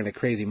forever in a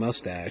crazy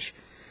mustache.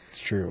 it's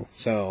true.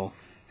 So,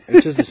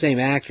 it's just the same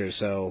actor,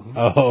 so...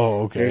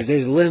 Oh, okay.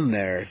 There's Lynn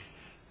there.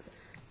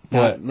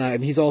 What?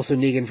 He's also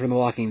Negan from The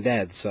Walking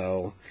Dead,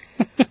 so...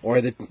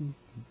 or the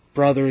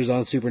brothers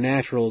on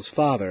Supernatural's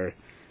father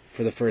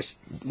for the first...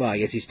 Well, I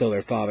guess he's still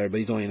their father, but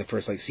he's only in the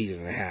first, season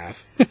and a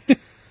half.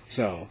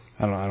 So...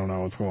 I don't know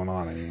what's going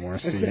on anymore.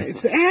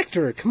 It's the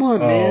actor. Come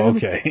on, man. Oh,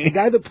 okay. The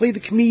guy that played the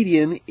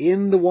comedian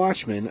in The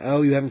Watchmen.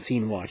 Oh, you haven't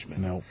seen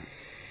Watchmen. Nope.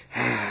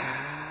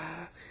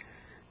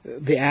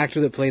 The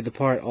actor that played the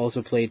part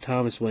also played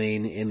Thomas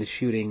Wayne in the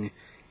shooting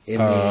in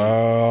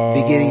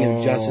the beginning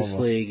of Justice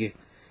League.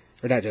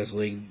 Or not Justice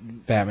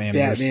League. Batman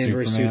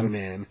vs.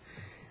 Superman.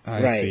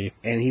 I right. see.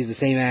 And he's the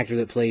same actor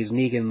that plays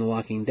Negan in The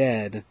Walking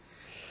Dead.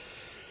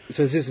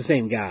 So it's just the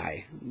same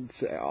guy.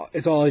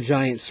 It's all a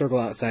giant circle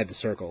outside the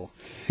circle.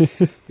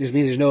 Just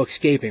means there's no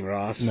escaping,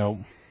 Ross. Nope.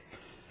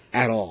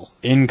 At all.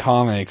 In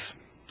comics,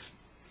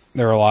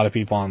 there are a lot of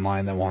people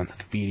online that want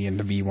the comedian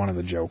to be one of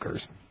the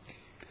Jokers.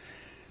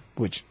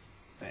 Which,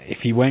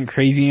 if he went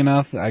crazy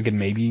enough, I could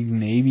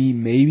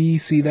maybe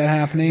see that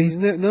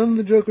happening. None of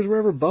the Jokers were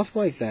ever buff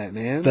like that,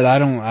 man. But I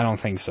don't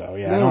think so.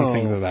 Yeah, No. I don't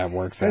think that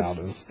works out.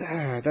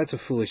 That's a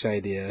foolish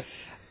idea.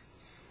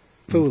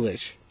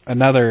 Foolish.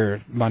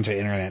 Another bunch of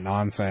internet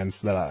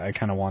nonsense that I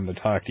kind of wanted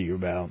to talk to you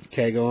about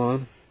Okay, go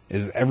on.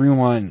 is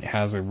everyone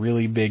has a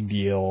really big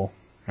deal,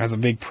 has a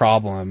big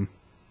problem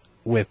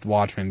with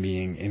Watchmen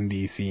being in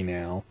DC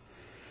now.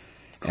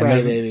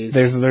 Crybabies.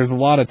 There's a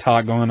lot of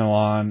talk going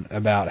on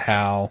about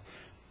how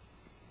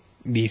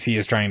DC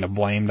is trying to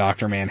blame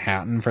Dr.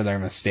 Manhattan for their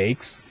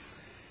mistakes.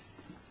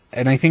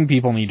 And I think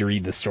people need to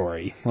read the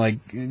story. Like,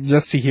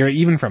 just to hear it,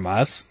 even from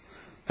us,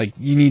 like,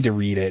 you need to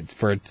read it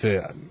for it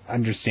to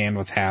understand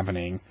what's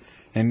happening.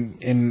 And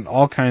in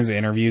all kinds of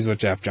interviews with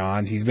Jeff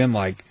Johns, he's been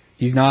like,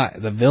 he's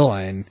not the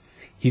villain.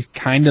 He's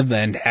kind of the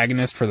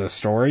antagonist for the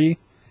story.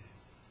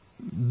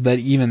 But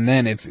even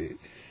then,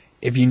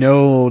 if you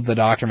know the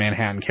Dr.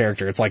 Manhattan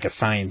character, it's like a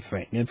science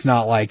thing. It's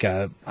not like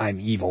a I'm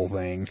evil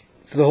thing.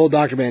 So the whole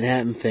Dr.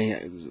 Manhattan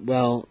thing,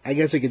 well, I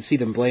guess I could see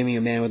them blaming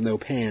a man with no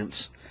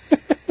pants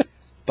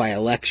by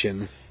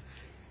election.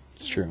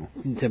 It's true.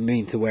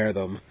 To wear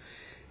them.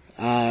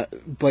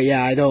 But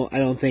yeah, I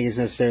don't think it's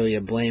necessarily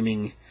a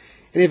blaming.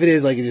 And if it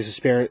is like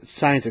just a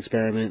science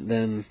experiment,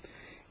 then,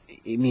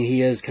 I mean,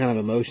 he is kind of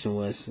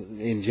emotionless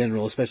in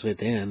general, especially at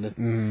the end.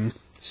 Mm-hmm.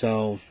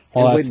 So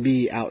Well, it wouldn't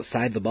be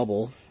outside the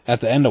bubble.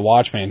 At the end of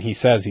Watchmen, he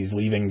says he's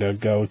leaving to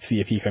go see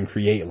if he can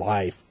create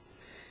life.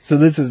 So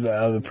this is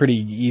a pretty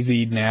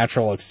easy,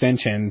 natural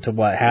extension to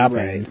what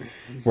happened, Right.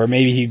 where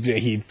maybe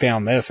he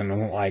found this and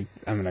wasn't like,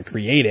 I'm going to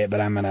create it, but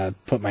I'm going to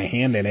put my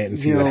hand in it and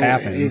see what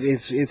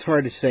happens. It's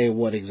hard to say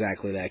what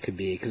exactly that could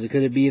be, because it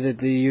could be that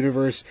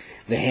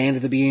the hand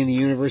at the beginning of the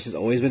universe has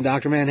always been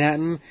Dr.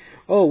 Manhattan.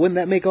 Oh, wouldn't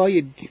that make all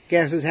you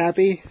guesses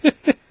happy?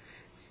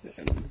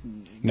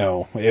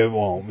 No, it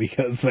won't,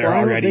 because they're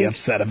already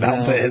upset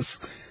about this.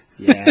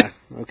 Yeah,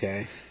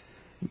 okay.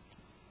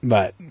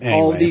 But anyway.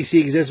 All of DC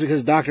exists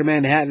because Dr.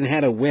 Manhattan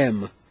had a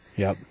whim.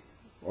 Yep.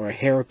 Or a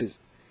hair up his...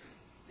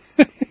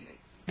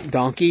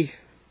 donkey?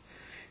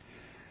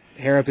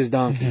 Hair up his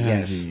donkey,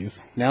 yes.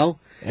 Geez. No?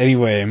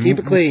 Anyway. Keep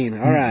it clean,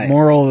 alright.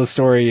 Moral of the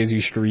story is you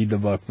should read the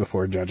book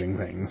before judging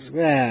things.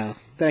 Yeah,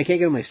 then I can't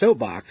get on my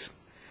soapbox.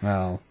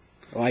 Well,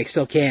 I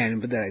still can,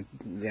 but then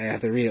I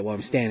have to read it while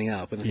I'm standing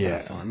up, and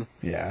it's not fun.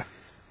 Yeah.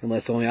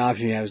 Unless the only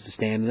option you have is to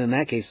stand, and in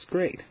that case, it's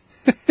great.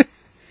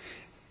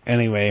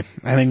 Anyway,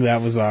 I think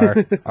that was our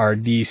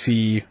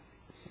DC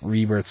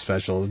Rebirth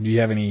special. Do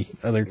you have any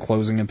other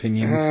closing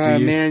opinions,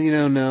 Steve? Man,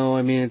 no.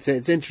 I mean, it's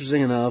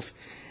interesting enough.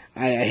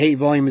 I hate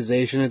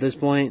volumization at this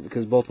point,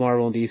 because both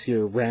Marvel and DC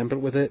are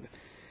rampant with it.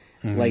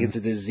 Mm-hmm. Like it's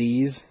a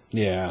disease.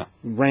 Yeah.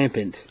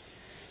 Rampant.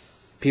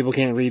 People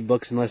can't read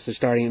books unless they're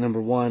starting at number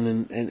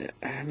 1, and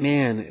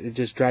man, it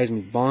just drives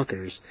me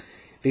bonkers.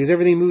 Because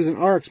everything moves in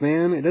arcs,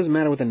 man. It doesn't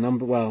matter what the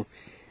number... Well,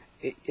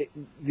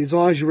 as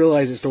long as you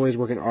realize that stories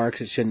work in arcs,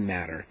 it shouldn't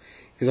matter.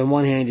 Because on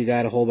one hand, you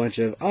got a whole bunch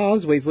of, I'll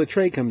just wait till the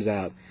trade comes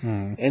out.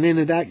 And then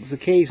if that's the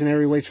case and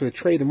everybody waits for the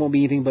trade, there won't be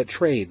anything but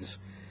trades.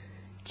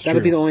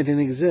 That'll be the only thing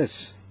that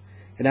exists.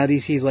 And now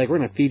DC's like, we're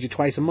going to feed you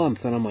twice a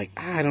month. And I'm like,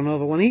 I don't know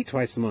if I want to eat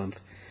twice a month.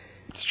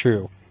 It's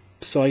true.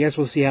 So I guess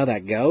we'll see how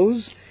that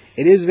goes.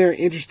 It is very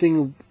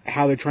interesting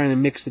how they're trying to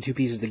mix the two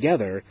pieces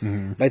together.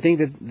 Mm-hmm. But I think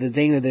that the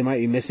thing that they might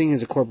be missing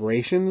is a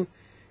corporation,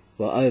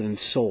 well, other than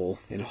soul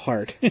and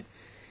heart,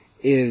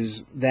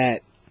 is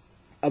that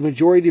a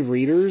majority of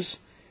readers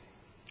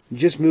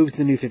just moved to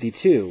the New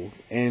 52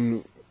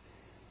 and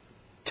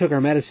took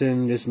our medicine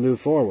and just moved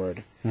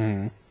forward.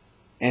 Mm-hmm.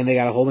 And they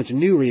got a whole bunch of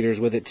new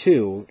readers with it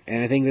too.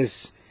 And I think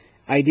this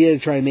idea to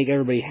try and make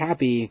everybody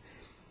happy,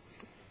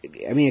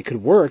 I mean, it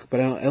could work,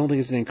 but I don't think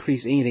it's going to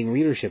increase anything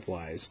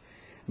readership-wise.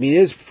 I mean, it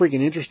is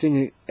freaking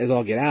interesting as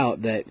all get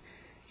out that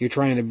you're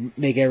trying to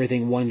make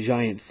everything one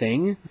giant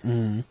thing.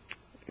 Mm-hmm.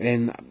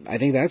 And I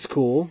think that's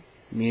cool.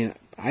 I mean,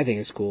 I think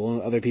it's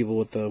cool. Other people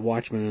with the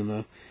Watchmen and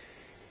the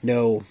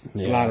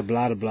blah, blah,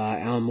 blah, blah.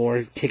 Alan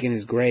Moore kicking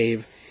his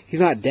grave. He's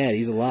not dead.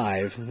 He's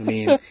alive. I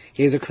mean,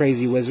 he's a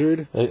crazy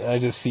wizard. I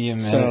just see him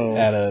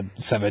at a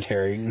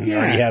cemetery. He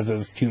already has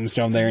his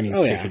tombstone there, and he's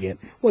kicking it.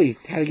 Well, he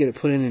had to get it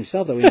put in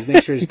himself that way to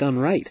make sure it's done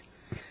right.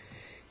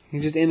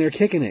 He's just in there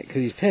kicking it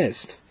because he's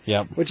pissed.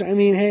 Yep. Which, I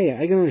mean, hey,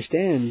 I can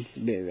understand,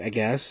 I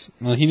guess.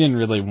 Well, he didn't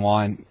really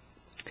want...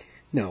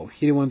 No,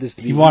 he didn't want this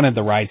to be... He wanted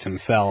the rights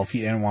himself. He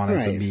didn't want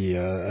it to be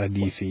a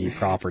DC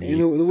property. You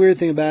know, the weird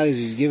thing about it is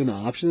he's given the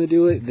option to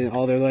do it, then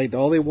all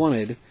they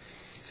wanted...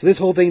 So this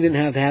whole thing didn't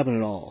have to happen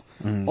at all.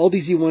 Mm. All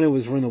DC wanted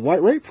was from the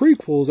White Right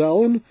prequels,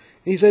 Alan. And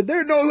he said,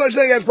 there's no such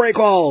thing as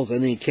prequels!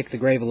 And then he kicked the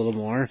grave a little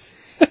more.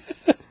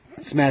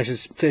 Smashed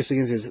his fist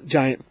against his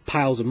giant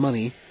piles of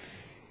money.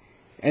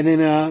 And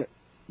then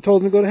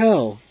told him to go to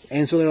hell.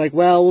 And so they're like,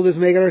 well, we'll just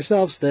make it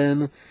ourselves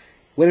then.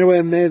 Went away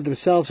and made it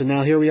themselves, and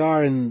now here we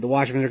are, and the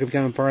Watchmen are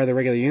becoming part of the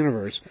regular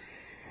universe.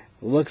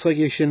 Looks like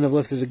you shouldn't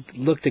have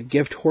looked a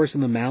gift horse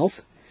in the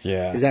mouth.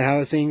 Yeah. Is that how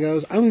the saying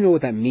goes? I don't even know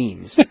what that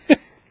means.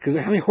 Because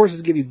how many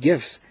horses give you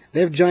gifts? They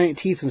have giant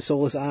teeth and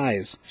soulless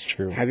eyes. It's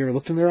true. Have you ever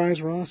looked in their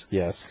eyes, Ross?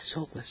 Yes.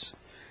 Soulless.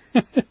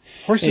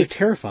 Horses are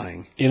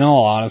terrifying. In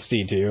all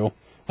honesty, too,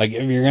 like,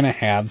 if you're going to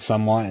have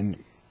someone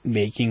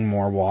making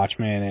more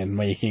Watchmen and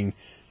making...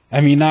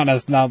 I mean, not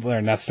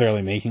they're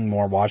necessarily making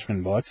more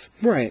Watchmen books.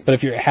 Right. But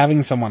if you're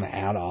having someone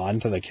add on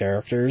to the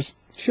characters...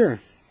 Sure.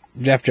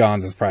 Jeff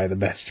Johns is probably the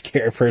best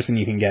person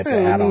you can get to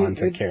add on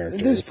to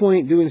characters. At this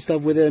point, doing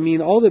stuff with it, I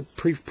mean, all the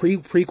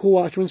prequel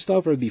Watchmen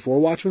stuff or before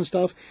Watchmen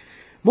stuff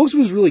most of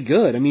it was really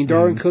good. I mean,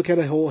 Darwin Cook had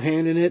a whole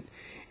hand in it,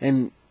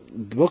 and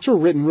the books were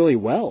written really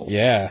well.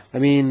 Yeah. I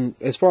mean,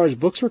 as far as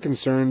books were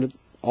concerned,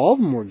 all of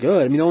them were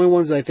good. I mean, the only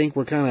ones I think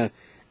were kind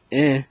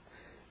of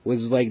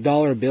was like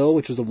Dollar Bill,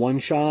 which was a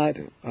one-shot.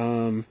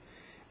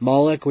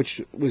 Moloch,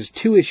 which was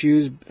 2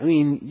 issues. I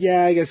mean,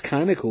 yeah, I guess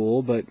kind of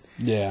cool, but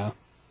Yeah.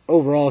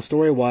 overall,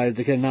 story-wise,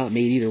 they could have not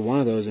made either one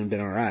of those and been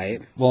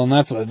alright. Well, and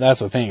that's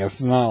the thing.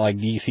 It's not like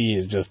DC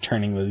is just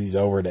turning these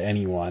over to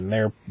anyone.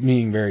 They're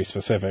being very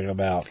specific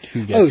about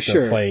who gets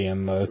to play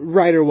in the...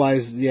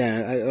 Writer-wise,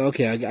 yeah,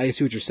 I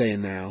see what you're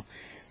saying now.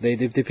 They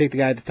picked the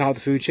guy at the top of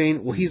the food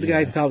chain. Well, he's the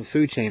guy at the top of the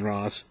food chain,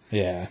 Ross.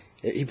 Yeah.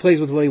 He plays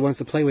with what he wants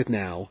to play with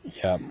now.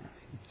 Yep.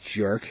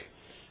 Jerk.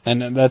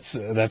 And that's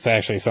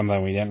actually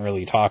something we didn't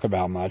really talk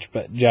about much,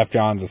 but Jeff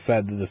Johns has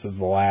said that this is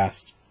the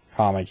last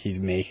comic he's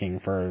making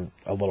for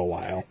a little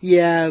while.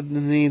 Yeah,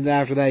 and then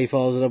after that he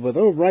follows it up with,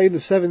 writing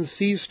the 7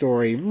 Seas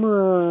story.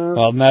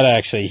 Well, that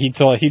actually, he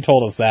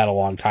told us that a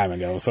long time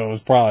ago, so it was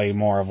probably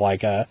more of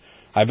like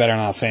I better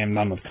not say I'm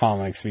done with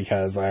comics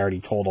because I already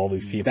told all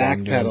these people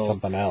I'm doing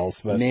something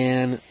else. But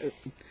man,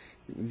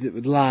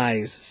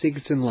 lies,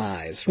 secrets and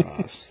lies,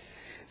 Ross.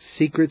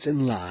 Secrets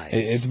and lies.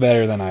 It's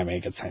better than I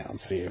make it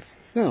sound, Steve.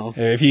 No.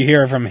 If you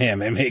hear it from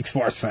him, it makes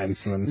more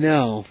sense than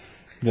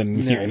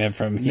hearing it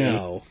from me.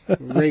 No.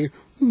 My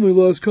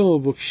last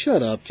comic book.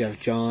 Shut up, Jeff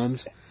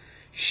Johns.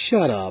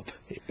 Shut up.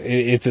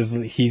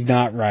 He's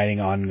not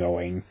writing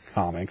ongoing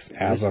comics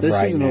as of right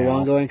now. This isn't an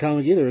ongoing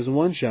comic either. It's a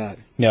one-shot.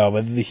 No,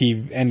 but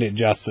he ended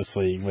Justice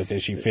League with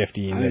issue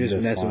 50. I'm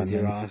just messing with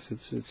you, Ross.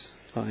 It's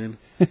fine.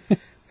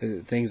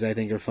 Things I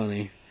think are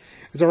funny.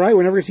 It's alright.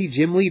 We're never going to see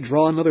Jim Lee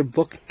draw another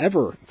book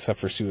ever. Except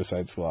for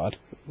Suicide Squad.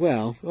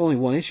 Well, only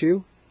 1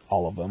 issue.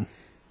 All of them.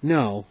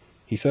 No.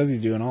 He says he's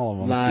doing all of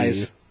them.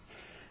 Lies.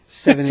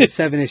 7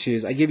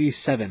 issues. I give you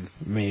 7.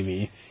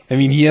 Maybe. I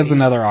mean, he has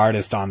another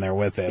artist on there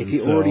with him. If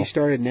he already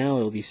started now,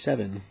 it'll be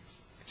 7.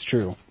 It's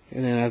true.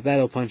 And then after that,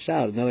 he'll punch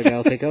out. Another guy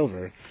will take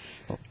over.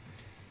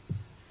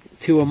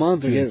 2 a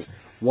month. Get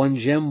 1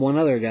 Jim, 1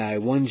 other guy.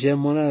 1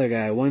 Jim, 1 other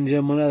guy. 1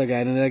 Jim, 1 other guy.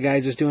 And another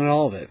guy just doing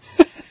all of it.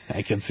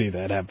 I can see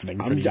that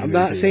happening. I'm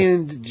not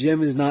saying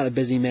Jim is not a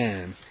busy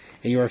man.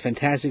 And you're a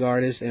fantastic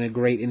artist and a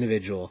great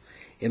individual.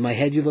 In my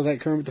head, you look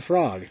like Kermit the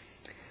Frog.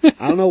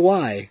 I don't know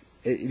why.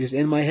 It just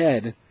in my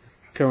head,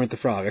 Kermit the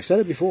Frog. I've said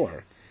it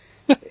before.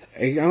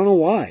 I don't know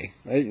why.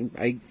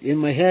 I in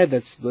my head,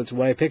 that's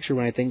what I picture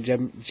when I think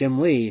Jim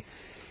Lee.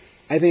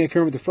 I think of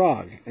Kermit the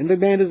Frog, and the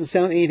man doesn't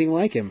sound anything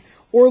like him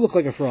or look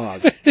like a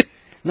frog.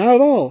 Not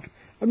at all.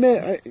 I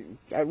mean,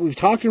 we've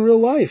talked in real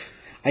life.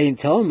 I didn't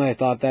tell him that I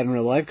thought that in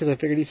real life because I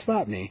figured he'd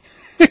slap me.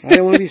 I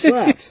didn't want to be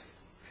slapped.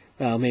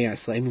 Well, maybe not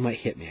slap. He might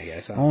hit me, I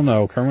guess. Oh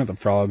no, Kermit the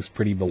Frog's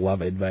pretty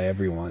beloved by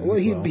everyone. Well,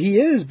 he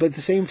is, but at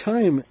the same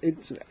time,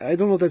 I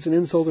don't know if that's an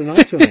insult or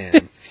not to a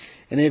man.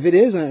 And if it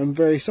is, I'm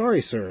very sorry,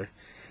 sir.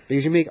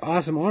 Because you make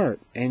awesome art,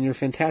 and you're a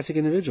fantastic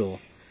individual.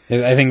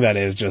 I think that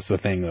is just the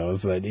thing, though,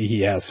 is that he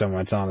has so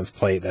much on his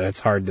plate that it's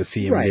hard to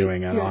see him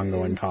doing an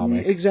ongoing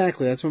comic.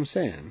 Exactly, that's what I'm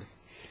saying.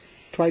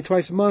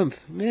 Twice a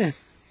month.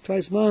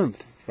 Twice a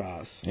month,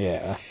 Ross.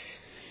 Yeah.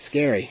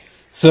 Scary.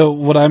 So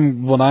what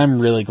I'm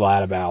really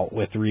glad about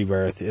with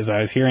Rebirth is I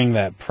was hearing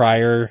that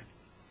prior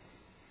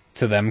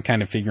to them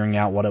kind of figuring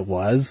out what it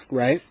was,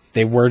 right?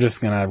 They were just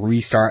gonna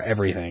restart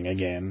everything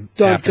again.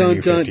 Dun, after dun,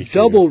 New dun, 52.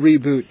 double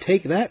reboot.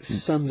 Take that,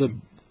 sons of...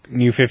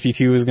 New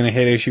 52 was gonna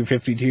hit issue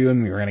 52,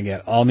 and we were gonna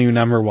get all new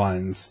number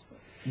 1s.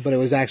 But it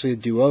was actually a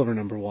do-over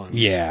number 1.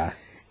 Yeah.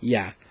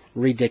 Yeah.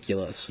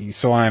 Ridiculous.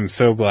 So I'm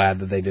so glad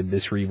that they did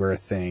this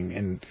Rebirth thing,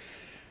 and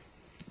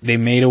they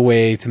made a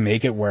way to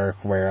make it work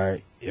where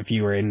if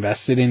you were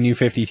invested in New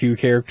 52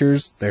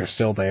 characters, they're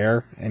still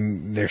there,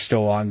 and they're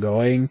still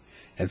ongoing.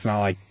 It's not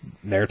like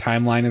their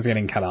timeline is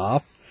getting cut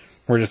off.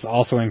 We're just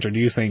also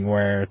introducing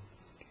where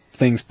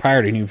things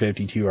prior to New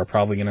 52 are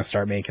probably going to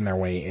start making their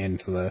way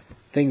into the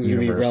things are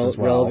going to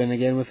be relevant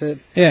again with it.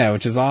 Yeah,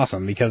 which is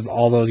awesome, because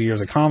all those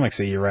years of comics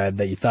that you read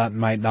that you thought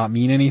might not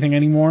mean anything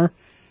anymore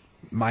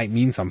might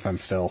mean something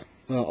still.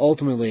 Well,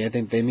 ultimately, I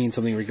think they mean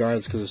something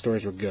regardless because the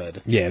stories were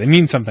good. Yeah, they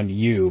mean something to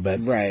you,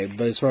 but... Right,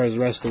 but as far as the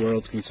rest of the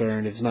world's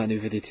concerned, if it's not New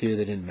 52,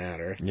 they didn't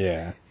matter.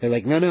 Yeah. They're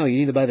like, no, you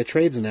need to buy the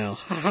trades now.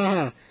 Ha ha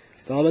ha.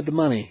 It's all about the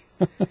money.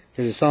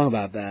 There's a song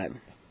about that.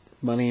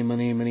 Money,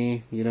 money,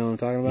 money. You know what I'm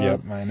talking about?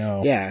 Yep, I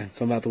know. Yeah,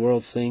 something about the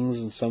world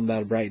sings and something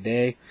about a bright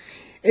day.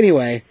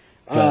 Anyway,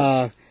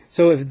 so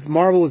if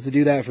Marvel was to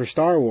do that for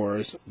Star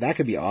Wars, that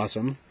could be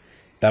awesome.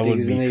 That would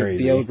be crazy. Because then they'd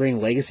be able to bring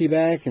Legacy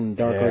back, and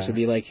Dark Horse would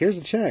be like, here's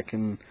a check,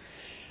 and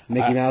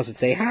Mickey Mouse would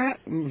say, ha,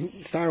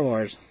 Star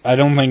Wars. I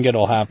don't think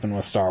it'll happen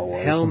with Star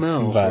Wars. Hell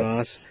no,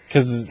 Ross.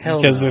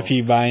 Because if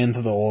you buy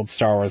into the old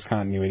Star Wars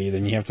continuity,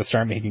 then you have to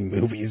start making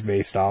movies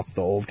based off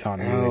the old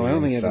continuity. Oh, I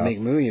don't think you have to make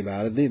a movie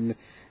about it.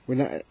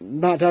 We're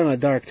not talking about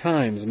Dark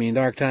Times. I mean,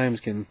 Dark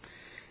Times it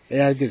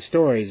has good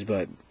stories,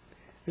 but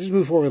let's just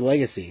move forward with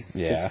Legacy.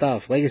 Yeah. Good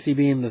stuff. Legacy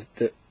being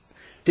the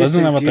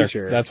distant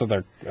future. That's what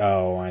they're...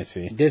 Oh, I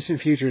see.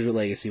 Distant future is what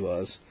Legacy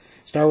was.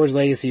 Star Wars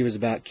Legacy was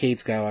about Kate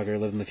Skywalker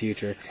living the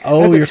future.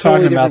 Oh, That's a you're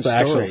totally talking about the different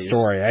actual stories.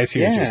 story. I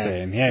see what you're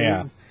saying.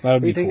 Yeah. That would What do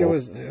be you think cool. it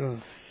was? Ugh.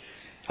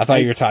 I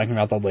thought you were talking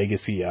about the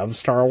legacy of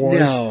Star Wars.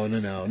 No,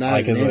 not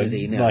Like as as an a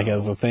entity. No, like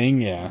as a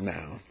thing. Yeah.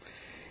 no,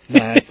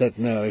 that's that.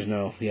 No, there's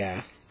no.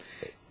 Yeah,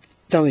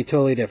 something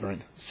totally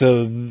different.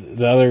 So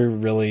the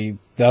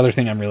other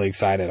thing I'm really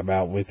excited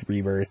about with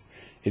Rebirth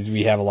is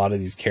we have a lot of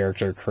these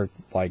character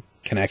like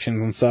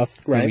connections and stuff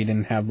that Right. we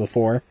didn't have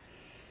before.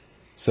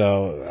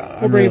 So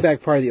We're bringing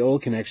back part of the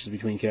old connections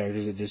between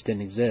characters that just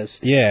didn't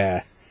exist,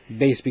 Yeah,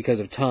 based because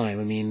of time.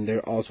 I mean,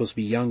 they're all supposed to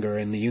be younger,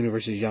 and the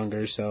universe is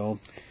younger, so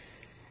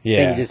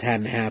yeah. things just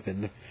hadn't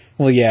happened.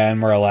 Well, yeah,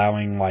 and we're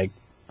allowing like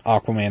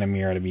Aquaman and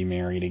Mira to be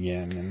married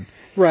again, and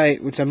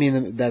Right, which I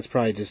mean, that's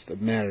probably just a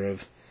matter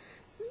of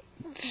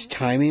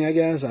timing, I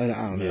guess. I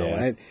don't know.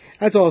 Yeah.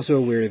 That's also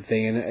a weird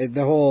thing, and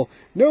the whole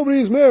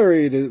nobody's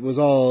married it was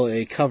all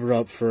a cover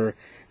up for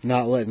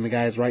not letting the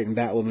guys writing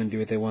Batwoman do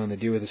what they wanted to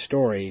do with the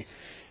story.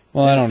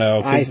 well, I don't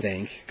know. I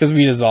think. Because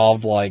we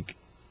dissolved like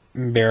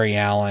Barry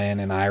Allen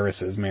and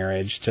Iris's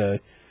marriage to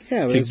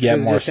Yeah, but to it's get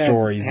because it more just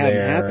stories hadn't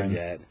there. happened And,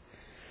 yet.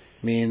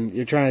 I mean,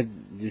 you're trying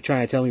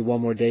to tell me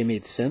One More Day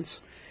made sense?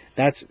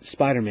 That's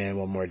Spider-Man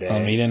One More Day.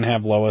 we didn't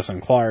have Lois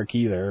and Clark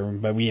either,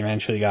 but we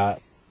eventually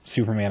got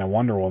Superman and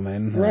Wonder Woman.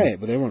 and- Right,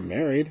 but they weren't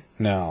married.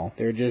 No.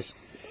 They were just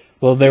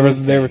Well, there was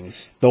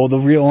things. the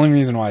real only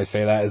reason why I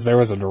say that is there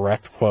was a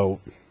direct quote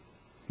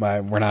by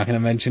we're not going to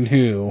mention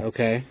who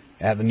okay.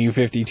 at the New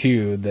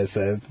 52 that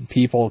says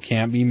people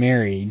can't be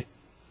married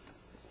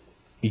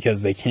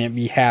because they can't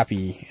be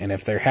happy, and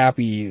if they're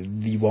happy,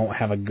 you won't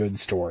have a good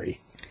story.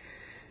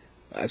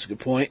 That's a good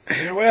point.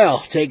 Well,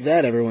 take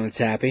that, everyone that's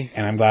happy.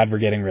 And I'm glad we're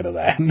getting rid of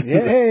that.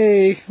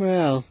 Yay!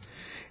 Well,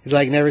 it's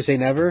like never say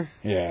never.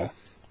 Yeah.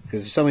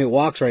 Because if somebody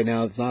walks right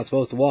now that's not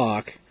supposed to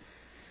walk.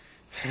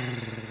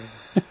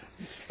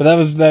 But that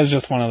was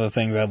just one of the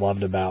things I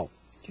loved about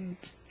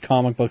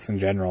comic books in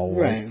general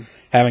was Right.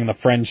 having the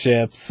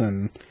friendships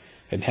and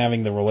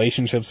having the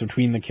relationships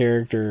between the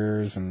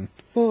characters and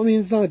Well, I mean,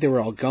 it's not like they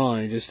were all gone.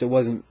 It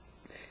wasn't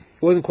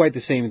quite the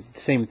same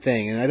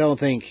thing. And I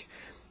don't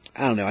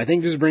know. I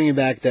think just bringing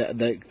back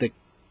the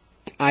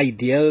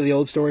idea that the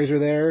old stories are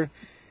there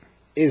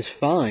is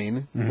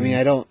fine. I mean,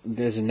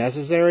 is it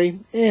necessary?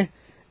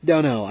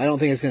 Don't know. I don't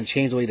think it's going to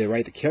change the way they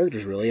write the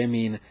characters, really. I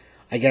mean,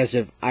 I guess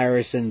if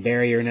Iris and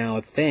Barry are now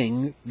a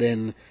thing,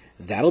 then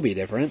that'll be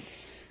different.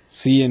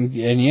 see, and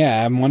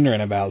yeah, I'm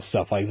wondering about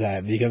stuff like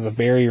that because if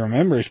Barry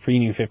remembers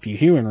pre-New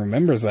 52 and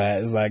remembers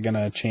that, is that going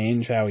to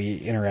change how he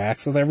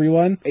interacts with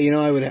everyone? You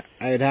know, I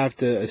would have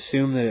to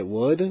assume that it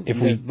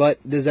would.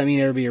 But does that mean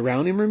everybody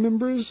around him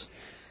remembers?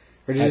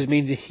 Or does it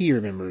mean that he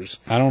remembers?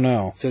 I don't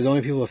know. So is the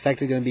only people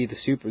affected going to be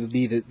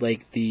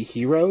the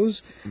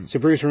heroes? So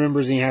Bruce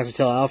remembers and he has to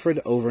tell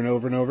Alfred over and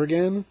over and over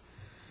again?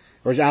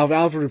 Or is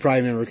Alfred would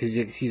probably remember because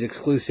he's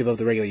exclusive of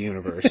the regular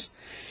universe.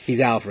 He's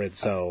Alfred,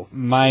 so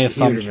My he would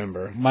assumption,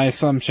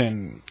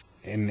 remember.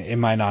 and it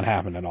might not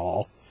happen at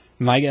all.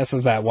 My guess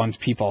is that once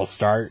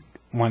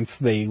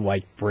they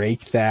like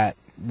break that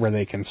where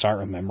they can start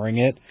remembering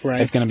it, Right.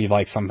 it's going to be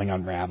like something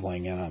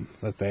unraveling in them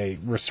that they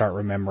start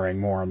remembering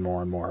more and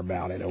more and more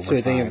about it over So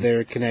you time. think if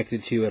they're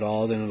connected to it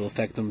all, then it'll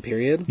affect them,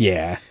 period?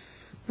 Yeah.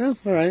 Well,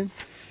 all right.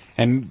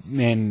 And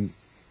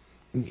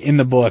in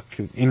the book,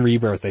 in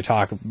Rebirth,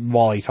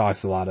 Wally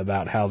talks a lot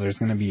about how there's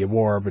going to be a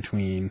war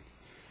between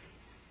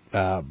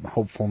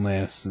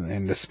hopefulness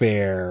and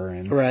despair,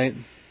 and Right.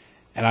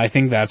 I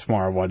think that's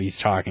more what he's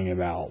talking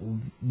about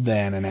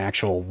than an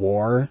actual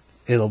war.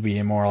 It'll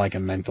be more like a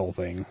mental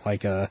thing,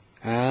 like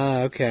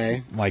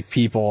Okay.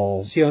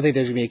 people. So you don't think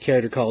there's going to be a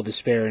character called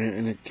Despair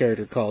and a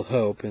character called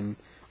Hope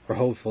or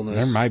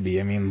Hopefulness? There might be.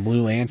 I mean,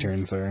 Blue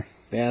Lanterns are.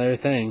 Yeah, they're a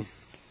thing.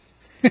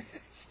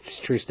 It's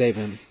a true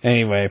statement.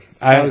 Anyway,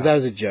 That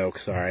was a joke,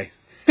 sorry.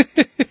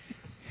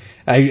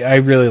 I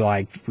really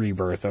liked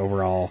Rebirth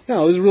overall.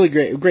 No, it was a really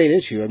great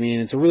issue. I mean,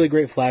 it's a really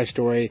great Flash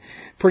story.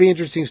 Pretty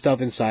interesting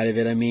stuff inside of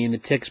it. I mean, the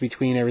ticks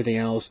between everything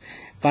else.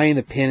 Finding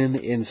the pin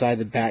inside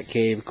the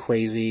Batcave,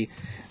 crazy.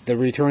 The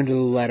return to the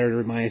letter to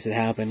remind us it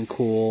happened,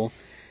 cool.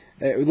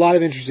 A lot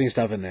of interesting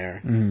stuff in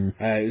there.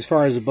 As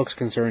far as the book's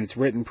concerned, it's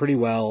written pretty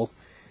well.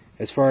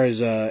 As far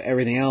as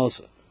everything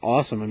else,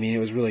 awesome. I mean, it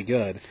was really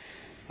good.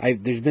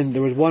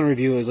 There was one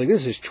review that was like,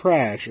 this is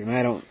trash, and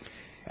I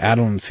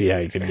don't see how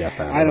you could get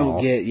that. I at don't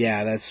all. get,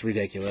 yeah, that's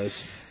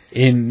ridiculous.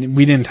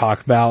 We didn't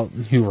talk about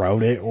who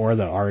wrote it or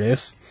the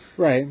artist.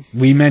 Right.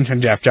 We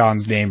mentioned Jeff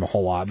Johns' name a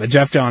whole lot, but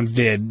Jeff Johns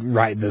did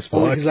write this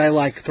book. Because I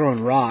like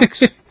throwing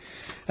rocks.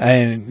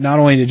 And not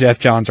only did Jeff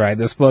Johns write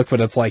this book,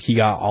 but it's like he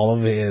got all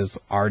of his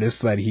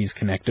artists that he's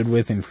connected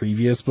with in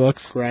previous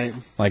books. Right.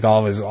 Like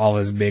all of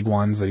his big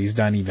ones that he's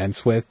done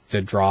events with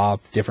to draw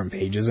different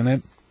pages in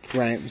it.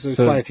 Right. So there's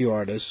So- quite a few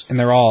artists. And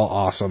they're all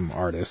awesome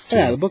artists, too.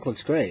 Yeah, the book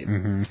looks great. I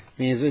mean,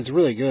 it's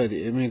really good.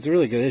 I mean, it's a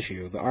really good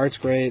issue. The art's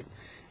great.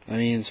 I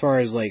mean, as far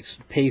as like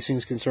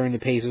pacing's concerned, the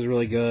pace is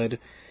really good.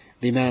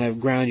 The amount of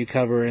ground you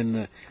cover and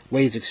the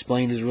way it's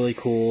explained is really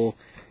cool.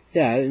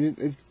 Yeah,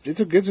 it's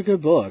a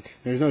good book.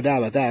 There's no doubt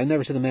about that. I've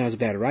never said the man was a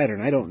bad writer,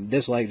 and I don't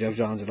dislike Geoff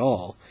Johns at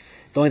all.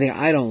 The only thing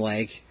I don't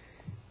like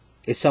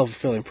is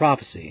Self-Fulfilling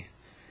Prophecy.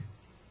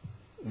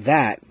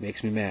 That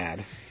makes me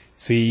mad.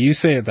 See, you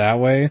say it that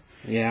way,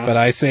 Yeah. but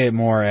I say it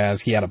more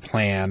as he had a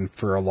plan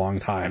for a long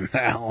time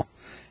now,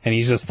 and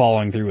he's just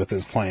following through with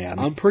his plan.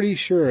 I'm pretty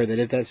sure that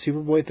if that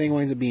Superboy thing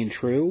winds up being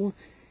true,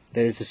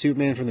 that it's a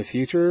Superman from the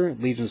future,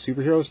 Legion of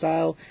Superhero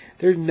style,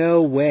 there's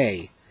no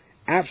way,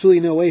 absolutely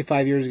no way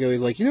 5 years ago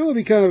he's like, you know what would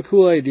be kind of a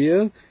cool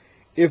idea?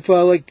 If,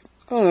 I don't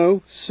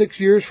know, 6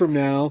 years from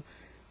now,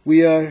 we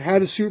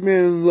had a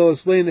Superman and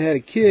Lois Lane that had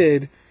a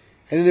kid,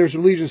 and then there was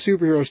some Legion of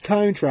Superheroes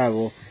time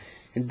travel,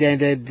 and then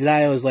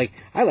Didio was like,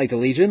 I like the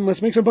Legion,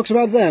 let's make some books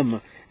about them.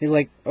 And he's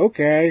like,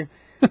 okay.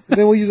 And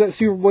then we'll use that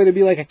Superboy to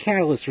be like a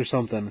catalyst or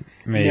something.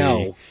 Maybe.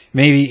 No.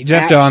 Maybe.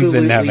 Geoff Johns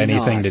didn't have Absolutely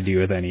anything not. to do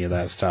with any of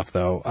that stuff,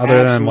 though.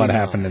 Other than what Absolutely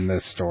happened not. in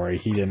this story.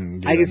 He didn't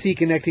do I can it. see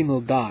connecting the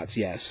dots,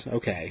 yes.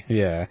 Okay.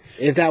 Yeah.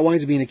 If that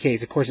winds up being the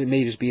case, of course it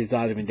may just be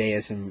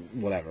Ozymandias and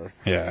whatever.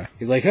 Yeah.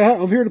 He's like,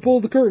 I'm here to pull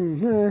the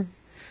curtain.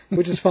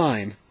 Which is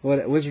fine.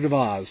 What Wizard of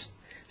Oz.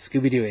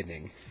 Scooby-Doo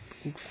ending.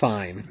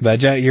 Fine.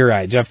 But you're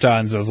right. Geoff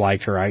Johns does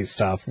like to write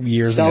stuff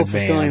years in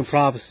Self-fulfilling advance.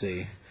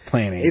 prophecy.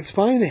 Planning. It's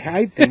fine to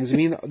hide things. I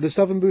mean, the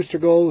stuff in Booster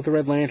Gold with the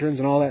Red Lanterns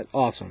and all that,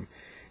 awesome.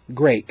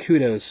 Great.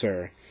 Kudos,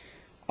 sir.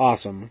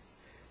 Awesome.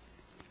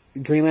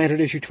 Green Lantern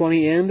issue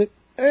 20 end,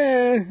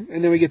 and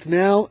then we get to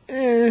now,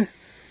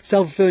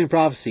 Self-fulfilling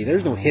prophecy.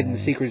 There's no hidden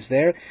secrets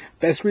there.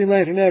 Best Green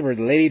Lantern ever,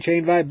 the Lady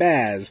Chained by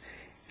Baz.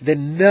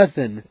 Then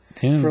nothing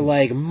for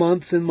like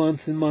months and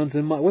months and months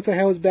and months. What the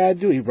hell is Baz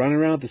doing? He's running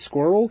around with the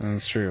squirrel?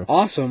 That's true.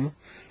 Awesome,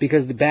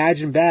 because the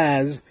Badge and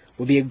Baz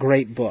will be a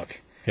great book.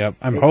 Yep.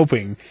 I'm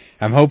hoping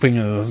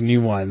in this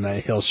new one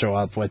that he'll show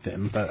up with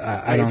him, but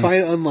I I don't. find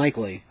it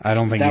unlikely. I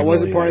don't think That he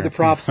wasn't will part of either. the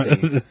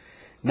prophecy.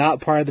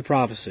 Not part of the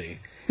prophecy.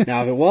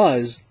 Now, if it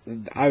was,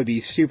 I would be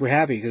super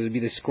happy because it would be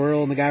the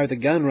squirrel and the guy with the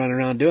gun running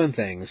around doing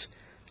things.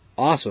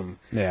 Awesome.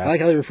 Yeah. I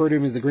like how they refer to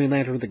him as the Green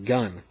Lantern with the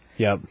gun.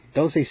 Yep.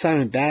 Don't say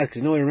Simon Baz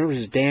because nobody remembers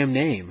his damn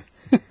name.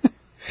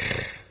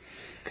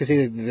 Because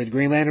the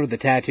Green Lantern with the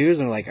tattoos,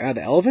 and they're like,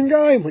 the elephant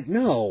guy? I'm like,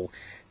 no.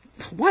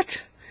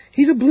 What?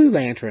 He's a Blue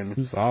Lantern.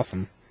 He's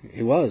awesome.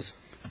 He was.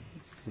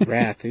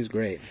 Wrath, he was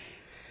great.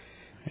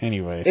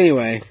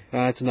 Anyway,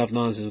 That's enough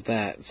nonsense with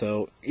that.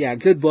 So, yeah,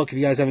 good book if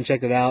you guys haven't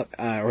checked it out,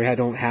 or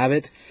don't have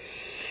it.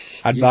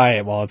 I'd buy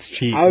it while it's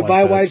cheap. I would like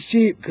buy it while this. it's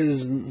cheap,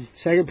 because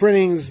second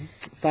printing's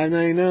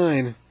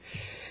 $5.99.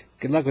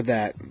 Good luck with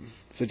that.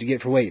 That's what you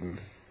get for waiting.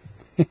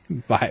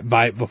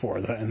 Buy it before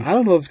then. I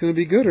don't know if it's going to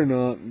be good or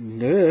not.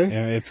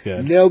 Yeah, it's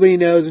good. Nobody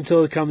knows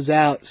until it comes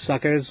out,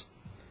 suckers.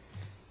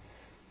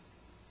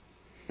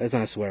 That's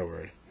not a swear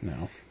word.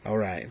 No. All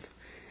right.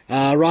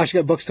 Ross, you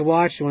got books to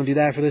watch? You want to do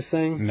that for this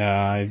thing?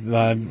 No,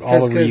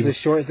 Because it's a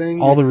short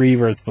thing? all the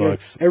Rebirth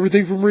books. Yeah,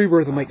 everything from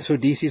Rebirth. I'm like, so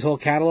DC's whole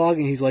catalog?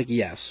 And he's like,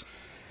 yes.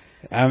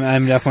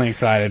 I'm definitely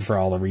excited for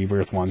all the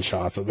Rebirth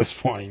one-shots at this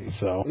point,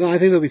 so. No, I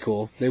think they'll be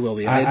cool. They will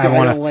be. I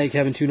don't like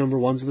having two number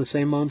ones in the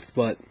same month,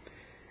 but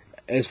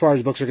as far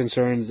as books are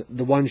concerned,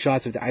 the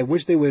one-shots, I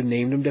wish they would have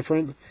named them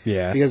different.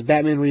 Yeah. Because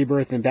Batman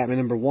Rebirth and Batman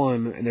number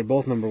one, and they're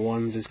both number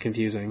ones, is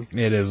confusing.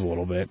 It is a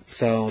little bit.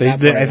 So I that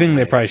part think don't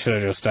they like. probably should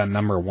have just done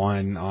number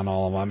one on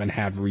all of them and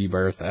had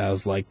Rebirth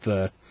as like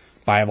the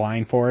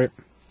byline for it.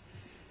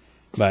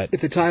 But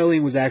If the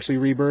titling was actually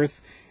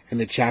Rebirth, and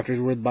the chapters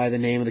were by the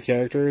name of the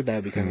character, that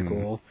would be kind of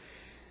cool.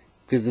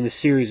 Because then the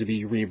series would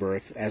be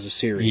Rebirth as a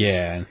series.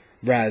 yeah,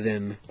 Rather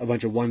than a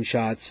bunch of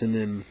one-shots and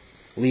then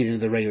lead into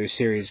the regular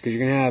series. Because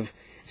you're going to have,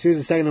 as soon as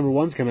the second number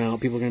ones come out,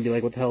 people are going to be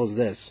like, what the hell is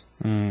this?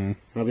 And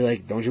I'll be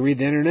like, don't you read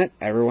the internet?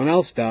 Everyone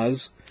else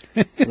does.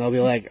 And they'll be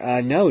like,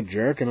 no,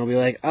 jerk. And I'll be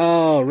like,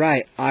 oh,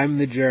 right, I'm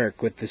the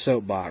jerk with the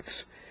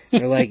soapbox.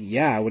 They're like,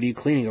 yeah, what are you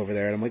cleaning over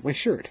there? And I'm like, my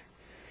shirt.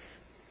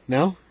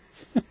 No?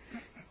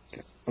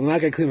 I'm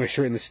not going to clean my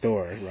shirt in the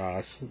store,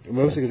 Ross.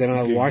 Mostly because I don't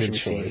have a Good washing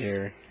machine choice.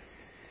 here.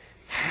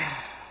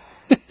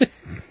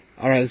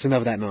 All right, that's enough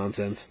of that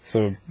nonsense.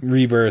 so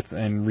Rebirth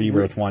and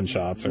Rebirth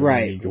one-shots are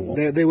Right. really cool.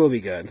 They will be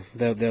good.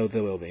 They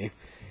will be.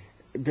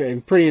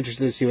 I'm pretty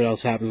interested to see what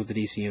else happens with the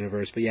DC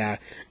universe. But yeah,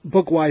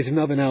 book-wise, if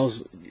nothing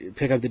else,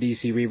 pick up the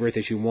DC Rebirth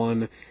issue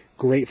 1.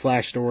 Great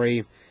Flash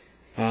story.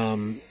 The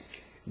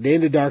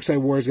end of Darkseid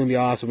War is going to be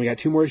awesome. We got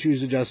 2 more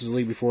issues of Justice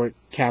League before it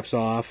caps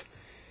off.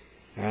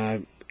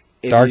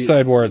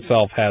 Darkseid War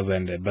itself has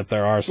ended, but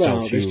there are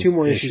still there's 2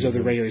 more issues of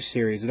the regular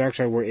series. The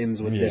Darkseid War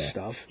ends with this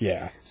stuff.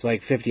 Yeah. So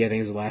like 50, I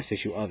think, is the last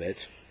issue of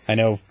it. I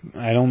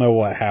don't know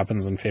what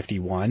happens in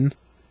 51,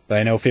 but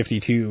I know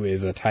 52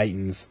 is a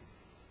Titans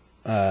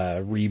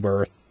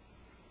Rebirth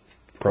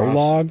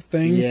prologue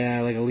thing.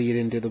 Yeah, like a lead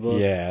into the book.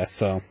 Yeah,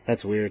 so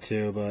That's weird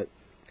too, but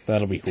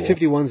that'll be cool.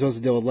 51's supposed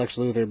to deal with Lex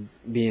Luthor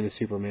being a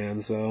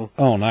Superman, so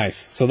Oh, nice.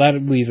 So that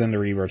leads into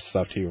Rebirth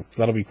stuff too.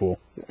 That'll be cool.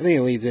 I think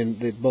it leads in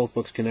that both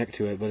books connect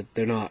to it, but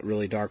they're not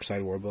really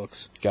Darkseid War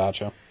books.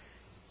 Gotcha.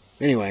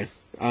 Anyway,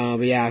 but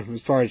yeah,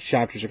 as far as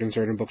chapters are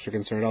concerned and books are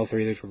concerned, all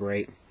 3 of those were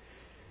great.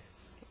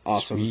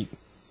 Awesome. Sweet.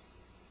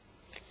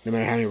 No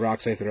matter how many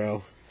rocks I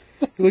throw.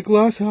 You're like,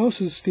 glass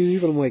houses,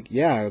 Steve. And I'm like,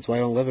 yeah, that's why I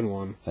don't live in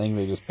one. I think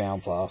they just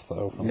bounce off,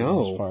 though, for the most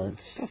No, part.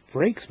 stuff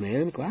breaks,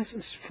 man. Glass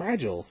is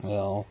fragile.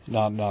 Well,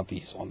 not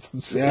these ones. I'm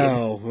saying.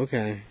 Oh,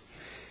 okay.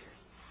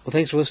 Well,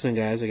 thanks for listening,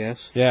 guys, I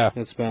guess. Yeah.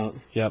 That's about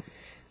Yep.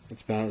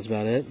 it.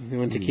 You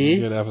want Taki?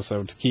 Good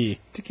episode. Taki.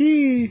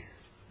 Taki.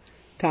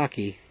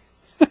 Taki.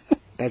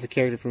 That's a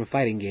character from a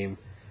fighting game.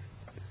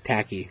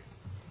 Taki.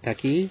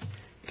 Taki.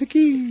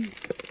 Taki.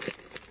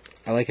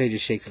 I like how he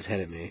just shakes his head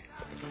at me.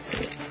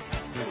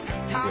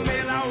 Silly.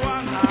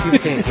 People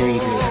can't hear you do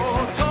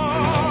that.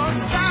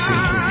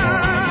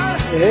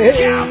 Shake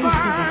your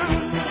paws. Hey.